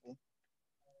people.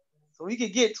 So we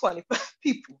could get 25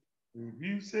 people. If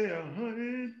you say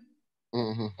 100.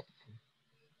 Mm-hmm.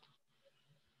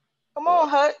 Come on,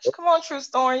 Hutch. Come on, True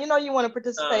Storm. You know you want to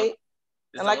participate.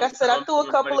 And like I said, I threw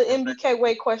a couple of MBK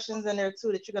Way questions in there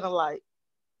too that you're gonna like.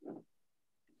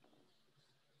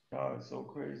 Oh, it's so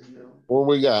crazy, yo. Well,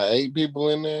 we got 8 people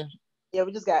in there. Yeah,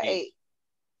 we just got 8.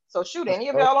 So shoot, any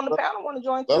of y'all on the panel want to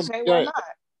join too? Hey, why not?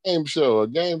 Game show. A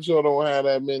game show don't have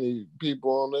that many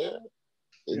people on there.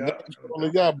 Yeah.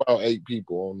 Only got about 8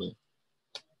 people on there.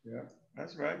 Yeah,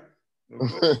 that's right.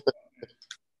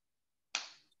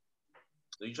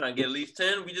 So you trying to get at least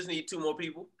 10? We just need 2 more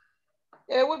people.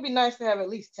 Yeah, it would be nice to have at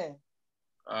least 10.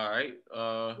 All right.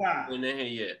 In here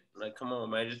yet? Like, come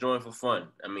on, man. Just join for fun.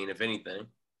 I mean, if anything,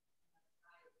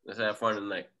 let's have fun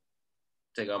tonight.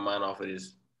 Take our mind off of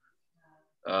this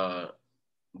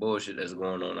bullshit that's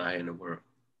going on out here in the world.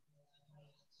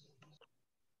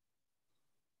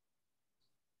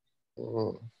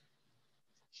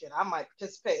 Shit, I might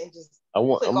participate and just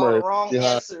click on the wrong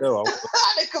answers. To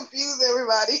confuse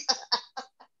everybody.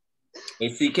 Hey,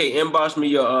 CK, inbox me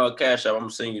your cash app. I'm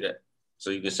gonna send you that so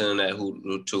you can send that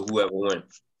to whoever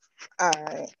wins. All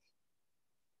right.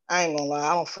 I ain't gonna lie,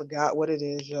 I don't forgot what it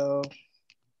is, yo.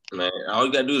 Man, all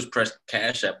you gotta do is press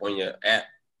cash app on your app,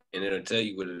 and it'll tell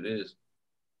you what it is.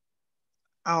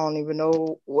 I don't even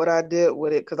know what I did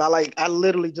with it because I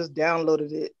literally just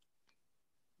downloaded it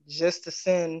just to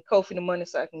send Kofi the money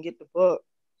so I can get the book.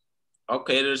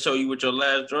 Okay, it'll show you what your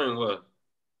last joint was.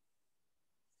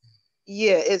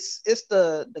 Yeah, it's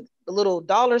the little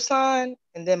 $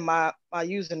 and then my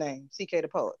username, CK the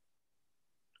Poet.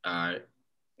 All right.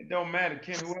 It don't matter,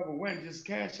 Ken. Whoever wins, just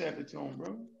cash app it to him,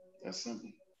 bro. That's simple.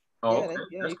 Oh, Yeah, okay.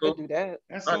 yeah, That's you cool. could do that.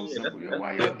 That's so simple. Yo,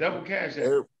 why y'all double cash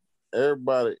app?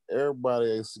 Everybody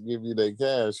is to give you their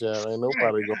cash out. Ain't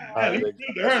nobody gonna hide their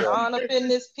cash out. Sean up in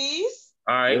this piece.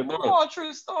 All right, come on,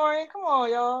 true story. Come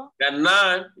on, y'all. Got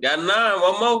nine.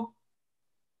 One more.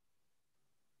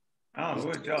 I don't know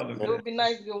what y'all looking at. It would be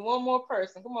nice to get one more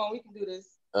person. Come on, we can do this.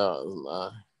 Nah.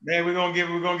 Man, we're gonna give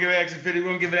Action 50. We're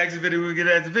gonna give it Action 50. We'll get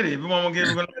Action 50. If we want to give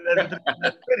it, we're gonna Action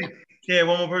 50. Yeah,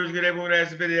 one more person get everyone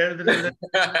Action 50. I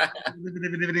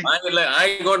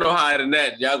ain't going no higher than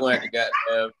that. Y'all gonna have to get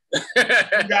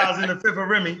 $50 in the fifth of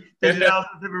Remy, $50 in the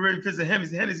fifth of Remy, $50 of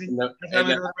Hennessy. That's how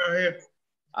we do it around here.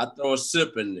 I throw a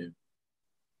sip in there.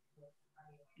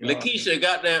 Lakeisha,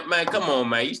 goddamn man, come on,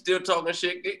 man. You still talking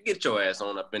shit? Get your ass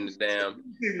on up in the damn.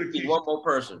 One more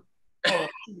person. Hold on,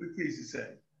 what Lakeisha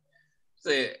said?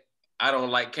 Said, I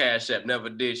don't like Cash App, never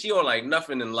did. She don't like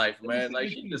nothing in life, man. Like,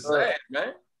 she just sad,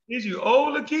 man. Is you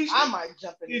old, Lakeisha? I might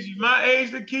jump in. Is you my age,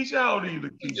 Lakeisha? How old are you,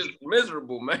 Lakeisha? She's just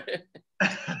miserable, man.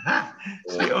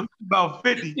 She about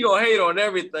 50. You gonna hate on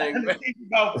everything, man.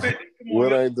 About 50.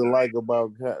 What ain't the like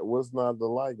about what's not the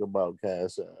like about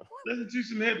Cash App? Listen to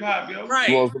some hip hop, yo. Right.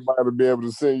 You want somebody to be able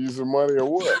to send you some money or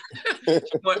what?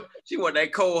 she want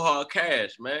that cold hard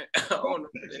cash, man.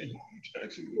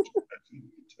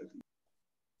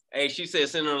 Hey, she said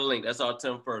send her a link. That's our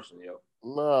 10th person, yo.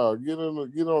 No, get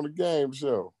on the game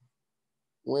show.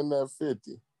 Win that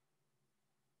 50.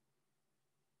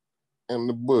 And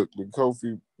the book, the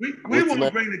Kofi. We want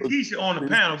to bring Lakeisha on the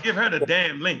panel. Give her the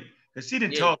damn link. Because she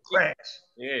didn't talk trash.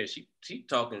 Yeah, she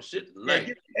talking shit tonight.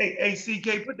 Yeah, hey,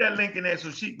 CK, put that link in there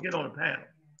so she can get on the panel.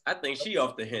 I think she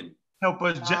off the Henny. Help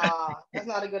us. That's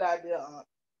not a good idea,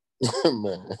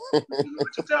 Man. What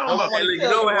you talking about? You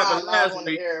know what happened last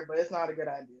week? But it's not a good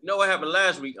idea. You know what happened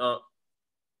last week,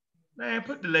 Man,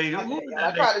 put the lady.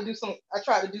 I tried to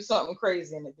do something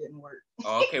crazy and it didn't work.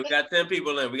 Oh, okay, we got 10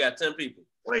 people in. We got 10 people.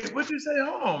 Wait, what you say?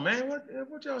 Hold on, man.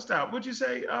 What y'all stop? What you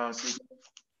say? CK?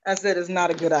 I said it's not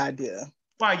a good idea.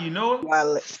 Why, you know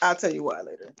it? I'll tell you why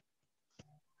later.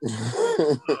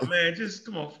 Oh, man, just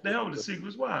come on. The hell with the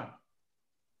secrets. Why?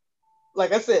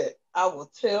 Like I said, I will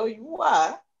tell you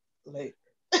why later.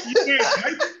 You can't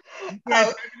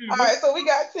all right, so we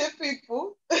got 10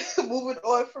 people. Moving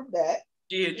on from that.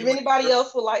 If anybody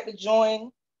else would like to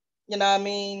join, you know what I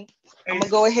mean? I'm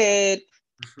gonna go ahead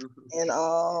and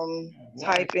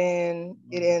type in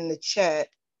it in the chat.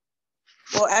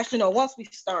 Well, actually, no, once we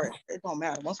start, it don't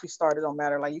matter. Once we start, it don't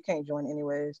matter. Like, you can't join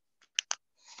anyways.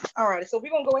 All right, so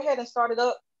we're going to go ahead and start it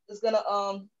up. It's going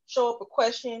to show up a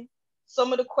question.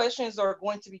 Some of the questions are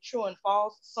going to be true and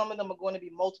false. Some of them are going to be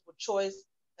multiple choice,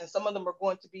 and some of them are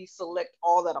going to be select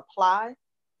all that apply.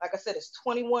 Like I said, it's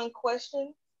 21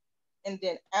 questions. And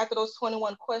then after those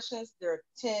 21 questions, there are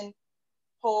 10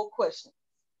 poll questions.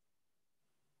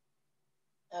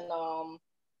 And,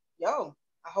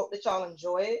 I hope that y'all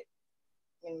enjoy it.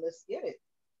 And let's get it.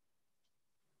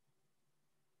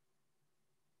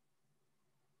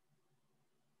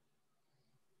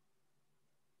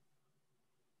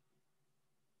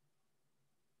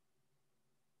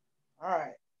 All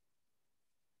right.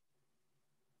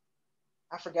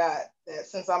 I forgot that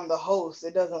since I'm the host,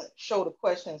 it doesn't show the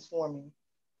questions for me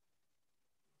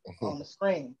on the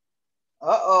screen.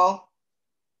 Uh-oh.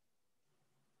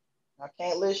 I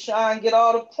can't let Sean get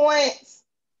all the points.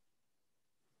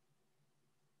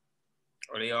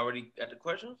 Are they already got the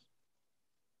questions?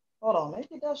 Hold on, maybe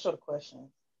it does show the questions.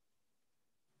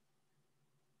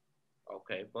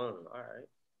 Okay, boom. All right.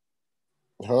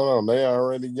 Hold on, they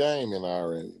already gaming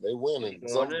already. They winning.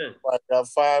 Somebody got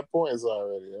 5 points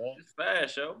already, right? It's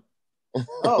fast, yo.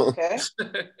 Oh, okay.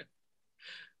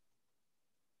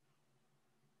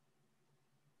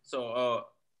 So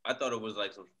I thought it was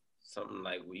like something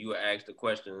like where you were asked the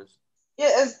questions. Yeah,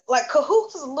 it's like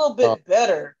Kahoots is a little bit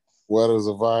better. What is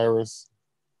a virus?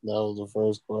 That was the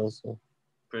first question.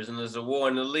 Prisoners of War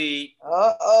in the lead.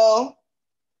 Uh-oh.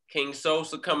 King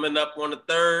Sosa coming up on the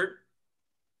third.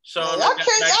 Sean, y'all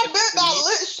bet not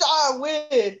let Sean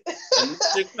win.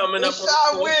 Coming up.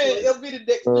 Sean win, it'll be the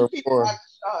next two people after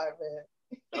Sean, man.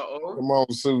 Uh-oh. Come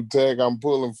on, Sue Tech, I'm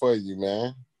pulling for you,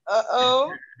 man.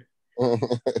 Uh-oh.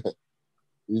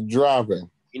 You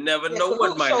dropping. You never know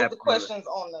what might happen. The questions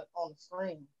on the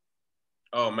screen.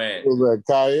 Oh man. Was that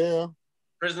Kyle?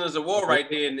 Prisoners of War right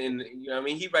there, and you know what I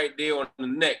mean, he right there on the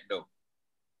neck though.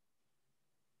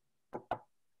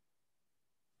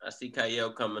 I see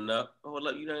Kyle coming up. Oh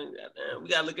look, you know, we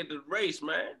gotta look at the race,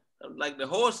 man. Like the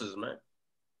horses, man.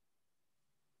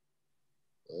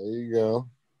 There you go,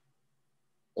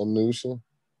 Anusha.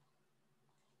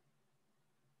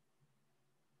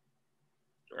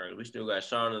 We still got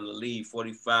Sean in the lead,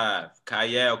 45.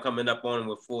 Kyle coming up on him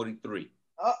with 43.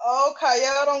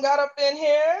 Kyle don't got up in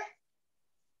here.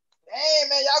 Hey,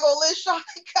 man, y'all gonna let Sean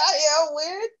and Kyle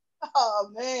win?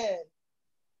 Oh, man.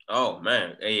 Oh,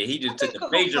 man. Hey, he just took a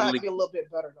major lead. Be a little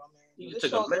bit better, though, man. He just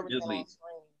took a major lead.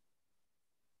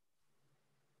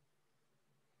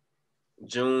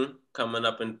 June coming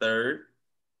up in third.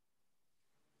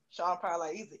 Sean probably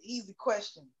like, it's an easy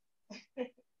question. Who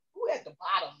at the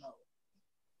bottom, though?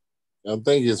 I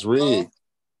think it's rigged.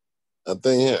 I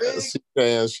think CK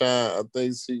and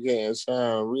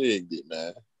Sean rigged it,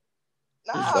 man.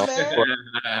 Nah,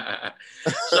 man.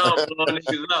 Sean blowing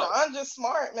niggas up. Sean just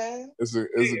smart, man. It's a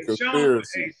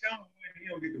conspiracy.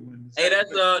 Hey,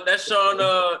 that's Sean.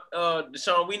 The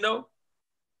Sean we know.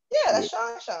 Yeah, that's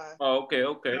Sean. Oh, okay.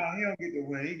 No, he don't get the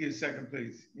win. He gets second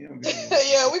place. He don't get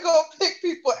yeah, we gonna pick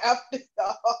people after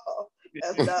y'all.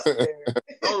 That's not fair. I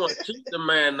don't want to cheat the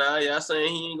man now. Y'all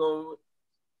saying he ain't gonna.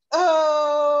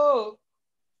 Oh,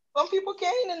 some people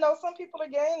gaining though. Some people are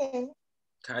gaining.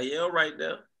 Kyle right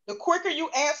there. The quicker you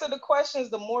answer the questions,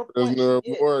 the more points Prisoner you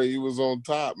get. of War, he was on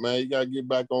top, man. You gotta get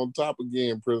back on top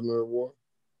again, Prisoner of War.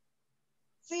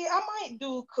 See, I might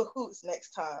do cahoots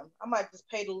next time. I might just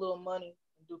pay the little money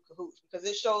and do cahoots because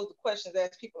it shows the questions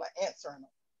as people are answering them.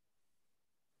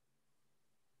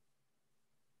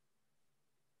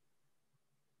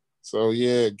 So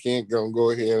yeah, Kent gonna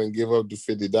go ahead and give up the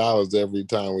 $50 every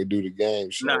time we do the game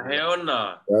show. Nah, hell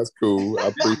nah. That's cool. I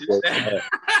appreciate that.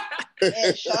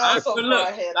 And Sean so far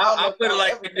ahead. I put it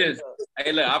like this.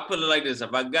 Hey, look, I put it like this.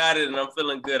 If I got it and I'm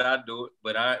feeling good, I do it.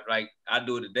 But I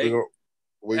do it today.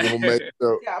 We're gonna make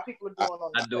sure. Yeah, people are doing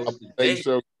on I do it today. Make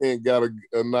sure Kent got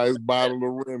a nice bottle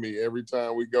of Remy every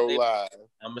time we go live.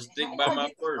 I'm gonna stick by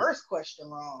my word. First question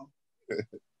wrong.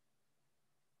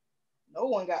 No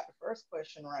one got the first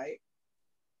question right.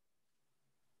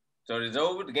 So it's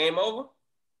over? The game over?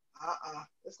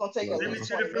 It's gonna take at least. Let me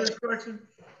see the first question.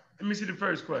 Let me see the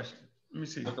first question. Let me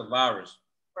see. What's the virus?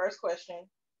 First question.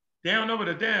 They don't know what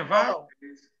the damn virus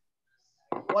is.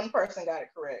 One person got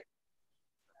it correct.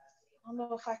 I don't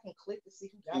know if I can click to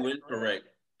see who got it incorrect.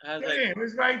 Damn,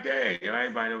 it's right there.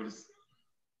 Everybody knows.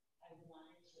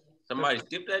 Somebody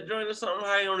skipped that joint or something?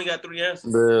 How you only got 3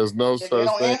 answers? There's no such thing. They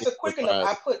don't answer quick enough.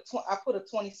 I put a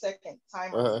 20-second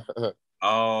timer.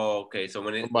 Oh, okay. So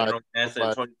when they don't answer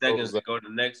in 20 seconds, go to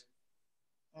the next.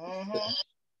 Mm-hmm.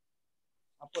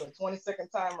 I put a 20-second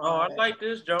timer. Oh, I like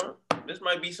this, John. This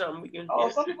might be something we can. Oh,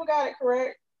 some people got it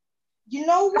correct. You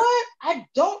know what? I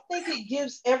don't think it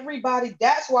gives everybody.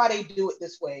 That's why they do it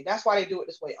this way.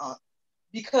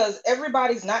 Because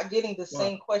everybody's not getting the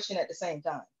same question at the same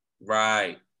time.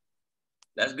 Right.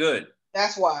 That's good.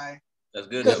 That's why. That's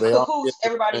good. Because Cahoots,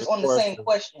 everybody's on the same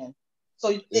question.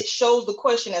 So it shows the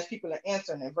question as people are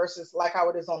answering it versus like how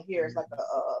it is on here. It's like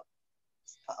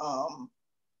a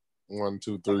 1,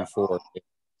 2, 3, 4.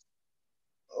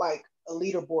 Like a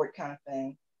leaderboard kind of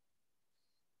thing.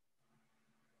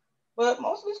 But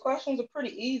most of these questions are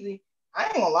pretty easy. I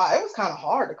ain't gonna lie, it was kind of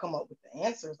hard to come up with the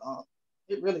answers on.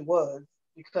 It really was,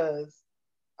 because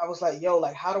I was like, yo,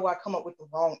 like, how do I come up with the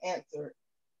wrong answer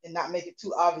and not make it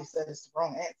too obvious that it's the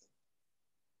wrong answer?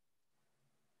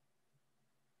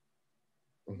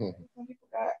 Some people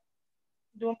got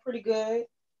doing pretty good.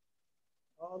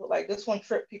 Like this one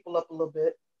tripped people up a little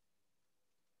bit.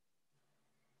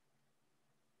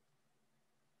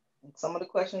 And some of the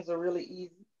questions are really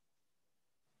easy.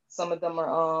 Some of them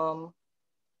are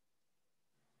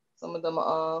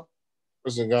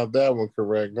person got that one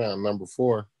correct now, number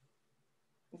 4.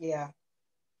 Yeah.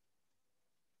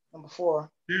 Number 4.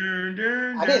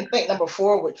 I didn't think number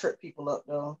 4 would trip people up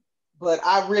though. But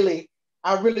I really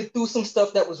threw some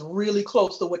stuff that was really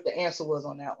close to what the answer was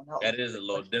on that one. That is a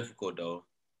little difficult though.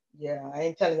 Yeah, I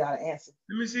ain't telling you how to answer.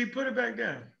 Let me see, put it back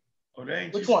down. Oh, that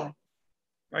ain't Which one?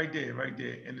 Right there, right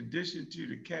there. In addition to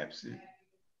the capsid,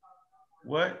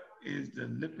 what is the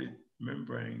lipid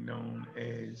membrane known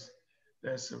as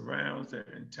that surrounds the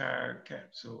entire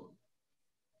capsule?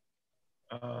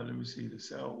 Let me see, the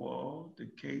cell wall, the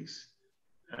case.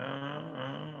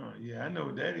 Yeah, I know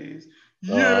what that is.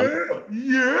 Yeah.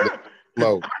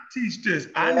 I teach this.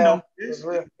 I know this.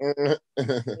 Yeah,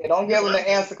 don't give them the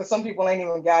answer because some people ain't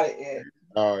even got it yet.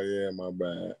 Oh yeah, my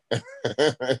bad.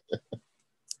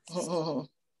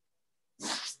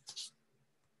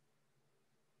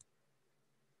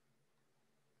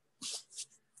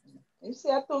 You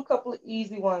see, I threw a couple of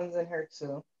easy ones in here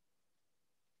too.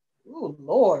 Ooh,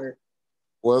 Lord.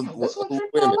 This one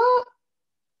tripped y'all up?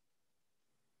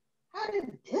 How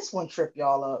did this one trip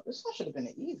y'all up? This one should have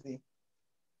been easy.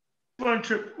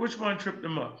 Which one tripped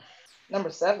them up? Number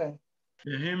 7.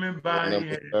 The human body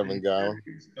has a 7 gallons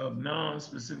series of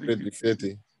non-specific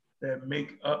 50-50 that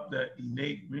make up the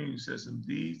innate immune system.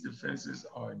 These defenses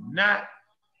are not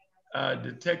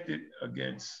directed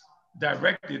against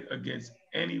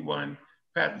any one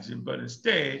pathogen, but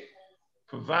instead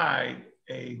provide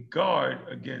a guard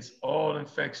against all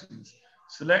infections.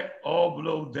 Select all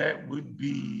below that would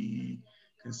be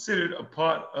considered a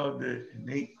part of the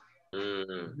innate.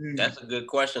 That's a good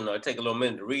question, though. It take a little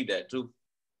minute to read that too.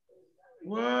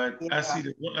 What? Yeah. I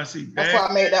see. Bam, that's why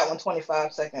I made that one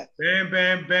 25 seconds. Bam,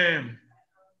 bam, bam.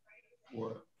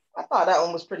 What? I thought that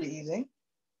one was pretty easy.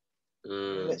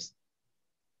 It's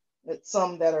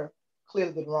some that are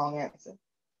clearly the wrong answer.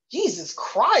 Jesus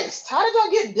Christ, how did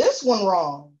y'all get this one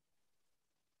wrong?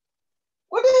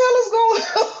 What the hell is going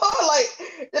on? Like,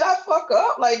 did I fuck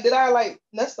up? Like, did I like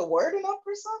mess the wording up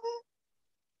or something?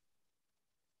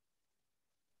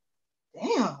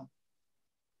 Damn.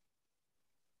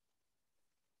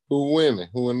 Who winning?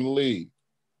 Who in the lead?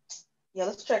 Yeah,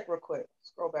 let's check real quick.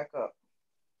 Scroll back up.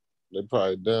 They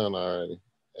probably done already.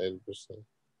 80%.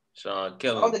 Sean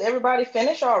Kelly. Oh, did everybody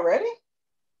finish already?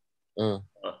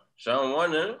 Sean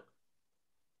won, isn't it?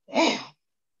 Damn.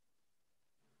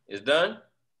 It's done?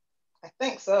 I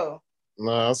think so.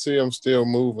 No, I see them still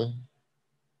moving.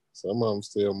 Some of them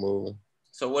still moving.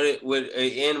 So would it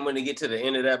end when they get to the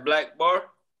end of that black bar?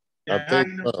 Yeah, I think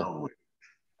so.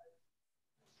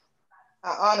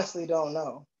 I honestly don't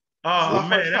know. Oh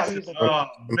man,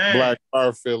 Black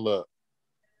bar fill up.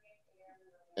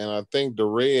 And I think the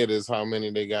red is how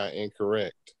many they got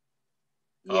incorrect.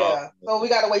 Yeah. So we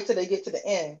gotta wait till they get to the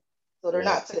end. So they're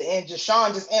not to the end.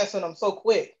 Sean just answering them so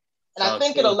quick. And I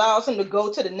think it allows him to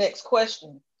go to the next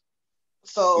question.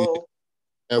 So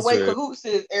the way Cahoots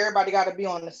is, everybody got to be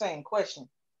on the same question.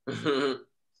 So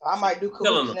I might do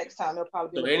Cahoots next time. It'll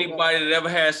probably be so anybody that ever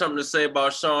had something to say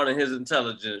about Sean and his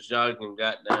intelligence, y'all can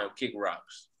goddamn kick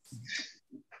rocks.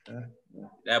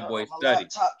 That boy studied.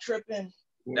 Top tripping.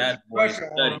 That boy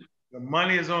studied. The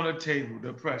money is on the table.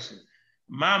 The pressure.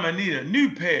 Mama need a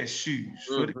new pair of shoes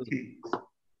for the kids.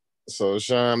 So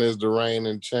Sean is the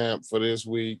reigning champ for this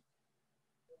week.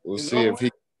 We'll see if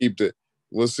he can keep the.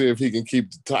 We'll see if he can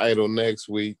keep the title next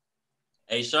week.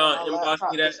 Hey Sean, inbox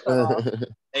me that.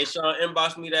 Hey Sean,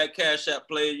 inbox me that Cash App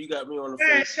player. You got me on the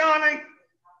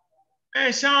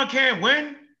phone. Sean can't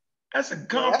win. That's a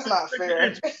that's not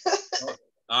fair.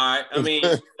 All right. I mean,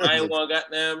 I ain't want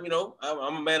goddamn. You know,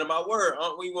 I'm a man of my word.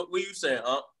 What you saying?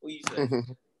 What you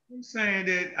saying? I'm saying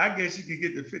that I guess you could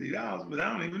get the $50, but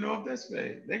I don't even know if that's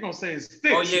fair. They're gonna say it's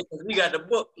fixed. Oh yeah, because he got the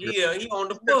book. Yeah, he on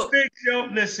the book. Fix, yo.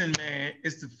 Listen, man,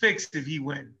 it's the fix if he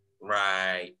win.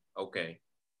 Right. Okay.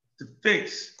 The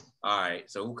fix. All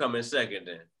right. So who come in second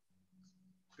then?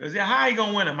 Because how you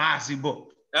gonna win a Mossy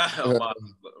book?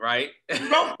 Right. He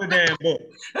wrote the damn book.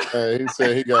 He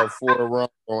said he got 4 wrong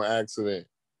on accident.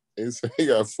 He said he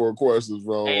got 4 questions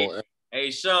wrong. Hey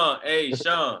Sean. Hey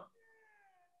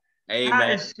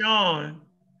man, Sean.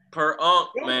 Per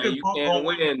man, you can't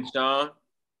win, Sean.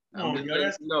 They're gonna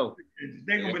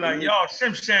be like, y'all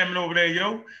shamming over there,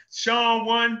 yo. Sean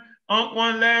won,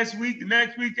 won last week, the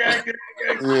next week after.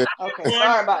 Okay,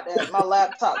 sorry about that. My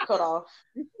laptop cut off.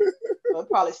 It'll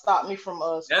probably stop me from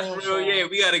That's real, yeah.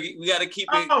 We gotta keep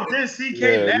it. Oh, this CK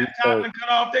laptop and cut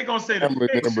off. They gonna say the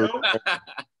fix, yo.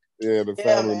 Yeah, the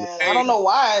family. Man. I don't know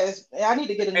why. I need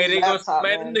to get a new laptop.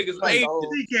 Man, the niggas late.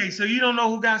 CK, so you don't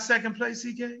know who got second place,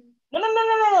 CK?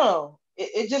 No.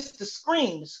 It just the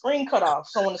screen cut off.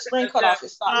 So when the screen cut off, it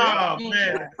stopped. Oh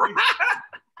man,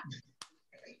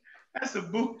 that's a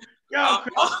boo. I'm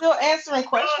still answering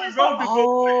questions.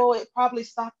 Oh, it probably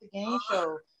stopped the game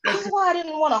show. This is why I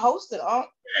didn't want to host it. Yeah,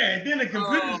 then the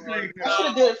computer's playing. I should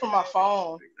have did it from my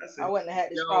phone. I wouldn't have had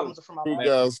these problems from my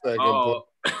phone.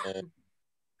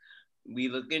 We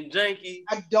looking janky.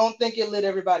 I don't think it let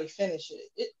everybody finish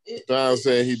it. John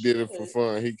said he did it for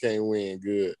fun. He can't win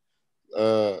good.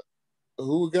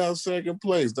 Who got second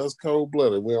place? That's cold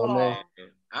blooded. We don't know.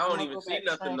 I don't even see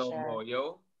nothing no more,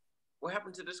 yo. What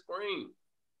happened to the screen?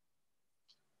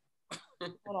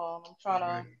 Hold on, I'm trying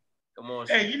to. Come on.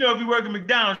 Hey, you know if you work at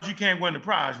McDonald's, you can't win the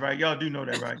prize, right? Y'all do know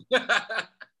that, right?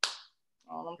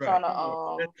 I'm trying to.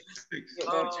 I'm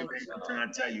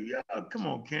trying to tell you, y'all. Come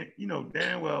on, Kent. You know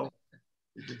damn well.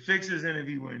 The fixes and if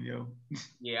he win, yo.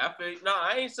 Yeah, I feel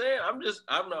I ain't saying. I'm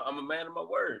a man of my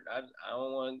word. I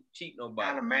don't want to cheat nobody.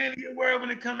 Not a man of your word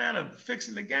when it comes down to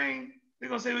fixing the game. They're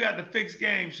gonna say we got the fixed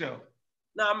game show.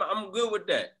 No, I'm good with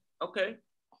that. Okay.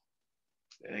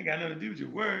 That ain't got nothing to do with your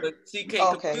word. But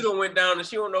CK computer went down and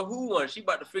she don't know who won. She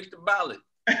about to fix the ballot.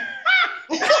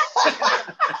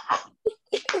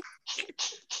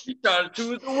 She trying to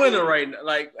choose the winner right now.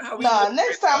 Like, how we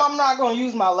next time I'm not gonna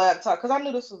use my laptop because I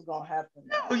knew this was gonna happen.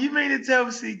 Oh, you mean to tell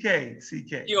CK?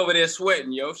 She over there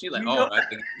sweating, yo. She like, I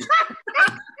think.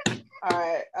 All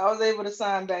right, I was able to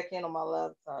sign back in on my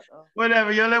laptop though.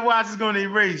 Whatever, yo. Let watch is gonna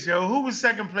erase, yo. Who was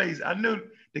second place? I knew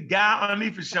the guy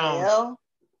underneath for Sean. Kyle?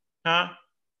 Huh?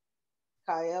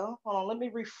 Kyle? Hold on, let me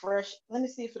refresh. Let me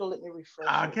see if it'll let me refresh.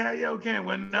 Kyle can't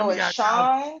win. So it's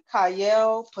Sean,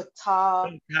 Kyle,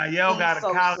 Patah. Kyle got a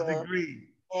college degree.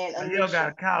 And Kyle got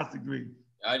a college degree.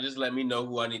 Just let me know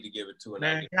who I need to give it to. And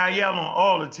man, Kyle on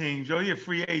all the teams, yo. He a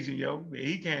free agent, yo.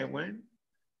 He can't win.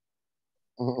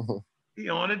 He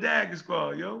on the Dagger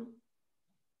squad, yo.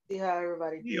 See how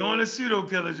everybody. He on the pseudo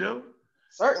killers, yo.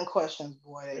 Certain questions,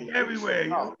 boy. Everywhere,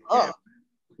 yo.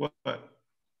 What?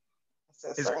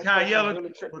 Is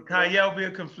Kyle be a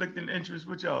conflicting interest?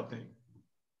 What y'all think?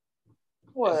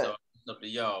 What? It's up to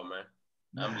y'all,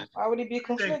 man. Why would he be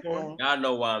conflicting? I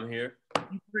know why I'm here.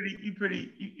 You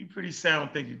pretty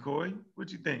sound thinking, Corey.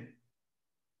 What you think?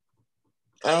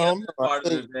 I'm part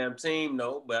of the damn team,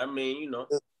 no, but I mean, you know.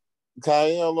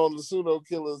 Kyle on the pseudo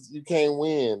killers, you can't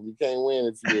win. You can't win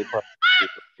if you're part.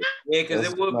 Yeah, because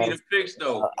it would be the fix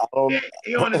though.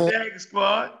 He on the Dagger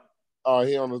squad. Oh,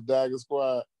 he on the Dagger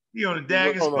squad. He on the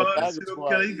Dagger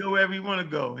squad. He go wherever he want to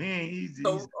go. He ain't easy.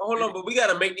 So hold on, but we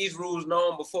gotta make these rules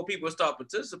known before people start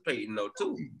participating, though,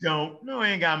 too. Don't. No,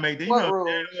 he ain't gotta make that. You what know,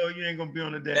 rules? well, you ain't gonna be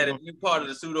on the Dagger. That if you part of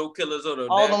the pseudo killers or the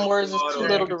all them words is too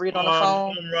little to read on the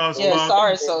phone. Yeah,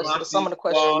 sorry. So some of the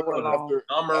questions were long.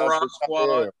 I'm a rock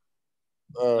squad.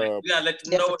 We gotta let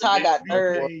you know. Patah got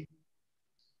third.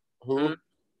 Who?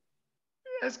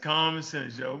 That's common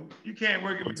sense, yo. You can't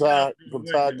work it.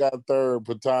 Patah got third.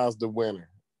 Patah's the winner.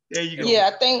 There you go. Yeah,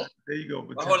 I think. There you go.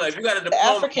 Hold on, if you got a the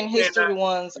African history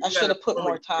ones, I should have put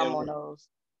more time on those.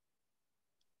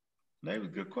 That was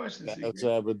a good question. That's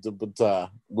happened to Patah.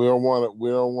 We don't want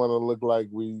to look like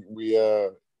we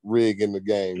rigging the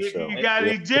game. If show. you got an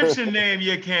Egyptian name,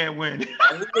 you can't win.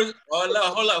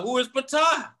 Hold on. Who is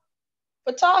Patah?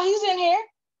 Patah, he's in here.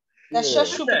 That's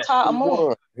Shashu Patah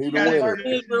Amun. He the winner.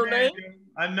 His real name?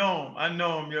 I know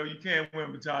him, yo. You can't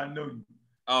win, Patah. I know you.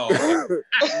 Oh.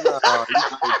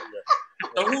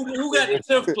 So who got the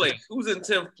 10th place? Who's in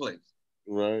 10th place?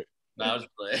 Right. No, I was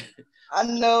playing. I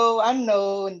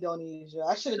know Indonesia.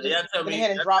 I should have just went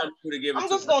ahead and dropped. I'm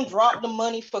just gonna drop the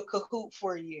money for Kahoot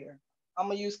for a year. I'm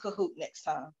gonna use Kahoot next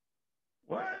time.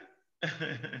 What?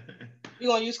 We're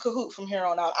gonna use Kahoot from here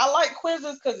on out. I like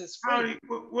quizzes because it's free.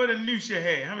 What Anusha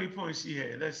had? How many points she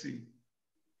had? Let's see.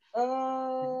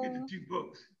 Get the 2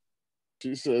 books.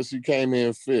 She says she came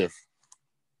in 5th.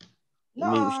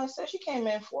 No, it said she came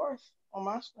in 4th on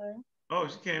my screen. Oh,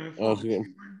 she came in 4th.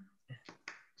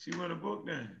 She won a book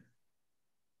then.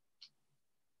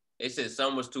 They said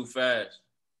some was too fast.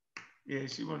 Yeah,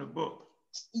 she won a book.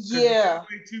 Yeah.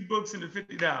 2 books and the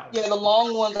 $50. Yeah, the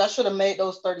long ones, I should have made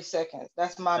those 30 seconds.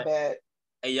 That's my bad.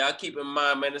 Hey, y'all keep in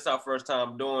mind, man, it's our first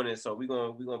time doing it, so we're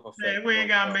gonna perfect. Man, we ain't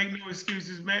gotta make no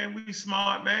excuses, man. We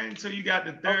smart, man. So you got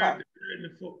the 3rd, the 3rd, and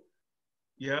the 4th.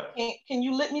 Yeah. Can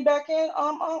you let me back in?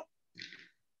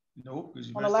 Nope.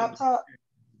 On the laptop,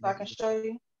 so I can show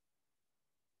you.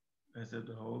 That's up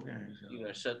the whole game. You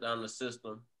gonna shut down the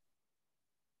system?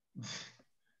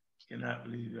 Cannot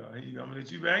believe y'all. Here you go. I'm gonna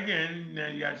let you back in. Now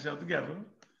you got yourself together.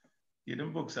 Get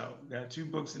them books out. Got 2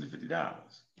 books and the $50.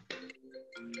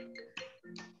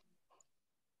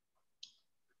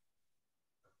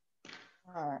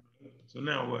 All right. So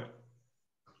now what?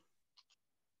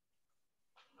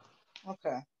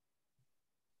 Okay.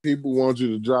 People want you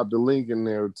to drop the link in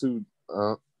there too.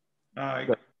 All right.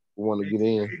 Want to get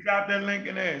in? Drop that link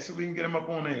in there so we can get them up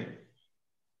on there.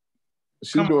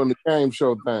 She's doing the game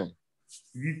show thing.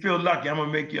 If you feel lucky, I'm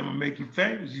gonna make you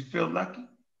famous. You feel lucky?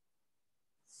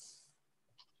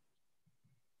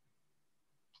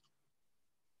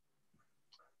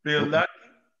 Feel lucky?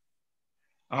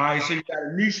 All right, so you got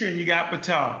Anisha and you got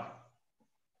Patah.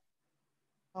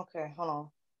 Okay, hold on.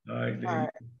 All right.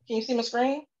 Can you see my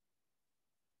screen?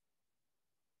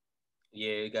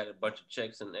 Yeah, you got a bunch of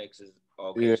checks and X's.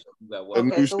 Okay, yeah. So you got what?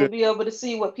 Okay, so we'll be able to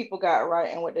see what people got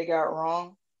right and what they got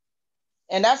wrong.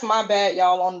 And that's my bad,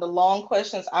 y'all. On the long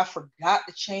questions, I forgot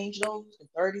to change those to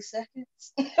 30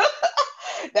 seconds.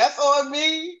 That's on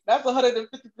me. That's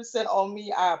 150% on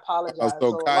me. I apologize. So a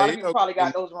lot of people probably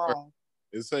got those wrong.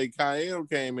 It say Kyle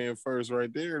came in first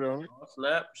right there, don't it? Oh,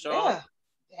 snap, Sean. Yeah.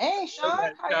 Dang,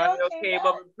 Sean. Kyle came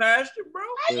up and passed you, bro.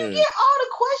 How you get all the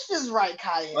questions right,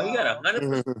 Kyle? Oh, he got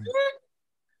 100%.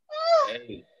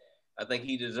 Hey, I think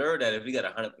he deserved that if he got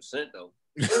 100% though.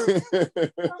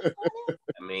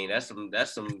 I mean, that's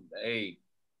some. Hey,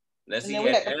 Let's And see. then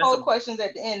we got the poll questions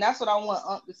at the end. That's what I want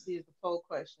Unc to see is the poll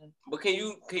question. But can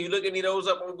you look any of those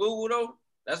up on Google though?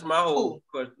 That's my whole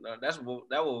question. That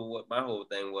was what my whole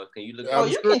thing was. Can you look? Oh,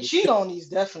 you can cheat on these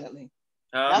definitely.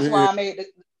 That's why I made the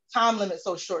time limit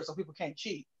so short so people can't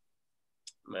cheat.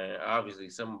 Man, obviously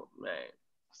man.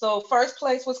 So first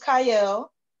place was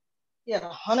Kyle. He had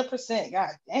 100%. God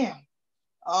damn.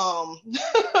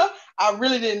 I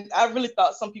really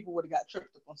thought some people would have got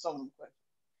tripped up on some of them questions.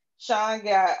 Sean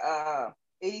got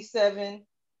 87.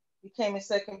 He came in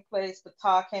second place.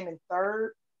 Patah came in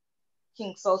third.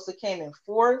 King Sosa came in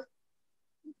fourth.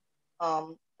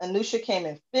 Anusha came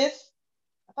in fifth.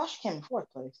 I thought she came in fourth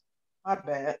place. My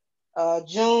bad.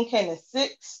 June came in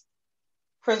sixth.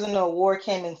 Prisoner of War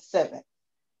came in seventh.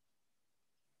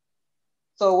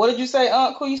 So what did you say,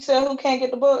 Uncle? You said who can't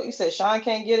get the book? You said Sean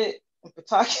can't get it and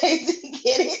Patah can't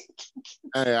get it.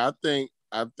 Hey, I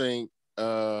think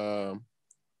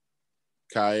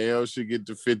Kyle should get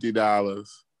the $50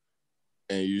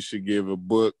 and you should give a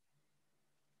book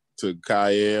to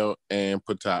Kyle and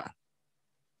Patah.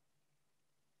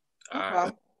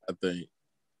 I think.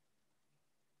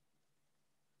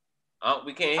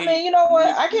 We can't hear you know what?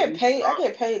 I get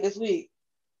paid this week.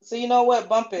 So you know what?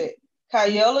 Bump it.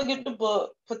 Kyle will get the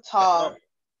book. Patah,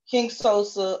 King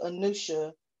Sosa,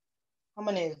 Anusha. How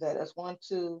many is that? That's 1, 2,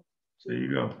 2. There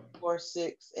you go. 4,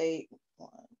 6, 8, 1.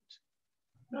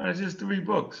 No, it's just 3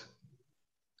 books.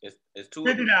 It's $2.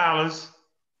 $50.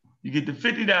 You get the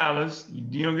 $50.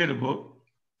 You don't get a book.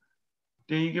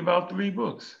 Then you give out 3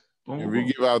 books. Boom, if you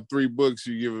give out 3 books,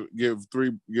 you give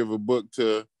a book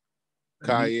to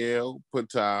Kyle,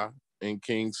 Patah, and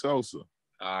King Sosa.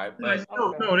 All right, but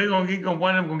no, they're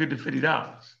one of them gonna get the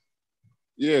 $50.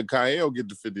 Yeah, Kyle get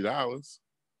the $50.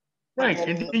 Right,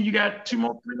 and then you got 3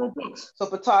 more books. So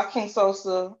Patah, King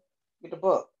Sosa get the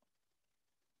book.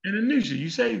 And Anusha, you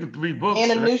say you get 3 books.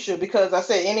 And Anusha, because I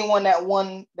said anyone that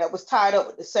was tied up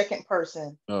with the second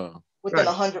person within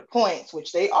 100 points,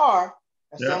 which they are,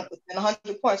 within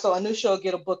 100 points. So Anusha will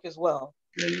get a book as well.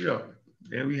 There you go.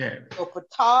 There we have it. So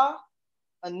Patah,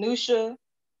 Anusha,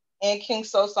 and King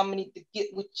Sosa, I'm gonna need to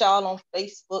get with y'all on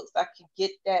Facebook so I can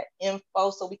get that info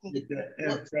so we can get that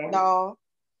books, y'all.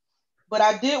 But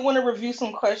I did want to review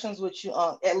some questions with you,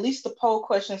 at least the poll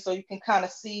questions, so you can kind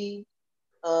of see.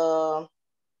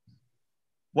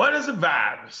 What is a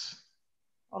virus?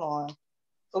 Hold on,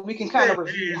 so we can kind of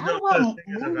review. How do I move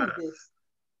this?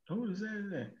 What is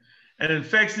that? An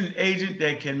infection agent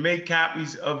that can make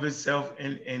copies of itself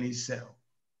in any cell.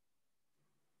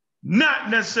 Not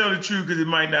necessarily true because it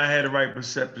might not have the right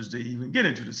receptors to even get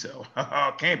into the cell.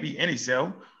 Can't be any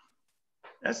cell.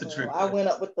 That's a trick. I went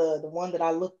up with the one that I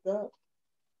looked up.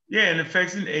 Yeah, an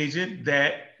infection agent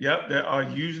that are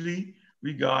usually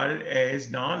regarded as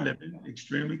non-living,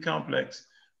 extremely complex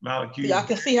molecules. Yeah, I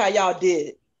can see how y'all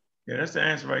did. Yeah, that's the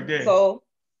answer right there. So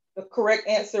the correct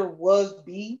answer was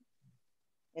B,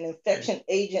 an infection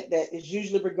agent that is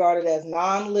usually regarded as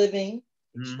non-living,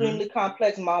 extremely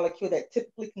complex molecule that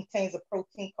typically contains a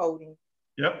protein coating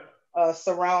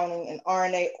surrounding an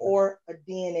RNA or a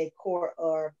DNA core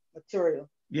or material.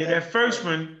 Yeah, that first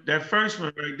one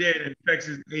right there, an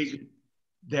infection agent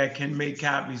that can make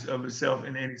copies of itself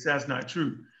in any cell. That's not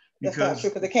true. That's not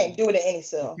true because they can't do it in any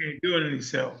cell. They can't do it in any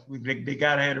cell. They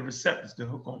gotta have the receptors to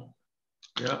hook on.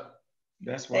 Yep.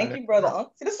 That's why. Thank you, brother.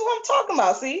 See, this is what I'm talking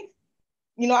about. See,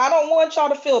 I don't want y'all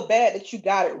to feel bad that you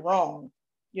got it wrong.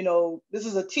 This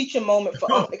is a teaching moment for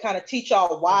us to kind of teach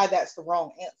y'all why that's the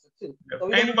wrong answer too. So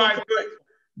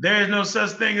there is no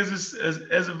such thing as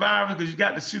a virus because you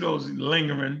got the pseudos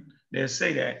lingering. They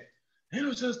say that. Ain't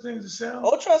no such thing as a cell.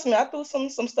 Oh, trust me, I threw some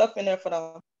stuff in there for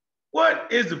them.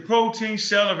 What is the protein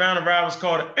shell around a virus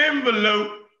called an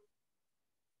envelope?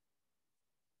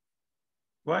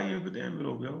 Why you put the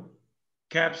envelope, yo?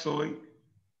 Capsoid.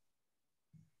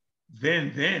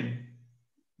 Then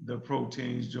the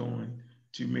proteins join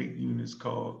to make units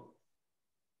called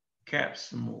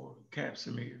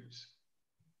capsomeres.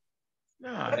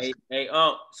 Nah. Hey,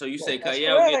 so you say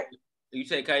Kyle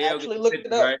actually looked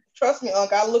it up. Right? Trust me,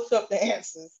 Unc, I looked up the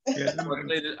answers. Yeah,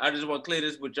 I just want to clear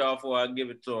this with y'all before I give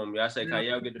it to him. Y'all say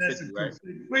Kyle get the 50, right?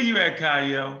 Where you at,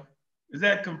 Kyle? Is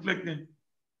that conflicting?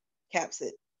 Caps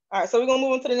it. All right, so we're gonna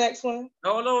move on to the next one.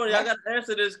 No, y'all got to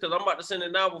answer this because I'm about to send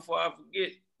it now before I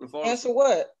forget. Answer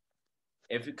what?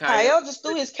 If Kyle just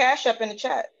threw his cash up in the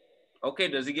chat. Okay,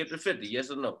 does he get the 50? Yes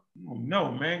or no? Oh,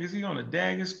 no, man, because he on the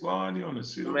Dagger squad, he on the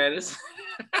pseudo. Man, this.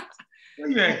 Where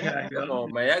you at, Kyle? Come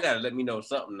on, man, y'all gotta let me know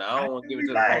something now. I don't want to give it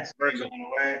to the wrong person.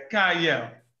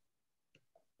 Kyle.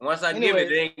 Once I give it,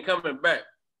 they ain't coming back.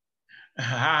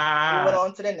 Moving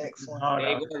on to the next one. They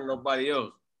ain't going to nobody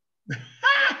else.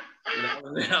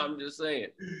 I'm just saying.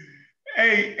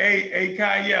 Hey,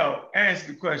 Kyle, answer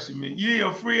the question, man.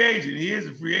 You're a free agent. He is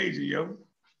a free agent, yo.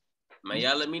 Man,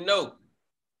 y'all let me know.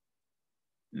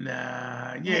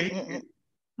 Nah, yeah.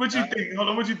 What you think? Hold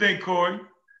on, what you think, Corey?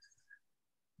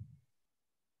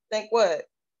 Think what?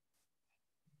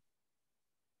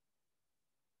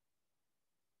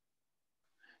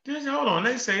 Just hold on.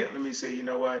 Let me say, you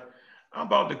know what? I'm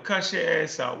about to cuss your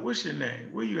ass out. What's your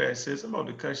name? Where you at, sis? I'm about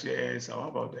to cuss your ass out. How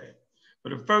about that? For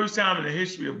the first time in the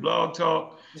history of Blog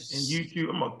Talk and YouTube,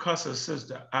 I'm gonna cuss her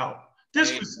sister out.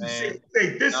 This was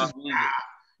this is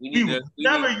we will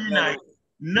never unite.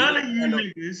 None of you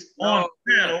niggas on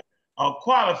the panel are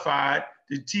qualified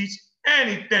to teach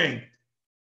anything.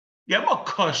 Yeah, I'm gonna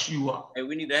cuss you out. Hey,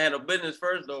 we need to handle business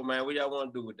first, though, man. What y'all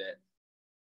want to do with that?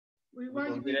 We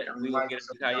gonna get it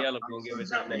to Kyle. We gonna give it to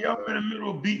the next. Y'all in the middle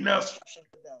of beating up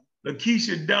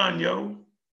Lakeisha Dunn, yo.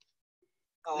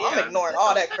 Oh, I'm ignoring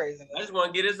all that craziness. I just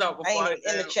want to get this out before I ain't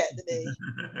in the chat today.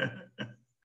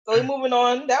 So we're moving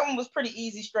on. That one was pretty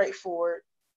easy, straightforward.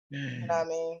 You know what I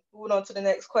mean? Moving on to the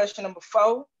next question, number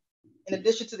 4. In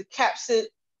addition to the capsid,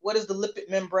 what is the lipid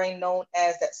membrane known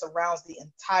as that surrounds the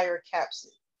entire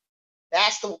capsid?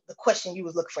 That's the question you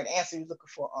was looking for, the answer you was looking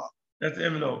for. That's the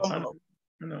envelope. I know.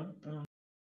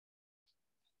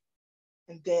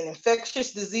 And then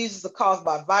infectious diseases are caused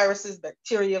by viruses,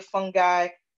 bacteria, fungi,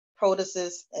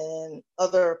 protists, and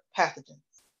other pathogens.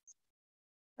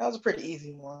 That was a pretty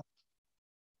easy one.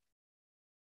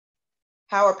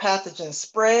 How are pathogens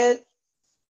spread?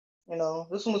 You know,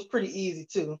 this one was pretty easy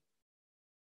too.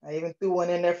 I even threw one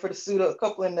in there for the pseudo, a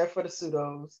couple in there for the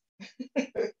pseudos.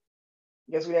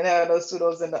 Guess we didn't have those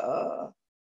pseudos in the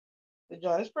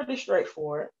joint. It's pretty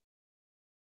straightforward.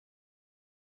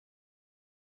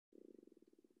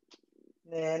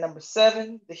 Then number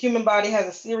 7, the human body has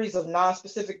a series of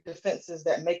non-specific defenses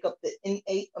that make up the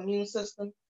innate immune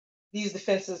system. These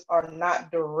defenses are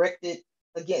not directed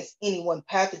against any one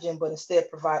pathogen, but instead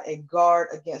provide a guard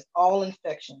against all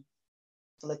infections.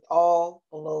 Select all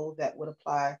below that would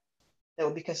apply, that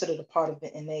would be considered a part of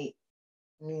the innate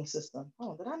immune system.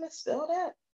 Oh, did I misspell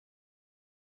that?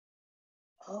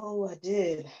 Oh, I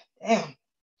did. Damn.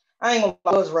 I ain't gonna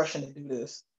lie, I was rushing to do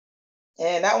this.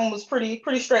 And that one was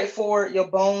pretty straightforward. Your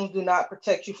bones do not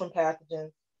protect you from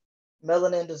pathogens.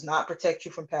 Melanin does not protect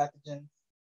you from pathogens.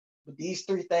 But these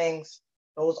 3 things,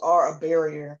 those are a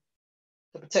barrier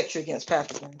to protect you against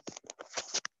pathogens.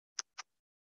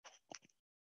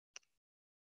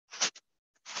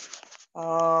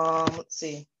 Let's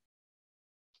see.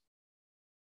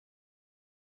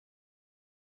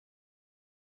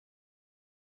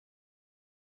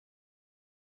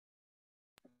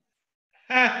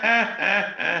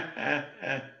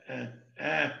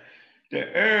 The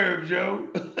herbs, yo.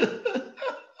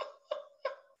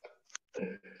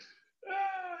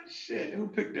 Oh, shit. Who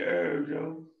picked the herbs,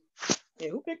 yo? Yeah,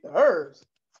 who picked the herbs?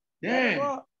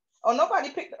 Yeah. Oh,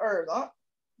 nobody picked the herbs, huh?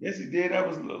 Yes, he did. That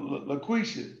was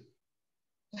LaQuisha.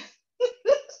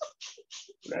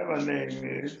 Whatever her name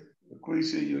is.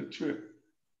 LaQuisha, your trip.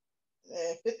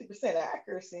 Yeah, 50%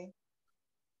 accuracy.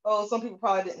 Oh, some people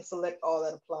probably didn't select all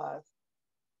that applies.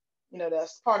 You know,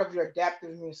 that's part of your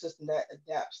adaptive immune system that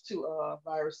adapts to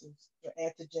viruses, your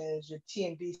antigens, your T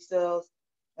and B cells,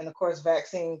 and of course,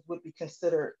 vaccines would be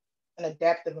considered an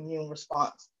adaptive immune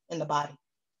response in the body.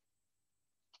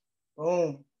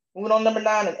 Boom. Moving on, number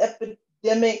 9, an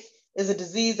epidemic is a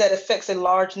disease that affects a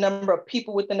large number of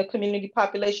people within a community,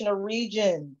 population, or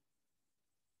region.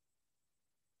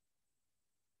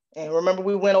 And remember,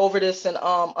 we went over this in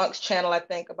Unk's channel, I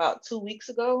think, about 2 weeks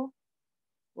ago,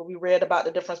 where we read about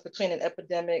the difference between an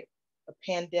epidemic, a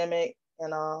pandemic,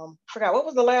 and I forgot, what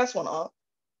was the last one, Unk?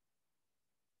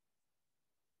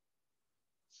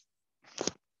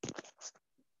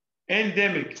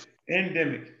 Endemic.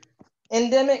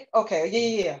 Endemic? Okay,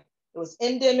 yeah. It was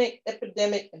endemic,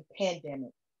 epidemic, and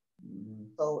pandemic. Mm-hmm.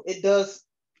 So it does,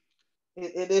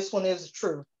 this one is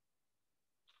true.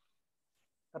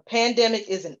 A pandemic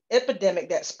is an epidemic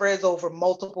that spreads over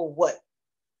multiple what?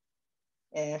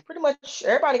 And pretty much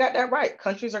everybody got that right.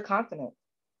 Countries or continents.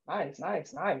 Nice.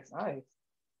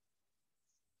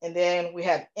 And then we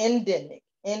have endemic.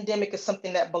 Endemic is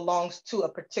something that belongs to a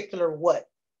particular what?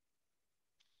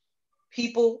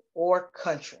 People or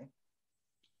country.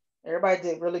 Everybody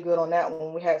did really good on that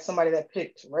one. We had somebody that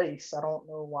picked race. I don't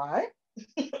know why.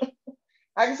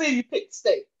 I can see you picked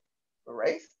state for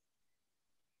race.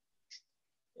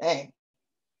 Dang.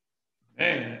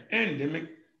 Man, endemic.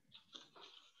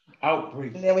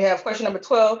 Outbreak. And then we have question number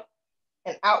 12.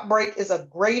 An outbreak is a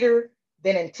greater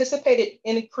than anticipated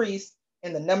increase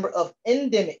in the number of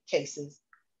endemic cases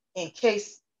in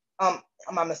case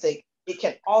my mistake. It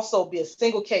can also be a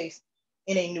single case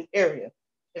in a new area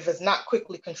if it's not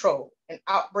quickly controlled. An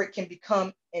outbreak can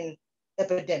become an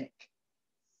epidemic.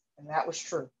 And that was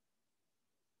true.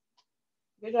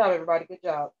 Good job, everybody. Good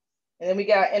job. And then we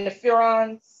got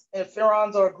interferons.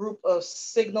 Interferons are a group of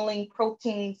signaling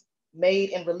proteins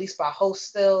made and released by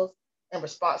host cells in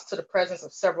response to the presence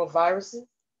of several viruses.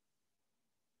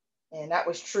 And that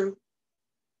was true.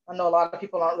 I know a lot of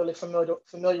people aren't really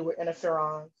familiar with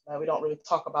interferons. We don't really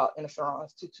talk about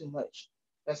interferons too much.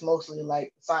 That's mostly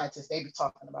like scientists, they be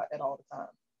talking about that all the time.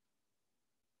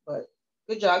 But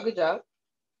good job, good job.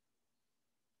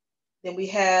 Then we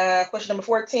have question number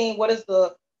 14. What is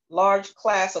the large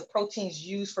class of proteins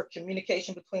used for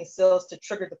communication between cells to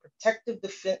trigger the protective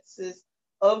defenses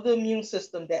of the immune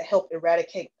system that help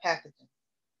eradicate pathogens?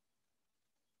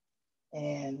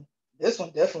 And this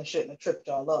one definitely shouldn't have tripped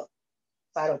y'all up.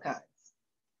 Cytokines.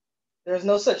 There's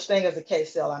no such thing as a K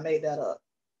cell. I made that up.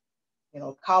 You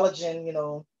know, collagen, you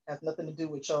know, has nothing to do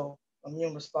with your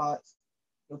immune response.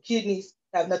 Your kidneys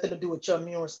have nothing to do with your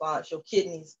immune response. Your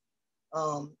kidneys,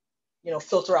 you know,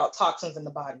 filter out toxins in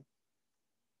the body,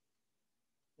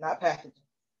 not pathogens,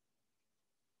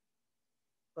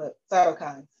 but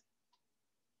cytokines.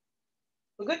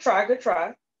 But good try, good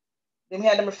try. Then we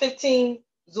had number 15,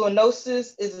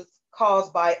 zoonosis is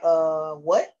caused by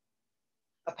what?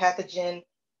 A pathogen,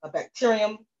 a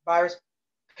bacterium, virus,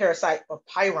 parasite, or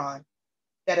pyron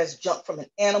that has jumped from an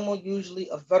animal, usually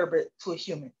a vertebrate, to a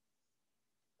human.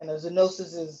 And a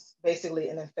zoonosis is basically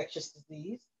an infectious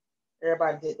disease.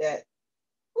 Everybody did that.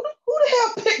 Who the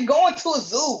hell picked going to a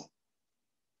zoo?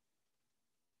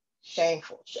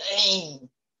 Shameful, shame.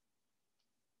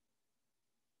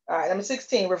 All right, number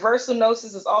 16, reverse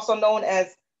zoonosis is also known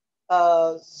as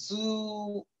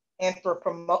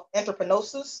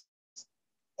zooanthropanosis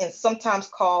and sometimes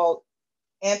called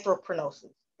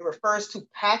anthraponosis. It refers to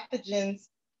pathogens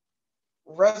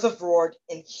reservoired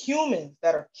in humans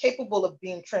that are capable of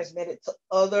being transmitted to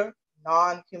other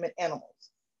non-human animals.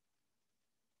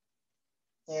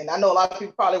 And I know a lot of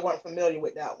people probably weren't familiar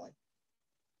with that one,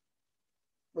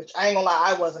 which I ain't gonna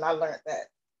lie, I wasn't. I learned that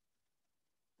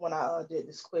when I did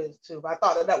this quiz too, but I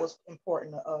thought that was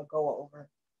important to go over.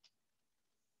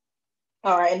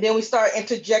 All right, and then we start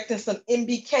interjecting some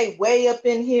MBK way up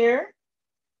in here.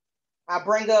 I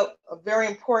bring up a very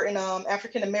important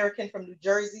African-American from New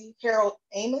Jersey, Harold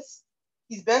Amos.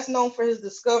 He's best known for his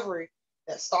discovery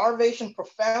that starvation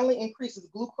profoundly increases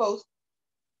glucose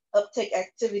uptake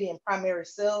activity in primary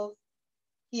cells.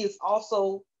 He is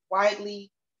also widely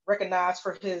recognized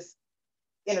for his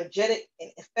energetic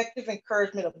and effective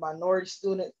encouragement of minority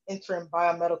students entering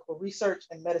biomedical research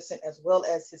and medicine, as well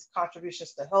as his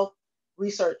contributions to health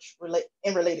research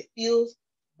in related fields.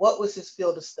 What was his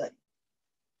field of study?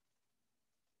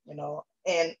 You know,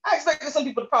 and I expected some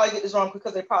people to probably get this wrong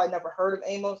because they probably never heard of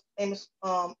Harold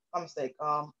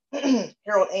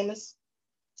Amos.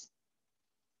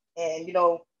 And, you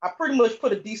know, I pretty much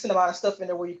put a decent amount of stuff in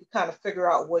there where you could kind of figure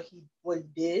out what he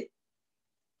did.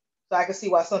 So I can see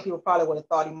why some people probably would have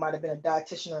thought he might have been a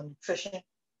dietitian or a nutrition,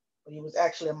 but he was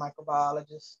actually a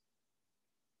microbiologist.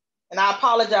 And I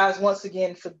apologize once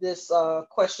again for this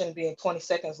question being 20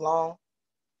 seconds long.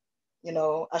 You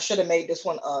know, I should have made this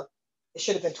one it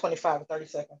should have been 25 or 30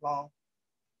 seconds long.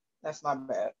 That's my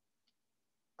bad.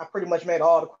 I pretty much made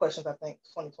all the questions, I think,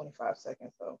 20, 25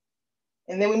 seconds. So,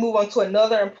 and then we move on to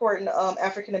another important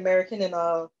African-American and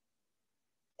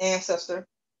ancestor,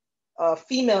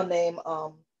 female named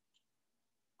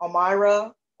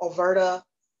Elmira Alverta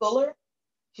Fuller.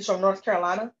 She's from North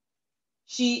Carolina.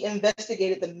 She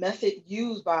investigated the method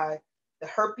used by the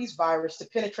herpes virus to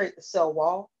penetrate the cell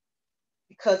wall.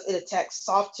 Because it attacks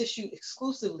soft tissue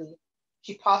exclusively,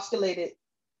 she postulated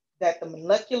that the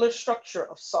molecular structure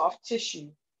of soft tissue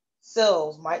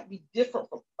cells might be different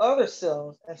from other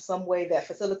cells in some way that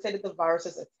facilitated the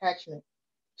virus's attachment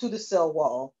to the cell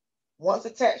wall. Once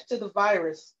attached, the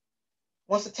virus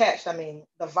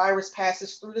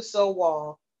passes through the cell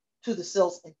wall to the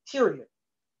cell's interior.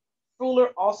 Fuller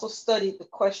also studied the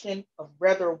question of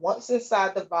whether once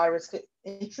inside the virus could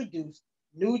introduce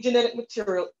new genetic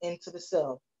material into the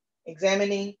cell,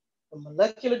 examining the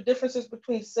molecular differences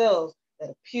between cells that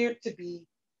appeared to be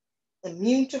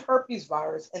immune to herpes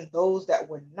virus and those that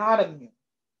were not immune.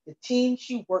 The team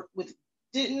she worked with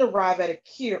didn't arrive at a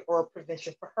cure or a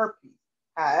prevention for herpes.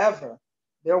 However,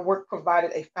 their work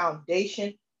provided a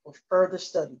foundation for further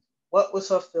studies. What was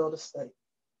her field of study?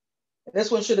 And this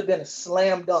one should have been a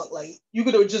slam dunk. Like, you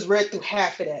could have just read through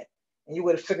half of that and you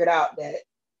would have figured out that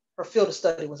her field of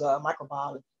study was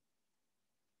microbiology.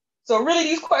 So really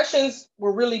these questions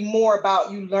were really more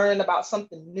about you learning about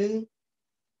something new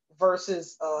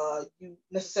versus you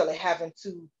necessarily having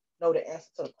to know the answer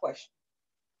to the question.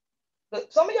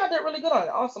 But some of y'all did really good on it.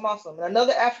 Awesome, awesome. And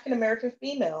another African-American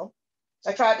female.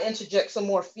 I tried to interject some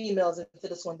more females into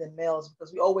this one than males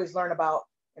because we always learn about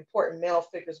important male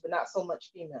figures, but not so much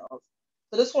females.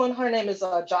 So this one, her name is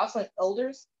Jocelyn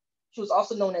Elders. She was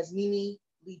also known as Mimi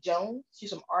Lee Jones.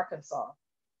 She's from Arkansas.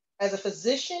 As a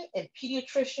physician and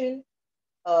pediatrician,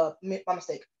 a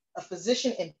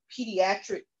physician and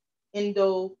pediatric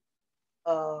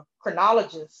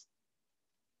endocrinologist,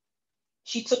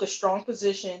 she took a strong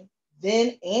position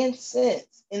then and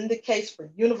since in the case for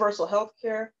universal health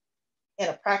care and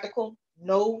a practical,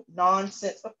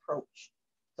 no-nonsense approach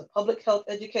to public health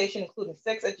education, including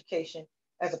sex education,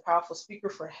 as a powerful speaker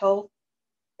for health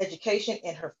education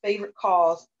and her favorite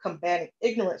cause, combating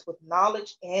ignorance with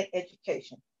knowledge and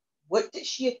education. What did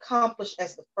she accomplish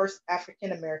as the first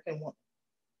African-American woman?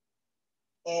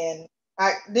 And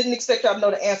I didn't expect y'all to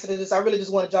know the answer to this. I really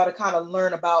just wanted y'all to kind of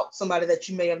learn about somebody that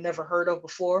you may have never heard of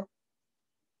before.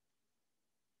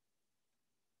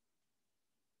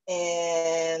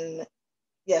 And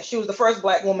yeah, she was the first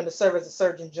Black woman to serve as the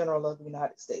Surgeon General of the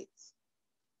United States.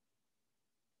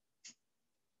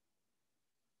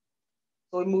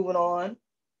 So we're moving on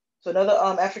to another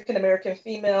African-American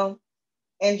female,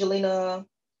 Angelina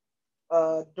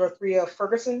Dorothea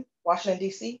Ferguson, Washington,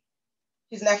 D.C.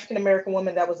 She's an African-American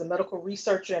woman that was a medical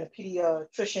researcher and a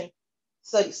pediatrician,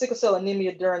 studied sickle cell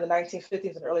anemia during the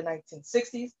 1950s and early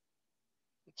 1960s,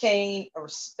 became a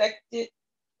respected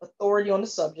authority on the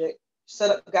subject, set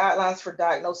up guidelines for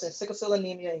diagnosing sickle cell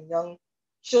anemia in young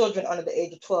children under the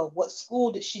age of 12. What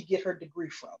school did she get her degree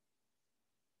from?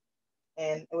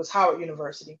 And it was Howard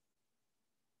University.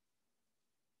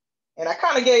 And I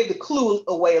kind of gave the clue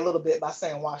away a little bit by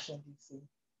saying Washington, D.C.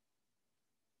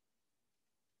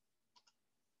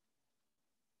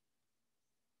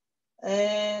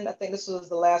 And I think this was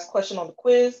the last question on the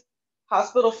quiz.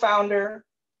 Hospital founder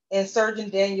and surgeon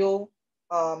Daniel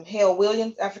Hale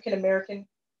Williams, African-American,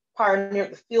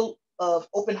 pioneered the field of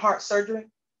open heart surgery.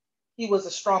 He was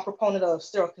a strong proponent of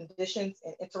sterile conditions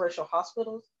in interracial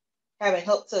hospitals, having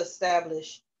helped to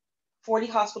establish 40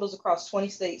 hospitals across 20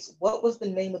 states. What was the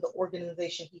name of the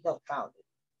organization he helped found?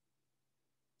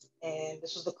 And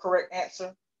this was the correct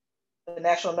answer. The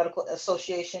National Medical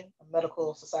Association, a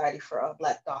medical society for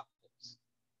Black doctors.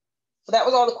 So that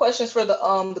was all the questions for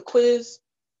the quiz.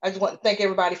 I just want to thank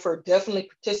everybody for definitely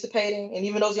participating. And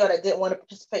even those of y'all that didn't want to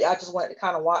participate, I just wanted to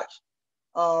kind of watch.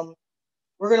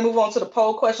 We're going to move on to the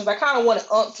poll questions. I kind of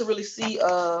wanted to really see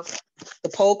the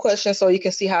poll questions so you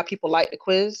can see how people like the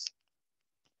quiz.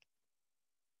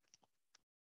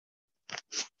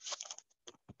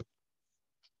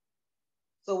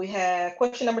 So we have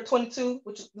question number 22,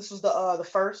 this was the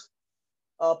first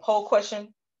poll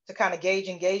question to kind of gauge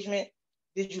engagement.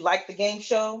 Did you like the game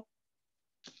show?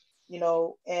 You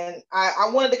know, and I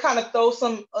wanted to kind of throw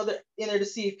some other in there to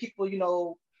see if people, you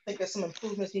know, think that some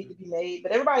improvements need to be made,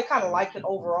 but everybody kind of liked it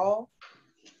overall.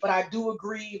 But I do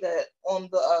agree that on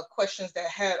the questions that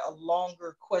had a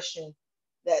longer question,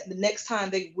 that the next time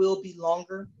they will be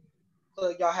longer,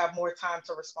 so y'all have more time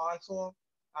to respond to them.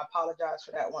 I apologize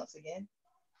for that once again.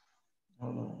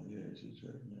 Hold on, yeah, she's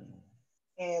right now.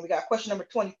 And we got question number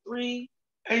 23.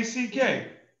 ACK.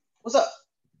 What's up?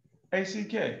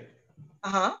 ACK.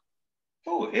 Uh-huh.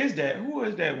 Who is that? Who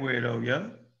is that weirdo, yo?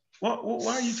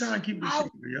 Why are you trying to keep it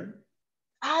secret, yo?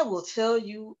 I will tell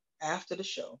you after the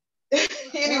show.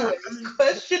 Anyway,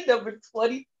 question number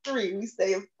 23. We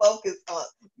stay focused on.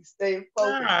 We stay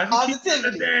focused. Nah,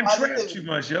 positivity. Keep running that damn trap too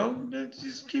much, yo.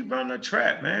 Just keep running the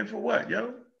trap, man. For what,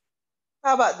 yo?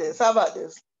 How about this?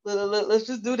 Let's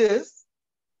just do this.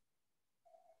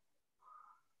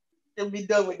 It'll be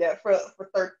done with that for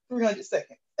 300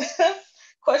 seconds.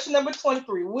 Question number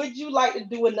 23. Would you like to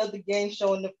do another game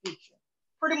show in the future?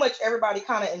 Pretty much everybody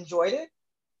kind of enjoyed it.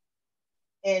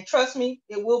 And trust me,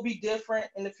 it will be different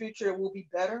in the future. It will be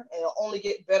better. And it'll only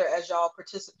get better as y'all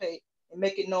participate and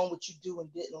make it known what you do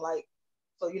and didn't like.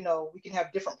 So, you know, we can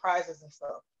have different prizes and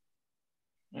stuff.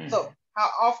 So how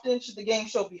often should the game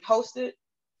show be hosted?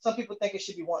 Some people think it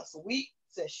should be once a week,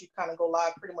 since you kind of go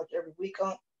live pretty much every week.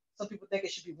 Some people think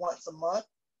it should be once a month.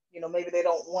 You know, maybe they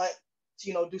don't want to,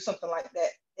 you know, do something like that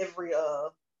every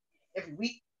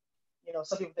week. You know,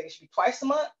 some people think it should be twice a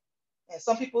month. And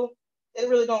some people, they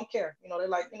really don't care. You know, they're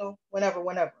like, you know,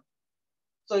 whenever.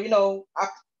 So, you know,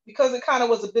 because it kind of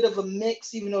was a bit of a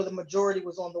mix, even though the majority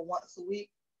was on the once a week,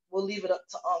 we'll leave it up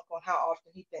to Unc on how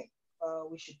often he thinks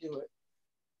we should do it.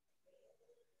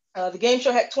 The game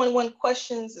show had 21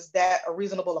 questions. Is that a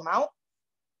reasonable amount?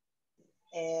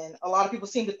 And a lot of people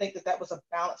seem to think that that was a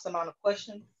balanced amount of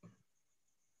questions.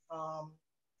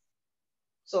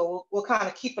 So we'll kind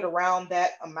of keep it around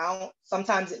that amount.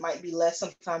 Sometimes it might be less,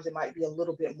 sometimes it might be a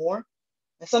little bit more.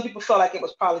 And some people felt like it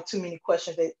was probably too many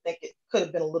questions. They think it could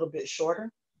have been a little bit shorter.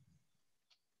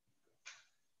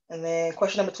 And then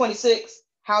question number 26,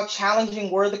 how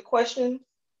challenging were the questions?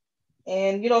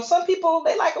 And, some people,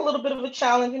 they like a little bit of a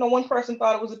challenge. One person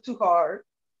thought it was too hard,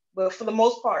 but for the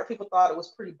most part, people thought it was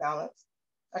pretty balanced.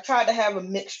 I tried to have a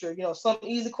mixture, some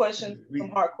easy questions, some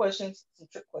hard questions, some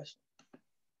trick questions.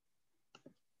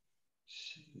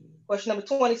 Question number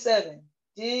 27,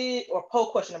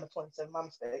 poll question number 27, my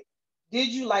mistake. Did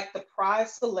you like the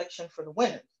prize selection for the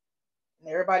winners? And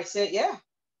everybody said, yeah.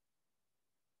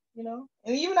 And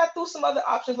even I threw some other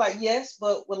options like yes,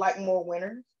 but would like more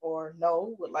winners, or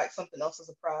no, would like something else as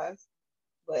a prize.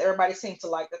 But everybody seemed to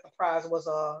like that the prize was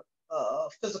a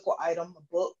physical item, a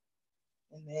book.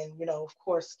 And then, of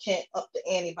course, Kent upped the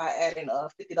ante by adding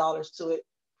 $50 to it.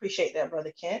 Appreciate that,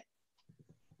 brother Kent.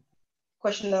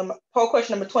 Poll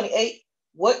question number 28.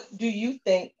 What do you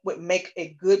think would make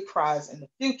a good prize in the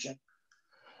future?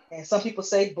 And some people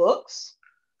say books.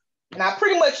 And I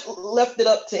pretty much left it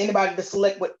up to anybody to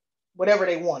select whatever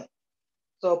they wanted.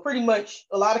 So pretty much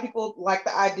a lot of people like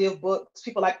the idea of books.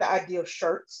 People like the idea of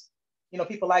shirts.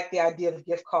 People like the idea of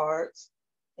gift cards.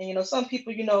 And, some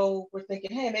people, were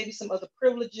thinking, hey, maybe some other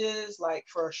privileges, like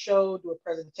for a show, do a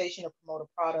presentation or promote a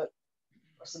product,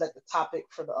 or select a topic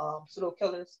for the pseudo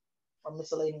killers or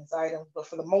miscellaneous items. But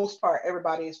for the most part,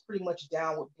 everybody is pretty much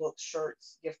down with books,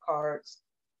 shirts, gift cards,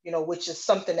 which is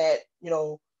something that,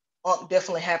 Unc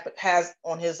definitely has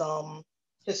on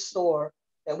his store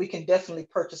that we can definitely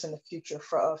purchase in the future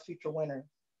for a future winner.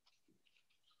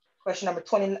 Question number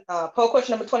 20, poll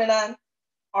question number 29.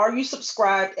 Are you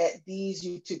subscribed at these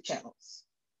YouTube channels?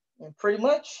 And pretty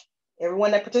much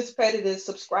everyone that participated is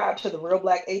subscribed to the Real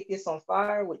Black Atheist on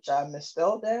Fire, which I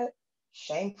misspelled that.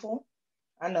 Shameful.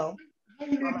 I know.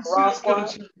 Raw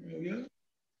Squad.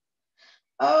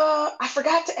 I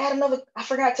forgot to add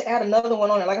another one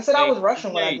on it. Like I said, I was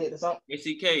rushing when I did this.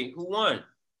 ACK, who won?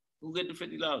 Who get the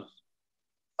 $50?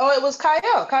 Oh, it was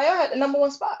Kyle. Kyle had the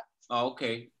 #1 spot. Oh,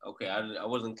 okay. I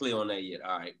wasn't clear on that yet.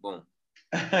 All right, boom.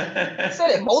 I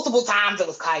said it multiple times. It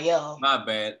was Kyle. My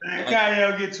bad.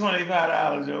 Kyle get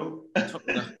 $25, yo.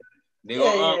 They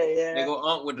go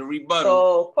Unc with the rebuttal.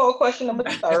 So poll question number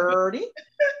 30.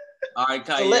 All right,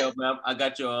 Kyle, man, I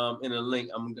got your in a link.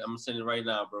 I'm gonna send it right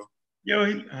now, bro. Yo,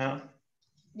 Yeah,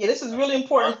 this is really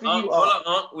important for you. Hold on,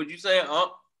 Unc. Would you say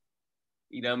Unc?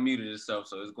 He done muted himself,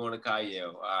 so it's going to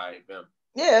Kyle. All right, bam.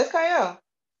 Yeah, it's Kyle.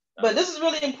 But this is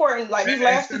really important. Like these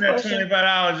last two questions.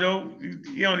 $25, yo.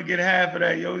 You only get half of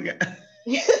that, yo. Then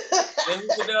who get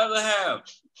the other half?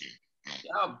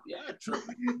 Y'all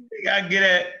tripping. You gotta get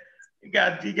at. You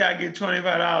got to get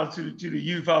 $25 to the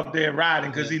youth out there riding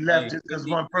because he left just because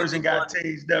one person got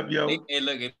tased up, yo. Hey,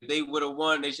 look, if they would have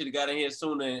won, they should have got in here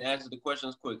sooner and answered the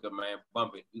questions quicker, man.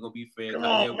 Bump it. We're gonna be fair. Come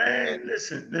on, man.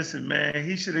 Listen, man.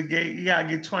 He gotta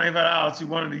get $25 to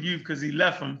one of the youth because he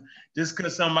left him just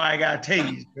because somebody got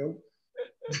tased, yo.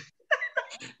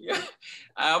 Yeah,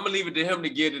 I'm gonna leave it to him to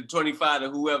give the 25 to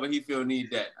whoever he feel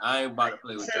need that. I ain't about to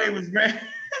play with that.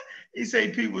 He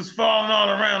said people was falling all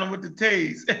around him with the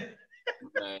tase.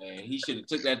 Man, he should have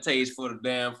took that taste for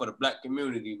the black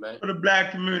community, man. For the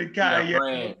black community, Kyle. All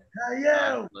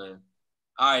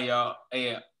right, y'all.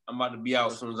 Hey, I'm about to be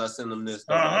out as soon as I send them this.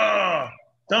 Thumb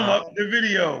up the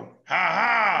video.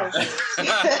 Ha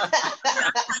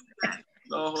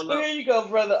So here you go,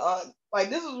 brother. Like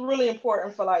this is really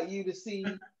important for like you to see.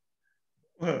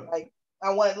 Like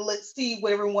I wanted to see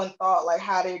what everyone thought, like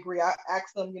how they agree. I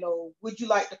asked them, would you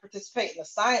like to participate in a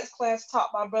science class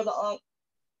taught by Brother Unc?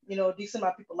 Decent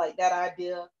amount of people like that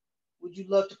idea. Would you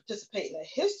love to participate in a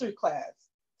history class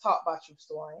taught by True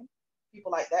Historian? People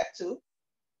like that too.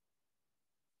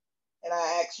 And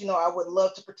I asked, I would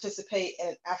love to participate in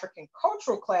an African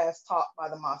cultural class taught by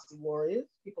the Mossy Warriors.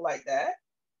 People like that.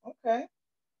 Okay.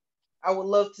 I would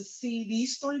love to see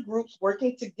these three groups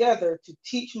working together to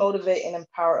teach, motivate, and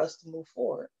empower us to move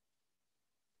forward.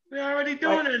 We're already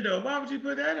doing it though. Why would you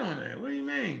put that on there? What do you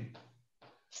mean?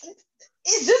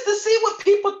 It's just to see what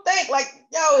people think. Like,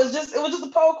 it was just a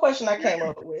poll question I came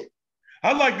up with.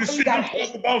 I'd like to see them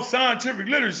talk about scientific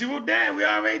literacy. Well, damn, we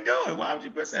already do it. Why would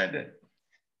you put that there?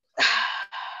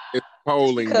 It's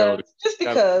polling though. Just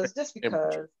because.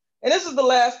 And this is the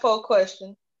last poll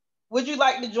question. Would you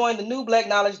like to join the new Black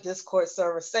Knowledge Discord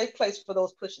server, safe place for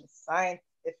those pushing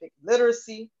scientific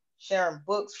literacy, sharing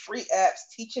books, free apps,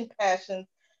 teaching passions,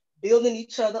 building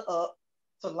each other up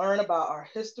to learn about our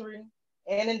history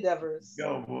and endeavors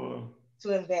to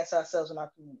advance ourselves in our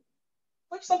community?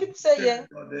 Which some people say yeah,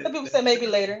 some people say maybe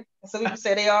later, and some people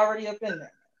say they already up in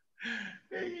there.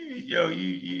 Yo,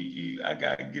 you, I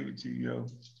gotta give it to you, yo.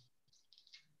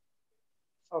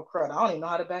 Oh crud! I don't even know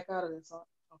how to back out of this.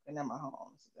 Okay, never mind. Hold on.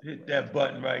 Hit that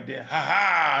button right there. Ha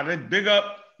ha! Let's big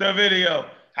up the video.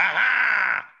 Ha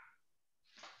ha!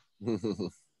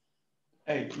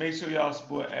 Hey, make sure y'all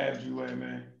support Abjuway,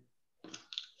 man.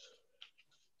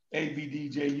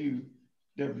 ABDJUWEAR.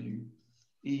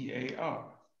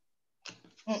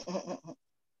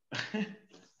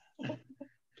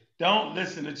 Don't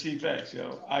listen to Chief X,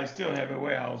 yo. I still have a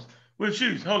warehouse with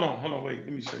shoes. Hold on, wait.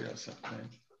 Let me show y'all something, man.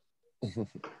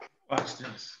 Watch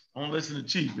this. Don't listen to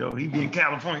Chief, yo. He be in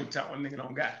California talking nigga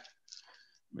don't got it.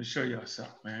 Let me show y'all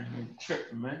something, man. They be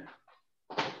tripping, man.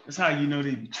 That's how you know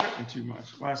they be tripping too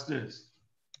much. Watch this.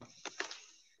 Let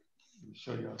me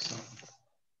show y'all something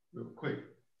real quick.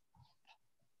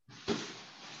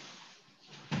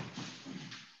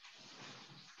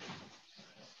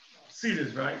 See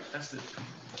this, right? That's it.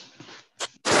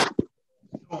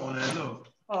 Come on, there, look.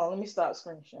 Oh, let me stop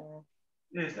screen sharing.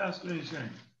 Yeah, stop screen sharing.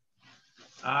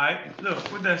 All right, look,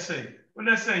 what'd that say?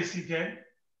 What'd that say, CK?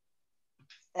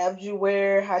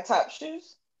 Abjuway high top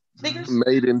shoes? Sneakers?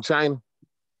 Made in China.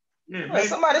 Yeah,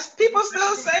 people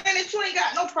still saying that you ain't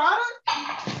got no product?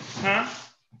 Huh?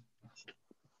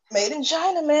 Made in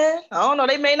China, man. I don't know.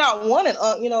 They may not want it,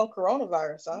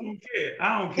 coronavirus. I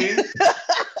don't care. They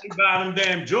buy them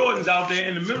damn Jordans out there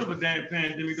in the middle of a damn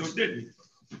pandemic, though, didn't you?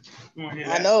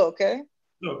 I know, okay?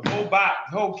 Look,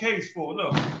 whole case full.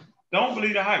 Look, don't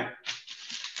believe the hype.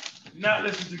 Not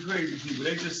listen to crazy people.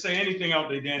 They just say anything out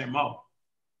their damn mouth.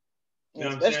 You know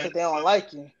especially because they don't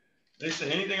like you. They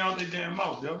say anything out their damn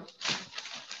mouth, yo.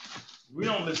 We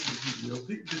don't listen to people, yo.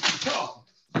 People just keep talking.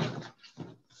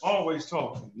 Always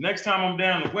talking. Next time I'm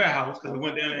down the warehouse, because I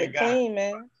went down there and got clean,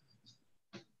 man.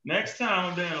 Next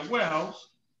time I'm down the warehouse.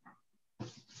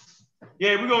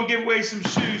 Yeah, we're going to give away some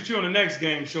shoes, too, on the next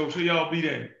game show, so y'all be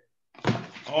there.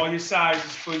 All your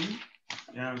sizes for you.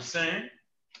 You know what I'm saying?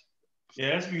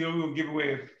 Yeah, we're going to give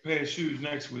away a pair of shoes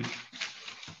next week.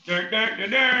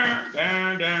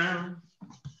 Down.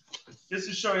 Just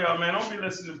to show y'all, man, don't be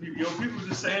listening to people. Yo, people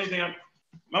just say anything.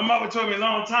 My mother told me a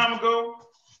long time ago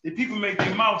that people make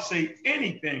their mouth say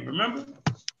anything, remember?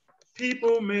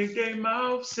 People make their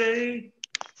mouth say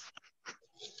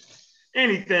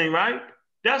anything, right?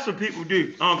 That's what people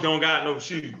do. Don't got no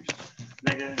shoes.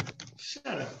 Nigga, shut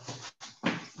up.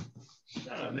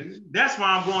 Shut up, nigga. That's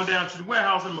why I'm going down to the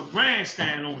warehouse and my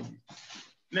grandstand on you.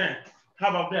 Now, how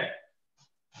about that?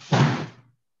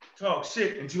 Talk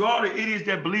shit. And to all the idiots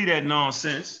that believe that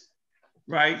nonsense,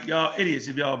 right? Y'all idiots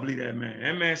if y'all believe that man.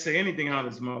 That man say anything out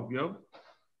of his mouth, yo.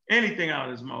 Anything out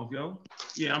of his mouth, yo.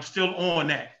 Yeah, I'm still on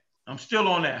that. I'm still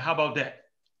on that. How about that?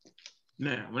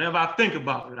 Now, whenever I think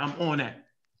about it, I'm on that.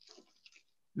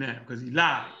 Now, because he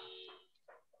lied.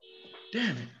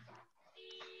 Damn it.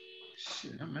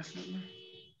 Shit, I'm messing up, man.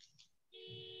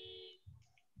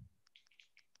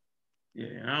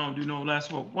 Yeah, I don't do no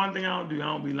last work. One thing I don't do, I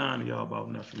don't be lying to y'all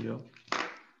about nothing, yo. I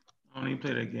don't even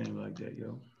play that game like that,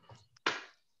 yo.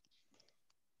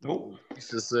 Nope.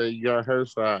 Keisha said you got her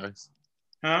size.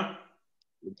 Huh?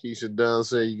 Keisha Dunn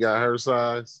said you got her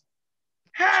size.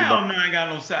 Hell no, I ain't got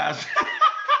no size.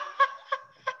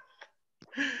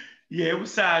 Yeah, what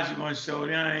size you gonna show?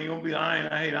 I ain't gonna be.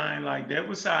 I ain't like that.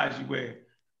 What size you wear?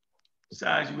 What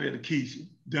size you wear to Keisha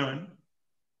Dunn?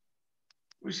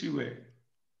 What she wear?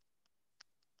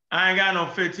 I ain't got no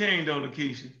 15 though,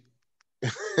 Lakeisha.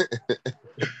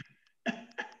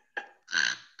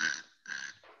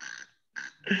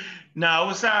 Nah,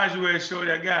 what size you wear,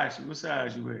 shorty? I got you. What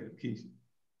size you wear, Lakeisha?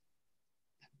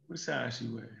 What size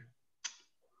you wear?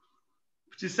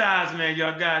 What's your size, man?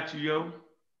 Y'all got you, yo.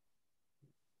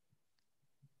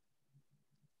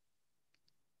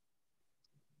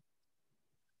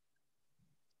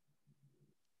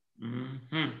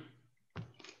 Mm-hmm.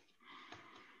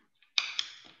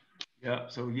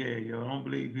 Yep, so yeah, yo, don't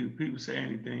believe people. People say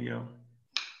anything, yo.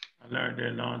 I learned that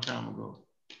a long time ago.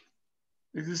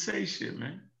 They just say shit,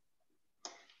 man.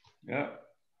 Yep.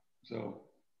 So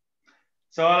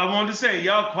all I wanted to say,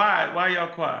 y'all quiet. Why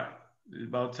y'all quiet? It's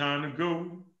about time to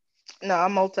go. No,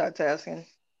 I'm multitasking.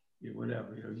 Yeah,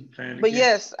 whatever, yo. You playing the But game.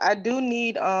 yes, I do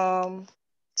need Patah,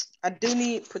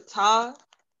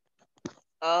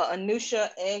 Anusha,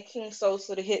 and King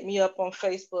Sosa to hit me up on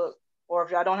Facebook. Or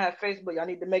if y'all don't have Facebook, y'all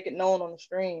need to make it known on the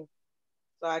stream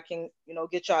so I can,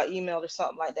 get y'all email or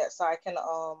something like that so I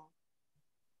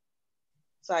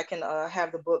can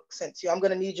have the book sent to you. I'm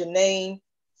gonna need your name,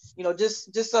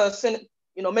 just send it,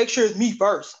 make sure it's me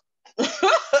first.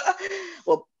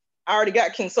 Well, I already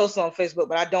got King Sosa on Facebook,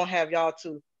 but I don't have y'all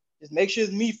too. Just make sure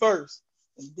it's me first.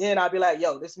 And then I'll be like,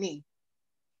 yo, this me.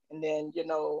 And then,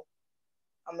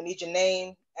 I'm gonna need your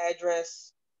name,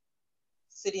 address,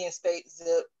 city and state,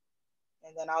 zip,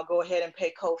 and then I'll go ahead and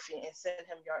pay Kofi and send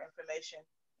him your information.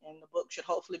 And the book should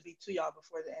hopefully be to y'all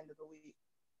before the end of the week.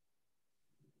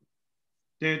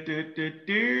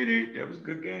 That was a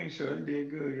good game, sure. You did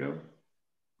good, yo.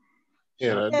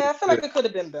 Yeah, I feel like it could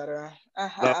have been better.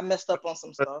 I messed up on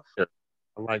some stuff. I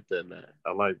like that, man.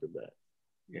 I like that.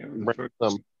 Yeah,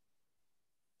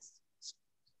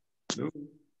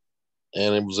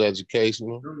 and it was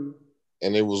educational,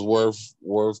 and it was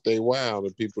worth their while.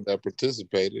 The people that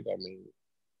participated, I mean,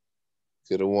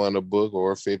 could have won a book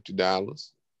or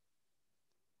 $50.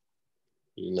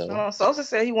 You know. Sosa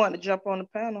said he wanted to jump on the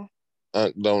panel.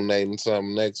 Donating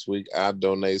something next week. I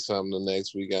donate something the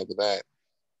next week after that.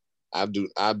 I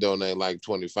donate like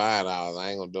 $25. I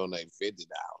ain't gonna donate $50.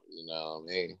 You know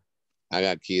what I mean? I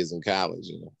got kids in college,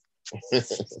 you know.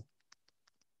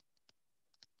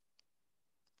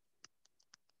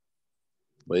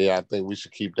 But yeah, I think we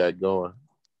should keep that going.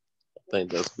 I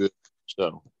think that's good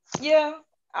show. Yeah,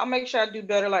 I'll make sure I do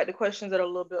better. Like the questions that are a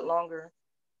little bit longer.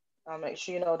 I'll make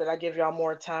sure that I give y'all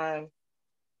more time.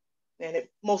 And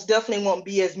it most definitely won't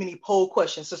be as many poll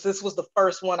questions. Since this was the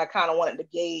first one, I kind of wanted to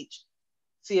gauge,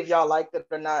 see if y'all liked it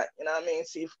or not. You know what I mean?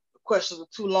 See if the questions were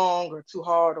too long or too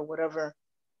hard or whatever.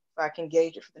 If I can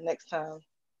gauge it for the next time.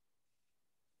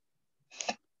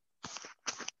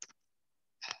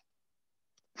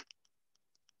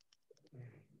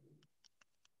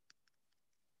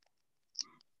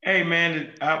 Hey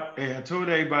man, I told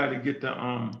everybody to get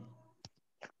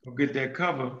get that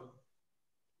cover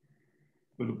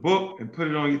for the book and put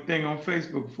it on your thing on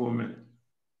Facebook for a minute.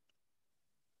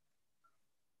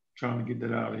 Trying to get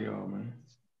that out of y'all, man.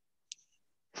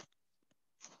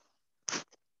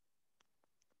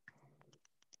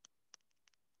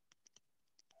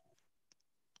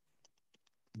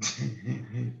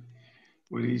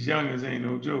 Well, these youngers ain't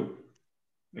no joke.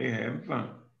 They having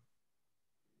fun.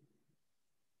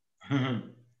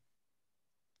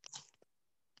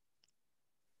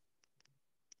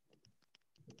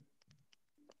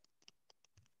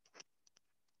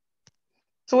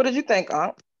 So what did you think,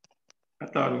 Aunt? I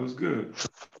thought it was good.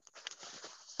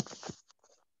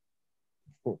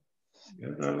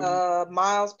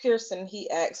 Miles Pearson, he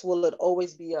asks, will it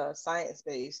always be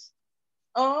science-based?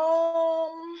 Yeah.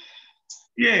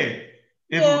 If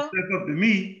it was left up to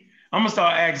me, I'm gonna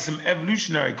start asking some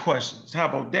evolutionary questions. How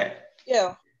about that?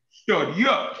 Yeah. Sure,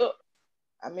 yeah.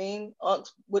 I mean,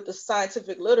 with the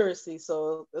scientific literacy,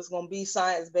 so it's gonna be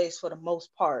science-based for the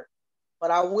most part.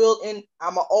 But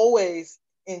I'm always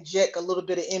inject a little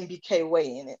bit of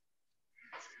MBKWay in it.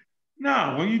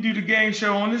 No, when you do the game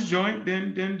show on this joint,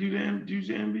 then do the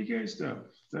MBK stuff.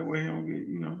 That way he don't get,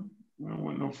 I don't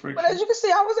want no friction. But as you can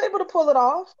see, I was able to pull it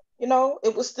off.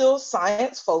 It was still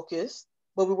science focused,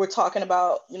 but we were talking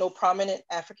about, prominent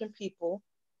African people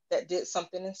that did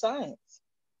something in science.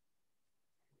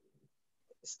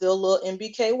 Still a little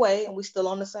MBKWay, and we still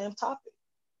on the same topic.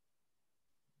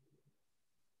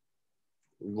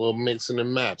 A little mixing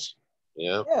and matching.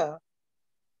 Yeah. Yeah.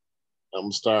 I'm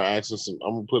gonna start asking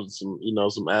I'm gonna put some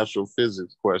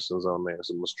astrophysics questions on there,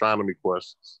 some astronomy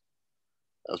questions.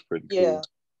 That's pretty cool. Yeah.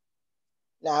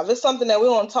 Now, if it's something that we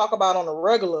want to talk about on a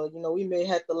regular, we may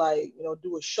have to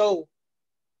do a show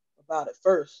about it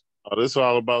first. Oh, this is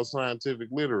all about scientific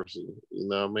literacy. You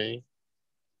know what I mean?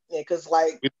 Yeah, because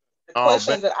the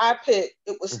questions that I picked,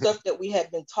 it was stuff that we had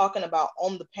been talking about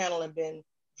on the panel and been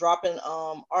dropping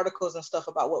articles and stuff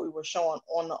about what we were showing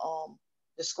on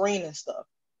the screen and stuff.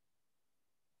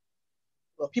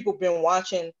 But people have been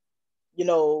watching,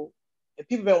 if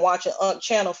people have been watching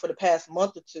channel for the past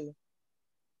month or two,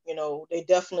 they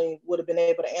definitely would have been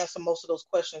able to answer most of those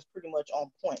questions pretty much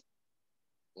on point.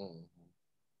 Mm-hmm.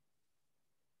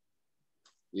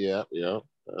 Yeah.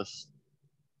 That's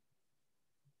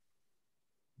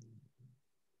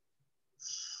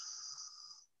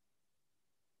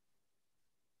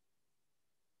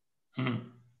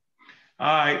All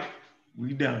right,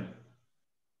 we done.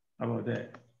 How about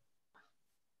that?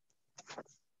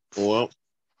 Well,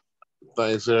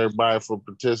 thanks everybody for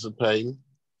participating.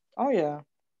 Oh yeah.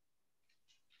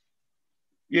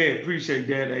 Yeah, appreciate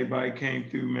that. Everybody came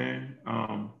through, man.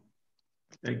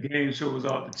 That game show was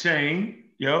off the chain.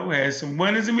 Yo, we had some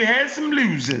winners and we had some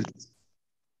losers.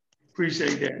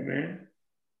 Appreciate that, man.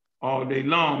 All day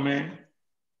long, man.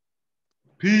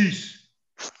 Peace.